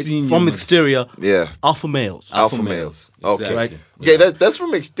Senior from man. exterior, Yeah. alpha males. Alpha males. Okay. Exactly. Right. Okay, that's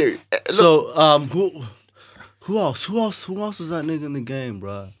from exterior. Look, So who else was that nigga in the game,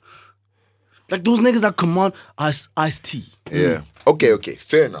 bro? Like those niggas that command Ice-T. yeah. Okay.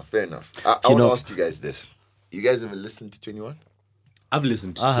 Fair enough. I want to know- ask you guys this. You guys ever listened to 21? I've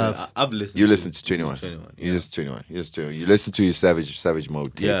listened to. I have. I've listened. You listen to 21. 21. You listen to 21. You listen to. You listen to your savage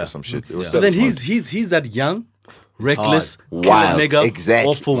mode tape Yeah. or some shit. It was So then Savage Mode. he's that young, reckless, hard. killer Wild. nigga, Exactly.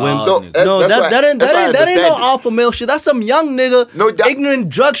 all for Wild women. So nigga. No, that's why- that ain't that's why I no understand it. alpha male shit. That's some young nigga, No doubt. ignorant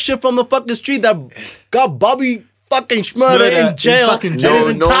drug shit from the fucking street that got Bobby fucking Schmurder in jail fucking and jail. his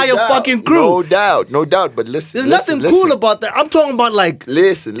entire doubt. fucking crew. No doubt. But listen, There's listen, nothing cool about that. I'm talking about like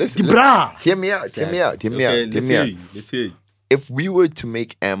Listen. Brah. Hear me out. Okay, let's hear you. Let's hear you. If we were to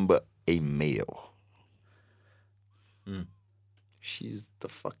make Amber a male, she's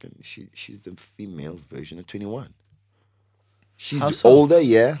the female version of 21. She's How so? older,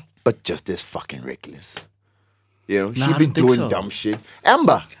 yeah, but just as fucking reckless. You know, Nah, she I be don't think doing so. dumb shit.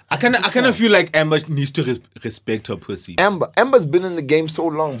 Amber, I kind of feel like Amber needs to respect her pussy. Amber's been in the game so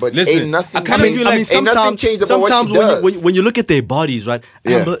long, but Listen, ain't nothing. I kinda feel like- ain't nothing changed about what she does. when you look at their bodies, right?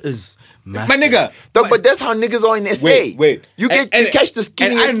 Yeah. Amber is massive. My nigga. But that's how niggas are in SA. Wait. You And- catch the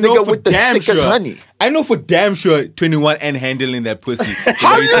and I skinniest know nigga for with the damn thickest sure- honey. I know for damn sure 21 and handling that pussy.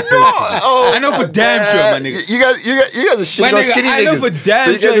 How you know? Oh, I know for damn sure, my nigga. You guys are shitting My on nigga, skinny I know niggas. for damn So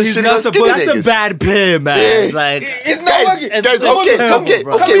you guys sure are he's shitting not on skinny supposed- That's a niggas. bad pair, man. Yeah. Like It's not Guys, working. guys, It's okay, terrible, okay,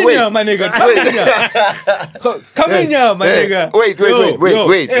 bro. Come okay, in wait. here, my nigga. Come in here. Come in here, my Hey, nigga.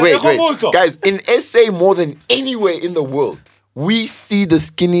 wait. Hey, Komoto. Guys, in SA more than anywhere in the world, we see the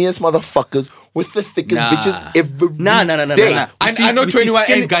skinniest motherfuckers with the thickest Nah. bitches every Nah. day. I know 21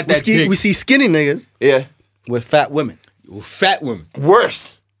 ain't got that dick. We see skinny niggas Yeah. with fat women. Fat women.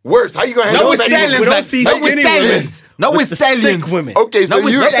 Worse. How you gonna Not handle with that? stallions. we don't like- see not with skinny women. stallions. Not with stallions. Thick women. Okay, so Not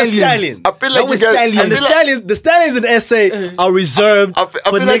with you stallions. I feel like Not you with guys. stallions. And the stallions in SA are reserved I for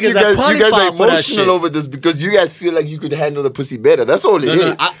feel like niggas you that guys qualify are for that shit. emotional over this because you guys feel like you could handle the pussy better. That's all it No, is. no,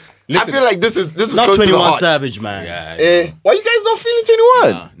 listen. I feel like this is Not close to the 21 heart. Savage, man. Yeah. Why you guys not feeling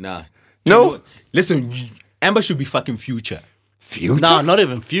 21? Nah. No? Listen, Amber should be fucking Future. Future? Nah, not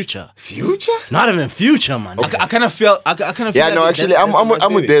even Future. Future? Not even Future, man. I kind of feel. I kind of feel. Yeah, like no, actually,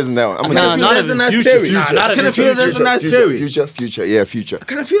 I'm with Dez now. I'm with Nah, Dez. not that's a even nice Future. period. Nah, Future. not I even kinda feel that's a nice period. Future. Yeah, Future. I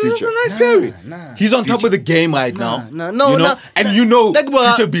kind of feel that's Future. a nice period. He's on top of the game right now. no, you know? no. And you know, Like,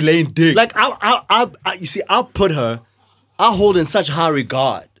 well, Future be laying dick. Like, you see, I'll put her, I'll hold in such high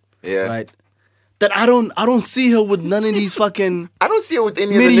regard, Yeah. right? That I don't see her with none of these fucking I don't see it with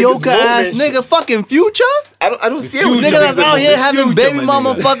any of the mediocre niggas ass moment nigga shit. fucking Future. I don't see it with Nigga that's niggas out here having Future, baby my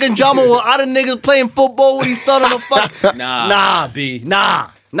mama nigga. fucking drama with other niggas playing football with his son on the fuck. Nah. B. Nah.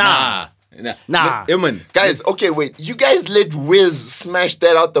 Nah. Man. Guys, okay, wait. You guys let Wiz smash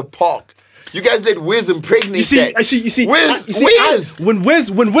that out the park. You guys let Wiz impregnate You see, that. you see, Wiz. when Wiz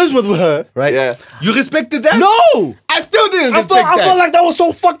was with her, right? Yeah. You respected that? No. I still didn't I respect felt that. like that was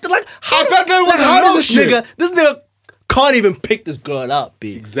so fucked. Like, how, I felt that was how does no shit. this nigga can't even pick this girl up,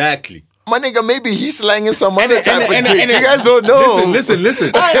 B? Exactly. My nigga, maybe he's slanging some other And- type and- of dick. and- You guys don't know.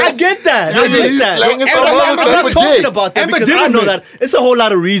 Listen. I get that. I Maybe get he's that. slanging some I'm other type not of talking dick. about that Amber because I didn't know make- that it's a whole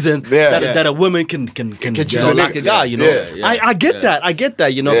lot of reasons Yeah. that a woman can choose you know, a knock nigga. a guy, you know. Yeah. I get that. I get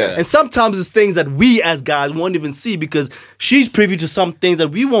that, you know. Yeah. And sometimes it's things that we as guys won't even see because she's privy to some things that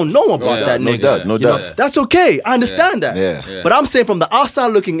we won't know about Yeah, that no nigga. doubt, no You know, doubt. that's okay. I understand that. Yeah. But I'm saying from the outside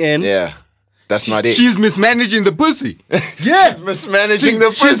looking in, Yeah. That's not it. She's mismanaging the pussy. yeah. She's mismanaging the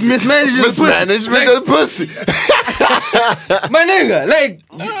pussy. She's mismanaging the pussy. Mismanagement of the pussy. My nigga, like,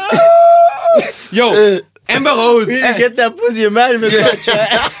 yo, Amber Rose. We didn't get that pussy management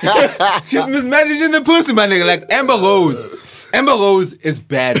contract. She's mismanaging the pussy, my nigga. Like Amber Rose is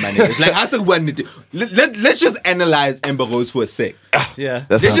bad, my nigga. It's like I said, let's just analyze Amber Rose for a sec. Yeah.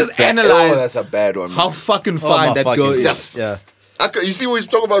 That's Let's a just bad- analyze Oh, that's a bad one. How man. fucking Oh, fine my that fucking girl is. yes. Yeah. You see what he's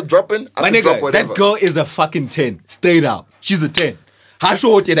talking about dropping? I My can drop nigga, whatever. that girl is a fucking 10. Straight up. She's a 10. How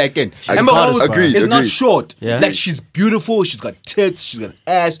short did I can? Amber proud Rose as fuck. is not Agreed. short. Yeah. Like she's beautiful, she's got tits, she's got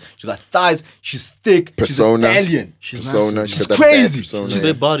ass, she's got thighs, she's thick, Persona. she's a stallion. Persona. massive. She's She's got that bad crazy. persona. She's a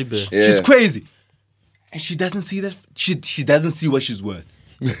big body bitch. Yeah. She's crazy. And she doesn't see that she doesn't see what she's worth.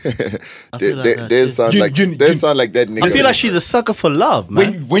 I feel like that, They too. sound You- like you- they you- sound like that nigga. I feel like she's a sucker for love,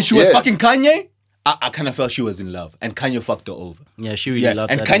 man. When she was Yeah. fucking Kanye, I kind of felt she was in love, and Kanye fucked her over. Yeah, she really Yeah,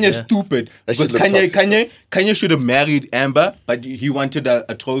 loved and that. Kanye's yeah. stupid That shit because look toxic, Kanye should have married Amber, but he wanted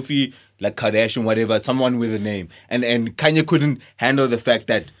a trophy like Kardashian, whatever, someone with a name, and Kanye couldn't handle the fact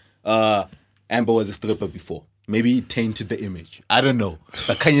that Amber was a stripper before. maybe it tainted the image. I don't know.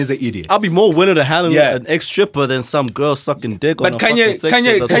 But Kanye's an idiot. I'll be more willing to handle Yeah. an ex-stripper than some girl sucking dick on But a fucking sex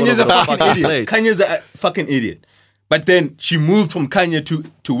tape that's Kanye's all a over the fucking idiot. place. Kanye's a fucking idiot. But then she moved from Kanye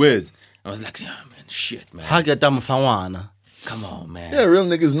to Wiz. I was like, yeah, man, shit, man. Haga dama fawana. Come on, man. Yeah, real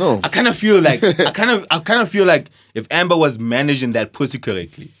niggas know. I kind of feel like I feel like if Amber was managing that pussy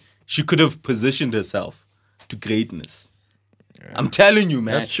correctly, she could have positioned herself to greatness. I'm telling you,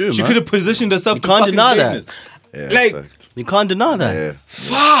 man. That's true, She man. could have positioned herself You to can't fucking deny that. greatness. Yeah, Like, fact. You can't deny that. Yeah.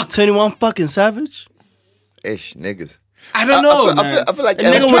 fuck. 21 fucking Savage. Ish, niggas. I don't know, man. I feel like A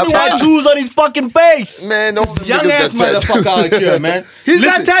nigga with tattoos on his fucking face. Man, no Young ass motherfucker out here, man. He's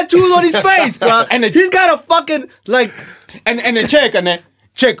Listen, got tattoos on his face, bro. And He's got a fucking, like, and then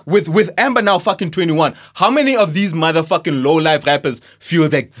check with Amber now fucking 21. How many of these motherfucking low life rappers feel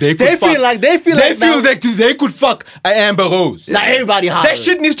that they could fuck? they feel like now- that they could fuck a Amber Rose? Now everybody hot. That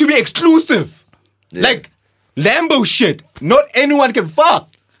shit needs to be exclusive. Like Lambo shit. Not anyone can fuck.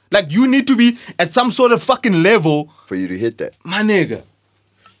 Like you need to be at some sort of fucking level, for you to hit that. my nigga.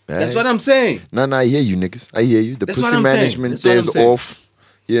 That's Right? what I'm saying. Nah, I hear you, niggas. I hear you. The That's what pussy I'm saying. management That's what I'm there's saying. off.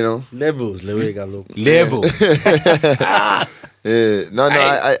 You know. Levels. Level. Yeah. No,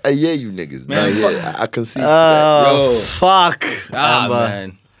 Aye. I hear you, niggas. Man, Nah, yeah, I can see to that. Oh, Yo. fuck. Amber.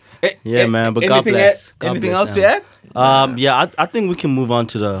 Man. Yeah, man, but God anything bless. God anything bless else to add? Yeah, I think we can move on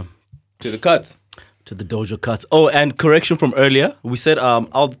to To the cuts. the Dojo cuts. Oh, and correction from earlier. We said our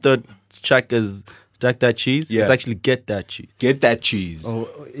third track is Stack That Cheese. Yeah. It's actually Get That Cheese. Get that cheese. Oh,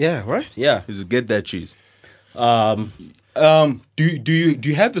 yeah, right? Yeah. Is get that cheese. Do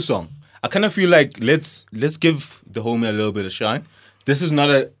you have the song? I kind of feel like let's give the homie a little bit of shine. This is not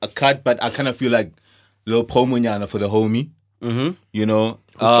a cut, but I kind of feel like a little promo nyana for the homie. Mm-hmm. You know,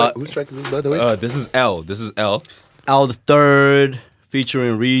 Whose track is this, by the way? this is L. This is L. Al the Third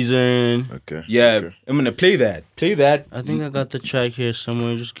featuring Reason. Okay. Yeah, Okay. I'm gonna play that. Play that. I think I got the track here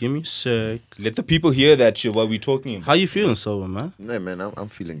somewhere. Just give me a sec. Let the people hear that shit while we talking. How you feeling, Sober, man? Yeah, man, I'm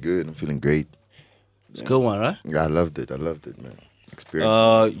feeling good. I'm feeling great. It's a good one, right? Yeah, I loved it, man.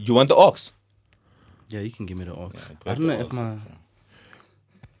 Experience. You want the aux? Yeah, you can give me the aux. I don't know if my...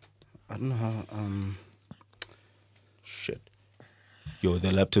 I don't know how... Shit. Yo,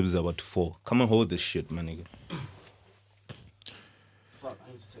 the laptop is about to fall. Come and hold this shit, my nigga. Fuck,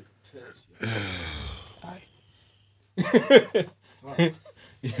 I need to take a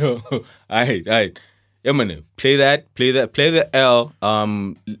piss. Yo, alright. Yeah, man. Play the L.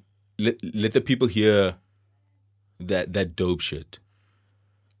 Let the people hear that dope shit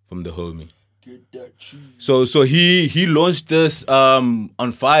from the homie. Get that cheese. So he launched this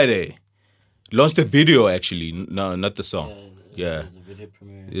on Friday. Launched the video actually. No, not the song. Yeah. The video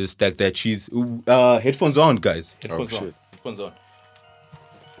premiere. Just Stack That Cheese. Headphones on, guys. Headphones on. shit. Headphones on.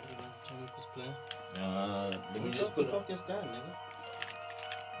 Let me just put fuck is that, nigga?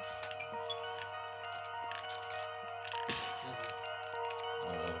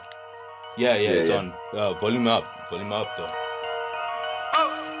 Yeah, it's yeah. on. Volume up though.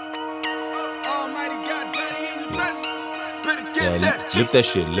 Almighty God, daddy in your presence. Better get Yeah, that. lift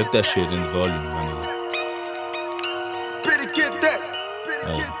that shit in the volume, my nigga. Better get that. Hey. Better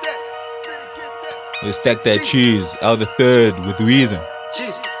get that. Better get that. We Stack That Cheese out the third with Reason.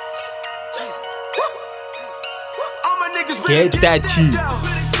 Jesus. All my niggas better Get that cheese. dough.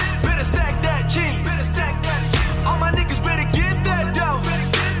 Better stack that cheese. All my niggas better get that dough.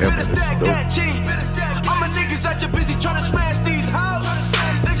 Yeah, man, Better this is stack dope. that cheese. All my niggas out here busy trying to smash these hoes.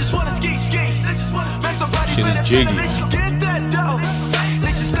 They just wanna ski. Make somebody Shit is better jiggy. tell them they should get that dough.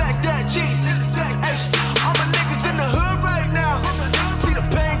 They should stack that cheese. Ay, all my niggas in the hood right now. See the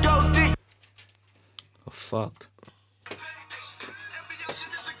pain goes deep. Oh fuck.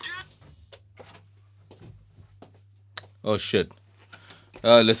 Oh shit.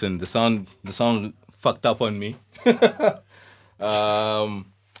 Listen, the song fucked up on me.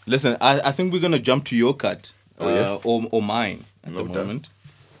 Listen, I think we're gonna jump to your cut. Or mine at the doubt. moment.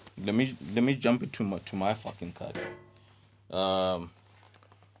 Let me jump it to my fucking cut.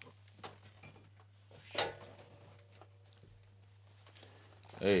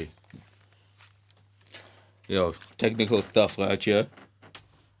 Hey. Yo, technical stuff right here.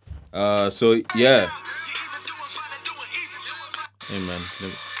 So yeah. Hey man,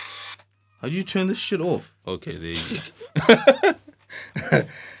 how do you turn this shit off? Okay, there you go.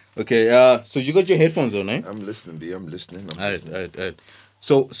 Okay, so you got your headphones on, eh? I'm listening, B. I'm listening. Alright.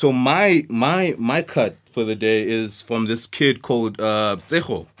 So my cut for the day is from this kid called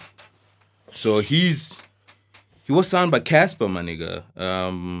Tsecho. So he was signed by Casper, my nigga.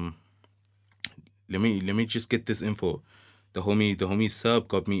 Let me just get this info. the homie Sub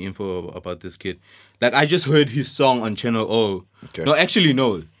got me info about this kid. Like I just heard his song on Channel O. Okay. No, actually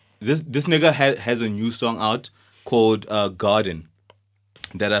no. This nigga has a new song out called Garden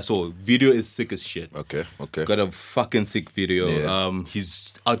that I saw. Video is sick as shit. Okay. Got a fucking sick video. Yeah.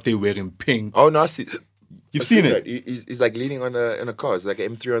 He's out there wearing pink. Oh no, I see. You've I've seen that. it? He's like leaning on a car. It's like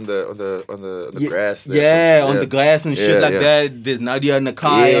an M3 on the grass. There, Yeah, some on the grass and shit like that. There's Nadia and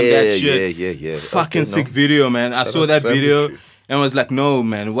Nakai on that shit. Yeah. Fucking Okay, sick no. video, man. I Shout saw out that to Family video Tree. and was like, no,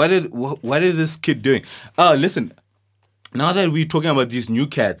 man. What is this kid doing? Listen. Now that we're talking about these new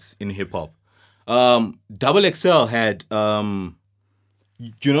cats in hip hop, Double XL had Double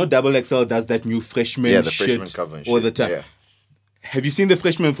XL does that new freshman Yeah, the shit freshman cover and all shit. the time. Yeah. Have you seen the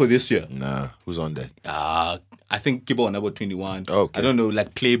freshman for this year? Nah, who's on that? I think Kibo on number 21. Oh, okay. I don't know,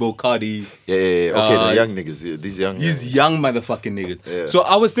 like Playboy Cardi. Yeah. Okay, the young niggas. These young. These young motherfucking niggas. Yeah. So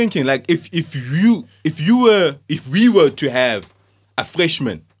I was thinking, like, if we were to have a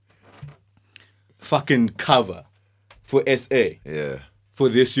freshman fucking cover for SA Yeah. for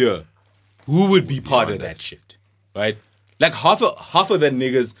this year, who would be part of that shit, right? Like half of the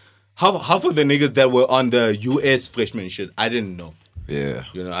niggas that were on the US freshman shit, I didn't know. Yeah.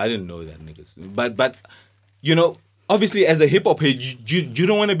 I didn't know that niggas. But obviously as a hip hop head, you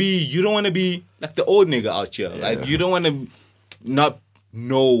don't want to be like the old nigga out here, right? You don't want to not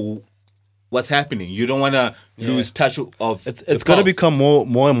know what's happening. You don't want to lose touch of. It's gonna become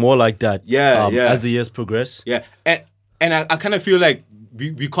more and more like that. Yeah. As the years progress. Yeah, and I kind of feel like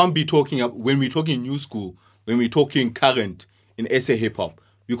we can't be talking when we're talking new school, when we're talking current in SA hip hop.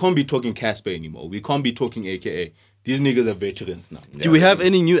 We can't be talking Casper anymore. We can't be talking AKA. These niggas are veterans now. Do we have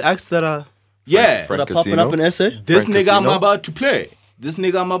any new acts that are Yeah, Frank that are popping up in SA? this Frank nigga I'm Casino? about to play.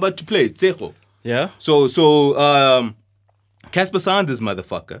 Tseho. Yeah. So Casper signed this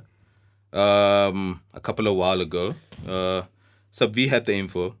motherfucker a couple of while ago. Sub V had the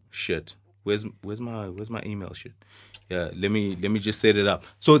info. Shit. Where's my email shit? Yeah, let me just set it up.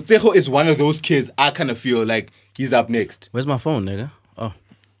 So Tseho is one of those kids I kind of feel like he's up next. Where's my phone, nigga?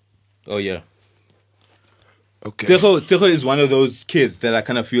 Oh yeah. Okay. Tseho is one of those kids that I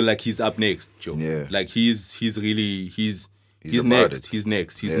kind of feel like he's up next, Joe. Yeah. Like he's about next. it. He's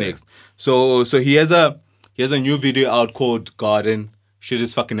next. Yeah. Next. So he has a new video out called Garden. Shit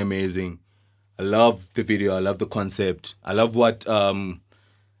is fucking amazing. I love the video. I love the concept. I love what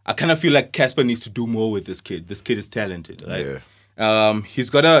I kind of feel like Casper needs to do more with this kid. This kid is talented, right? Yeah.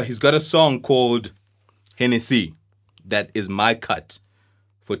 He's got a song called Hennessy that is my cut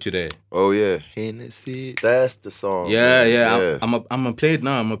for today. Oh yeah. Hennessy. That's the song. Yeah, man. yeah. I'm gonna play it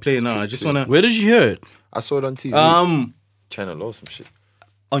now. I just wanna Where did you hear it? I saw it on TV. Channel O some shit.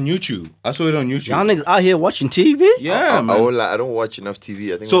 on YouTube. I saw it on YouTube. Y'all niggas out here watching TV? Yeah, I man. won't lie, I don't watch enough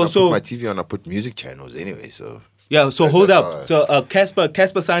TV. I think So- when I so- put my TV on, I put music channels anyway. So Yeah, so hold that's up. all right. So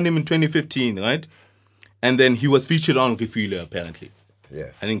Casper signed him in 2015, right? And then he was featured on Refueler, apparently.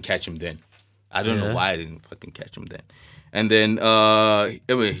 yeah. I didn't catch him then. I don't know Yeah. why I didn't fucking catch him then. And then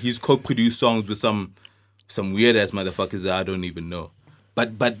anyway, he's co-produced songs with some weird ass motherfuckers that I don't even know.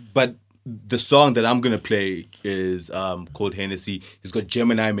 But the song that I'm gonna play is called Hennessy. He's got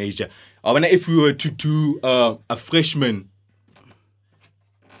Gemini Major. I wonder if we were to do a freshman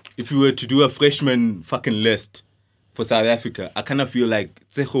fucking list for South Africa, I kind of feel like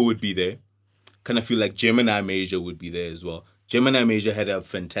Tseho would be there. Kind of feel like Gemini Major would be there as well. Gemini Major had a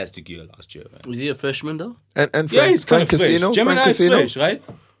fantastic year last year, man. Was he a freshman though? And Yeah, Frank, he's kind Frank of fresh. Casino. Gemini Frank is Casino. fresh, right?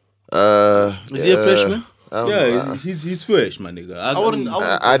 Is he a freshman? Yeah, he's fresh, my nigga.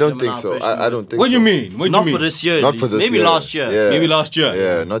 I don't think so. I don't think What do so. you mean? What do Not you mean? for this year. at Not for least. this Maybe year. last year. Yeah. Maybe last year.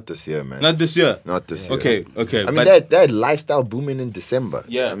 Yeah, not this year, man. Not this year. Not this year. Okay. I mean, but, that lifestyle booming in December.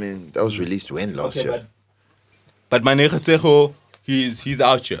 Yeah. I mean, that was released when last year. but my nigga Tseho, he's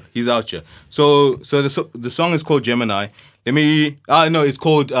out here. He's out here. So the song is called Gemini. It's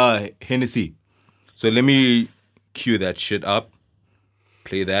called Hennessy. So let me cue that shit up.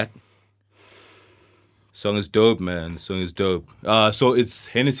 Play that. Song is dope, man. Song is dope. So it's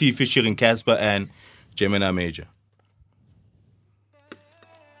Hennessy featuring Casper and Gemini Major.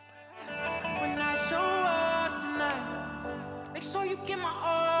 When I show up tonight, make sure you get my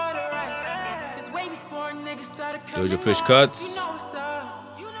order right. It's way before niggas started coming. Dojo Fish up. Cuts. You know what's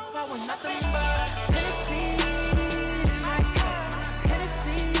up. You know I want nothing but Hennessy in my cup.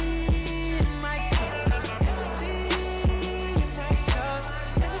 Hennessy in my cup. Hennessy in my cup.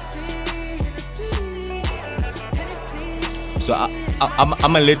 Hennessy. So I'm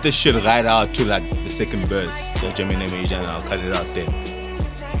gonna let this shit ride out to like the second verse, the Gemini Major, and I'll cut it out there.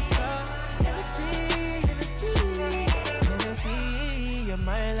 Hennessy, you're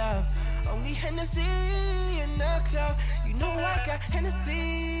my love. Only Hennessy in the club. You know I got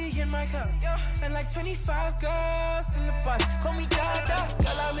Hennessy in my cup. And like 25 girls in the bus. Call me Dada.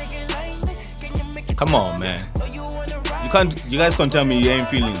 Girl, I make it lightning. Can you make it? Come on, man. Oh, you wanna ride? You guys can't tell me you ain't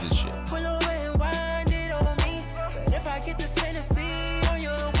feeling this shit. Pull away and wind it on me. But if I get this Hennessy on you,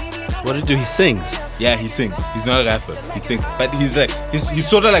 we need What did he do? He sings. Yeah, he sings. He's not a rapper. He sings. But he's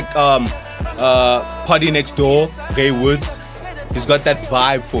sort of like Party Next Door, Ray Woods. He's got that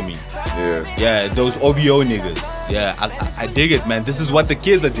vibe for me. Yeah. Yeah, those OVO niggas. Yeah, I dig it, man. This is what the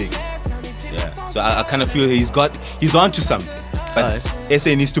kids are digging. Yeah. So I kind of feel he's onto something. But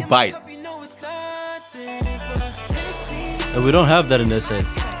SA needs to bite. And we don't have that in SA.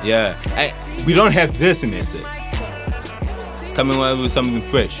 Yeah. We don't have this in SA. It's coming out with something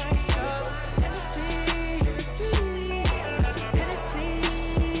fresh.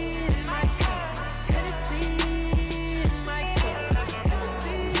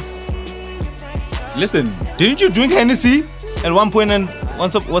 Listen, didn't you drink Hennessy at one point and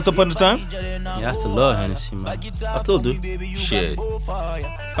once upon a time? Yeah, I still love Hennessy, man. I still do. Shit.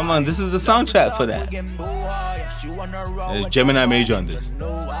 Come on, this is the soundtrack for that. There's Gemini Major on this.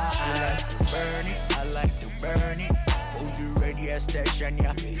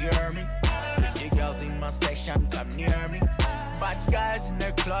 Bad guys in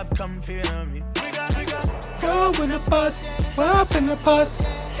the club, come feel me. Go in the bus, up in the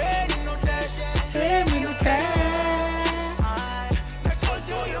bus.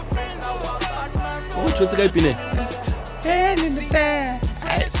 What's the guy been?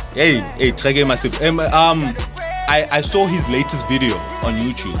 Hey, Trege Massive. I saw his latest video on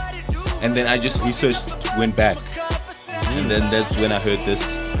YouTube, and then I just researched, went back, and then that's when I heard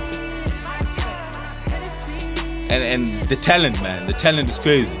this. And the talent, man, the talent is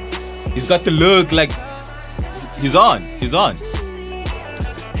crazy. He's got the look, like he's on.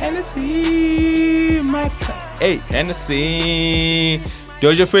 Hennessy, my cut. Hey, Hennessy.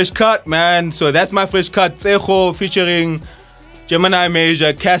 Dojo Fresh Cut, man. So that's my fresh cut. Tsecho featuring Gemini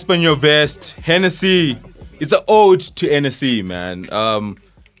Major, Casper in Your Vest, Hennessy. It's an ode to Hennessy, man.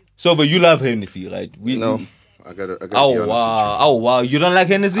 So, but you love Hennessy, right? No, I gotta be Oh honest wow! Oh wow! You don't like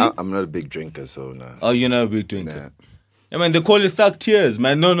Hennessy? I'm not a big drinker, so nah. Oh, you're not a big drinker. Nah. Yeah, man, they call it Thug Tears,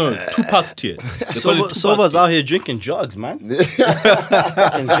 man. No, Tupac's Tears. They call it Tupac's Sova's Tears. out here drinking drugs, man.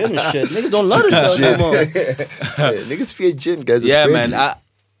 Fucking gin and shit. Niggas don't love this shit no more. Yeah, niggas fear gin, guys. It's Yeah, friendly. man.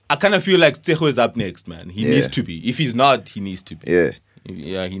 I kind of feel like Tsecho is up next, man. He needs to be. If he's not, he needs to be. Yeah.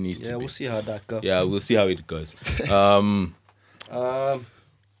 Yeah, he needs to Yeah, be. we'll see how that goes. Yeah, we'll see how it goes.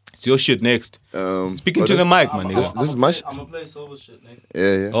 It's your shit next. Speaking to the mic, man. This is my shit. I'm gonna play Sova's shit next.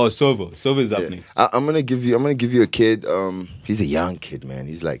 Yeah. Oh, Sova's up Yeah. next. I'm gonna give you a kid. He's a young kid, man.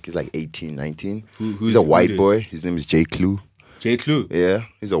 He's like 18, 19. He's a white boy. His name is J. Clue. J. Clue. Yeah,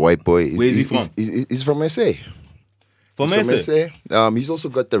 he's a white boy. Where is he from? He's from SA. From He's SA. from SA. He's also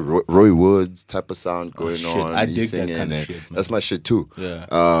got the Roy Woods type of sound going shit. on. I He's dig that singing kind of and shit, man. That's my shit too. Yeah.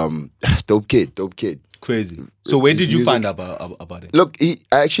 Dope kid. Crazy. So where did His you music- find out about it? Look, he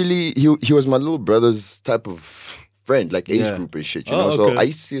was my little brother's type of friend, like age Yeah. group and shit, you Oh, know. So okay. I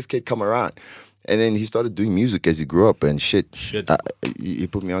used to see this kid come around, and then he started doing music as he grew up and shit. He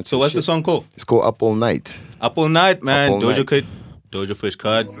put me on. So what's the song called? It's called Up All Night. Up All Night, man. Up All Night. Dojo Fresh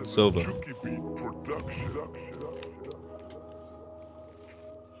Cut, Sova.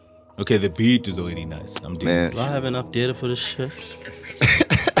 Okay, the beat is already nice. I'm digging Man. it. Do I have enough data for this shit?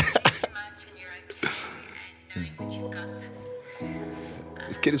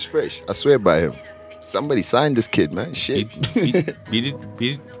 This kid is fresh. I swear by him. Somebody signed this kid, man. Shit. Beat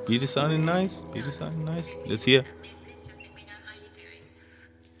it sounding nice. Beat it sounding nice. Let's hear.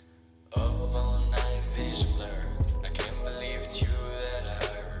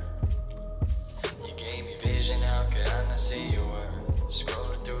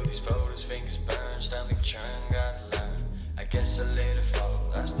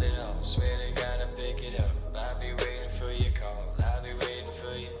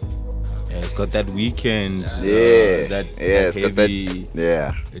 Yeah, it's got that weekend. That it's got that. heavy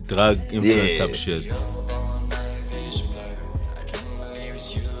Yeah. drug influenced Yeah. type shit.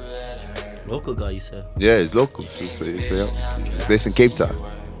 Local guy, you said. Yeah, it's local. It's based in Cape Town.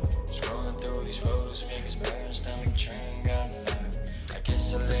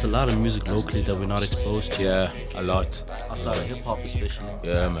 There's a lot of music locally that we're not exposed to. Yeah, a lot. Outside of hip hop, especially.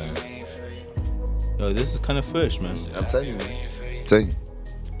 Yeah, man. Yo, this is kind of fresh, man. I'm telling you, man. I'm telling you.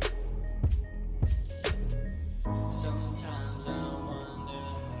 Sometimes I wonder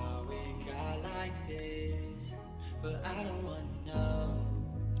how we got like this, but I don't wanna know.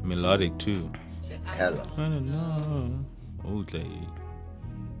 Melodic too. Hella. I don't know. Oh, like.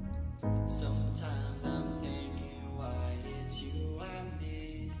 Sometimes I'm thinking why it's you I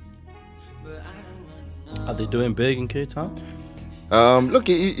miss, but I don't wanna know. Are they doing big in Cape Town? Look,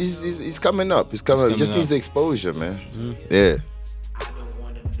 he's coming up. He's coming up. He just needs the exposure, man. Yeah.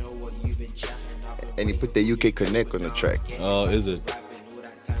 And he put the UK Connect on the track. Oh, is it?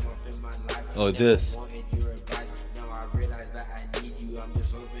 Oh, this.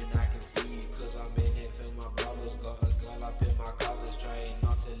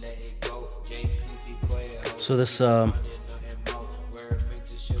 So this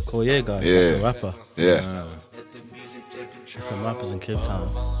Koye guy, Yeah. the rapper. Yeah. There's some rappers in Cape Town.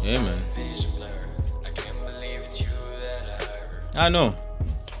 Yeah, man. I know.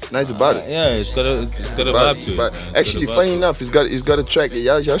 Nice about it. Yeah, it's got a vibe to it. But man. It's actually, got a vibe funny to it. enough, he's got a track.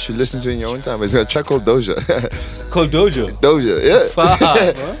 Y'all should listen to it in your own time. It's got a track called Dojo. Called Dojo. Dojo, yeah. Fuck.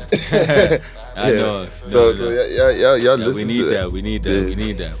 I know. So No. y'all Yeah, listen we need to that. it. We need that. Yeah. We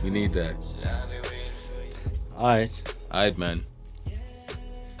need that. We need that. Alright. Alright, man.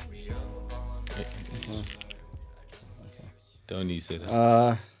 Don't need to say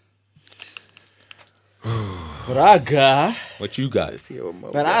that. What I got, What you got?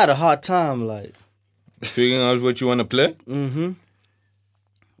 man, I had a hard time, like, Figuring out what you want to play?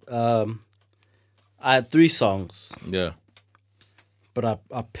 I had 3 songs, Yeah. but I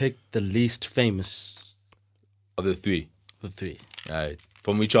picked the least famous Of the 3. of the 3. Alright.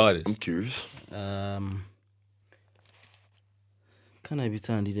 From which artist? I'm curious. Can I be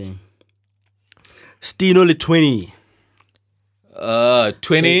telling you? Stino Le 20.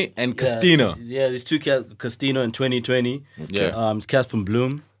 20 and Castino. Yeah, these 2 cats, Castino and 2020. Yeah. It's cats from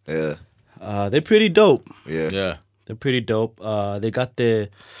Bloom. Yeah. They're pretty dope. Yeah. Yeah. They're pretty dope. They got their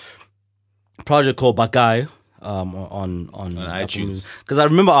project called Bakai on iTunes. Because I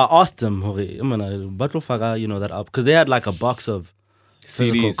remember I asked them, you know, that up because they had like a box of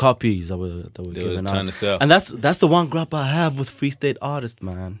physical CDs. copies that were They were given trying out. to sell. And that's the one grab I have with Free State artists,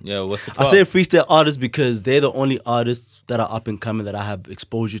 man. Yeah, what's the I problem? say Free State artists because they're the only artists that are up and coming that I have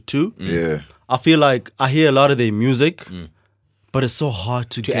exposure to. Yeah. I feel like I hear a lot of their music, but it's so hard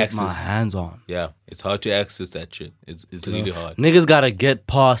to get my access. hands on. Yeah, it's hard to access that shit. It's really hard. Niggas gotta get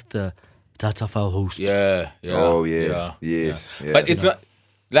past the data file host. Yeah, yeah. Oh, yeah. Yes, yeah. But it's not,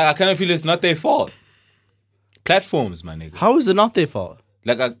 like, I kind of feel it's not their fault. Platforms, my nigga. How is it not their fault?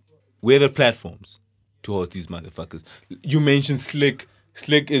 Like, we're the platforms towards these motherfuckers. You mentioned Slick.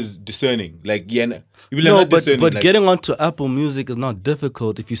 Slick is discerning. Like, yeah, people are No, not but discerning. but like, getting onto Apple Music is not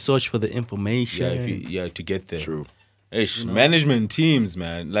difficult if you search for the information. to get there. True. Ish, management teams,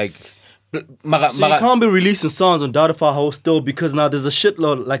 man. Like, So you can't be releasing songs on data file host still because now there's a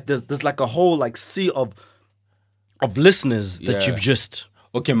shitload, like there's like a whole like sea of listeners that Yeah. you've just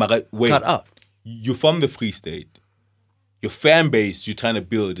okay, Mara, wait. cut out. You're from the Free State. Your fan base you're trying to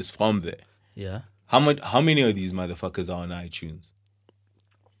build is from there. Yeah. How many of these motherfuckers are on iTunes?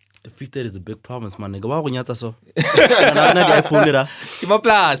 The Free State is a big province, my nigga. Why would you so? Give my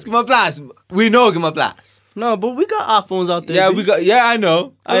plus. We know, give my plus. No, but we got iPhones out there. Yeah, B. we got. Yeah, I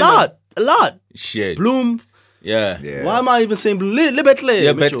know. a lot. Shit. Bloom. Yeah. Yeah. Why am I even saying Bloom? Liberty.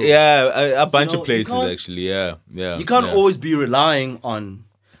 Yeah, but a bunch You know, of places you can't- actually. Yeah, yeah. You can't yeah. always be relying on,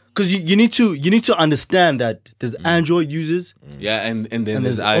 because you need to understand that there's Android users. Yeah, and then And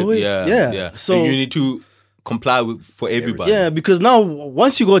there's there's always- yeah. yeah. So So- you need to comply with for everybody. Yeah, because now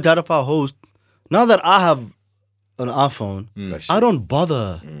once you go data file host, now that I have an iPhone, I don't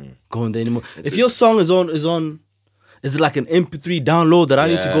bother going there anymore. If your song is is like an MP3 download that I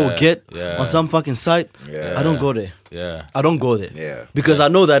need to go Yeah, get yeah. on some fucking site, Yeah. I don't go there. Yeah. I don't go there. Yeah. Because I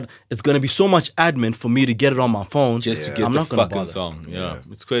know that it's gonna be so much admin for me to get it on my phone. Just to Yeah. get I'm the not gonna fucking bother. song. Yeah.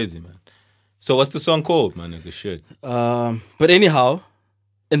 It's crazy, man. So what's the song called, my nigga? Shit. But anyhow,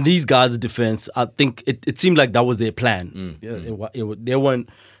 in these guys' defense, I think it seemed like that was their plan. They weren't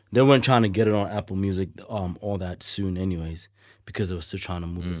trying to get it on Apple Music all that soon, anyways, because they were still trying to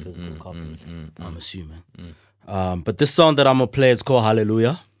move the physical copy. I'm assuming. But this song that I'm gonna play is called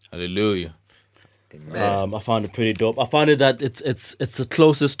Hallelujah. Hallelujah. I found it pretty dope. I found it that it's the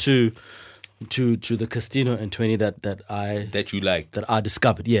closest to the Castino and 20 that That you like. I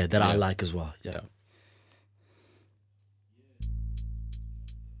discovered. Yeah, that I like as well. Yeah.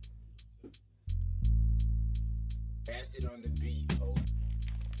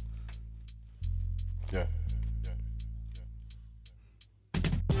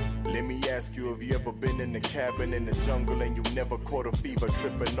 Let me ask you, have you ever been in the cabin in the jungle and you never caught a fever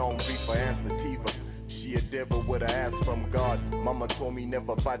tripping on reefer and sativa? She a devil with a ass from God. Mama told me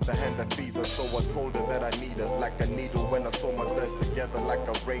never bite the hand that feeds her, so I told her that I need her like a needle. When I saw my thirst together like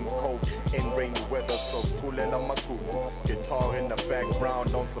a raincoat in rainy weather, so pulling on my cuckoo. Guitar in the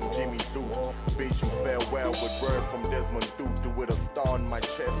background on some Jimmy Lou. Bid you farewell with words from Desmond Tutu with a star on my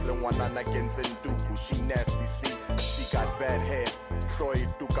chest. Lewanana Genzenduku. She nasty, see, she got bad hair. Troy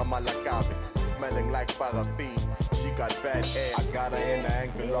Duka Malakabe, smelling like paraffin. She got bad air. I got her in the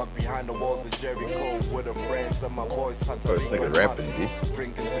ankle lock behind the walls of Jericho with her friends and my boys. Oh, it's like a rapping, B.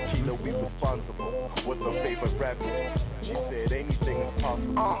 Drinking tequila, we responsible with her favorite rappers. She said anything is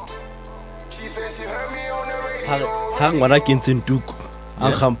possible. She said she heard me on the radio. Hang when I get in Duke.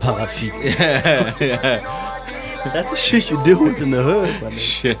 I'm paraffin. That's the shit you deal with in the hood, man.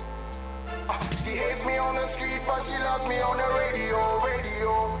 Shit. She hates me on the street, but she loves me on the radio.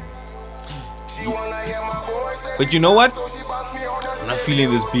 She wanna hear my voice. But you know what? So she wants me on the I'm not feeling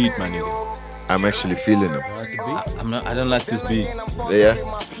this beat, my nigga. I'm actually feeling him. I don't like this beat. Yeah.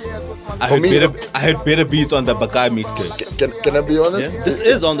 I heard better beats on the Bakai mixtape. Can I be honest? Yeah. This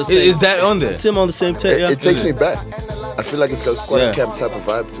is on the same. Is that on there? It's him on the same tape. It takes me back. I feel like it's got a squad Yeah. camp type of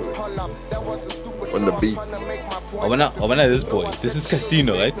vibe to it. On the beat. I wanna this boy. This is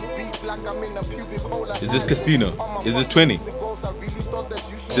Castino, right? Is this Castino? Is this 20?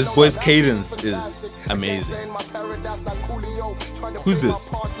 This boy's cadence is amazing. Who's this?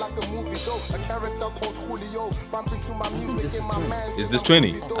 Is this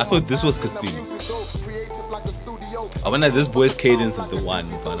 20? I thought this was Castino. I wanna this boy's cadence is the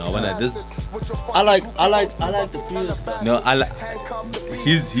one. I wanna this. I like the previous guy. No, I like.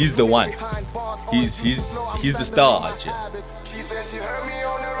 He's the one. He's the star, Archie.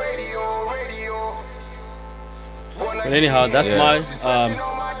 But anyhow, that's my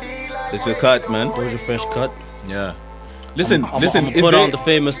It's your cut, man. Dojo Fresh cut. Yeah. Listen. I'm Is put there, on the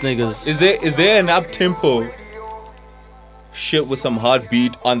famous niggas. is there an up tempo shit with some hard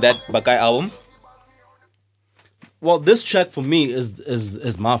beat on that Bakai album? Well, this track for me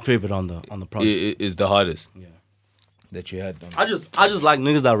is my favorite on the project. It is the hardest. Yeah. That you had. I just like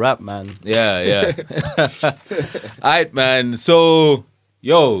niggas that rap, man. Yeah. Alright, man. So,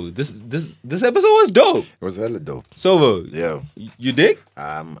 yo, this episode was dope. It was hella dope. So, Yo, you dig?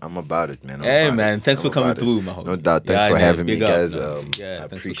 I'm about it, man. Hey, man. Thanks for coming through, my homie. No doubt. Thanks Yeah, for man, having me, big up, guys. man. I Thanks for coming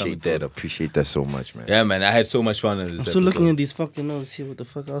appreciate that. through. Appreciate that so much, man. Yeah, man. I had so much fun in this I'm episode. still looking at these fucking notes, see what the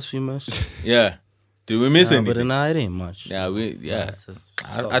fuck else we missed. Yeah. Did we miss anything? But nah, it ain't much. Yeah, It's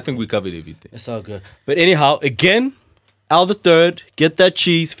I think we covered everything. It's all good. But anyhow, again, Al the Third, Get That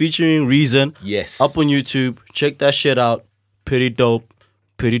Cheese featuring Reason. Yes. Up on YouTube. Check that shit out. Pretty dope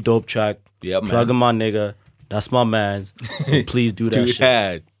track. Yep, man. Plugging my nigga. That's my man's. So please do that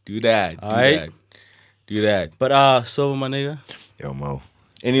shit. Do that. Alright? Do that. But Silver, my nigga. Yo, Mo.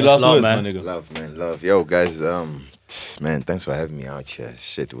 Any Thanks last a lot, words, man. my nigga? Love, man. Love. Yo, guys. Man, thanks for having me out here.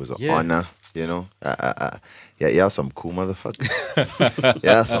 Shit, it was an honor. You know, yeah, y'all some cool motherfuckers.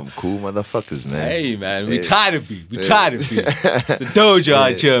 Y'all some cool motherfuckers, man. Hey, man, we try to be. The dojo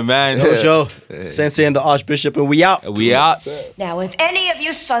out here, man. Dojo, Sensei and the Archbishop, and we out. We out. Now, if any of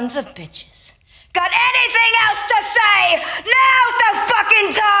you sons of bitches got anything else to say, now's the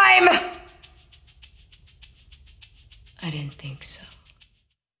fucking time! I didn't think so.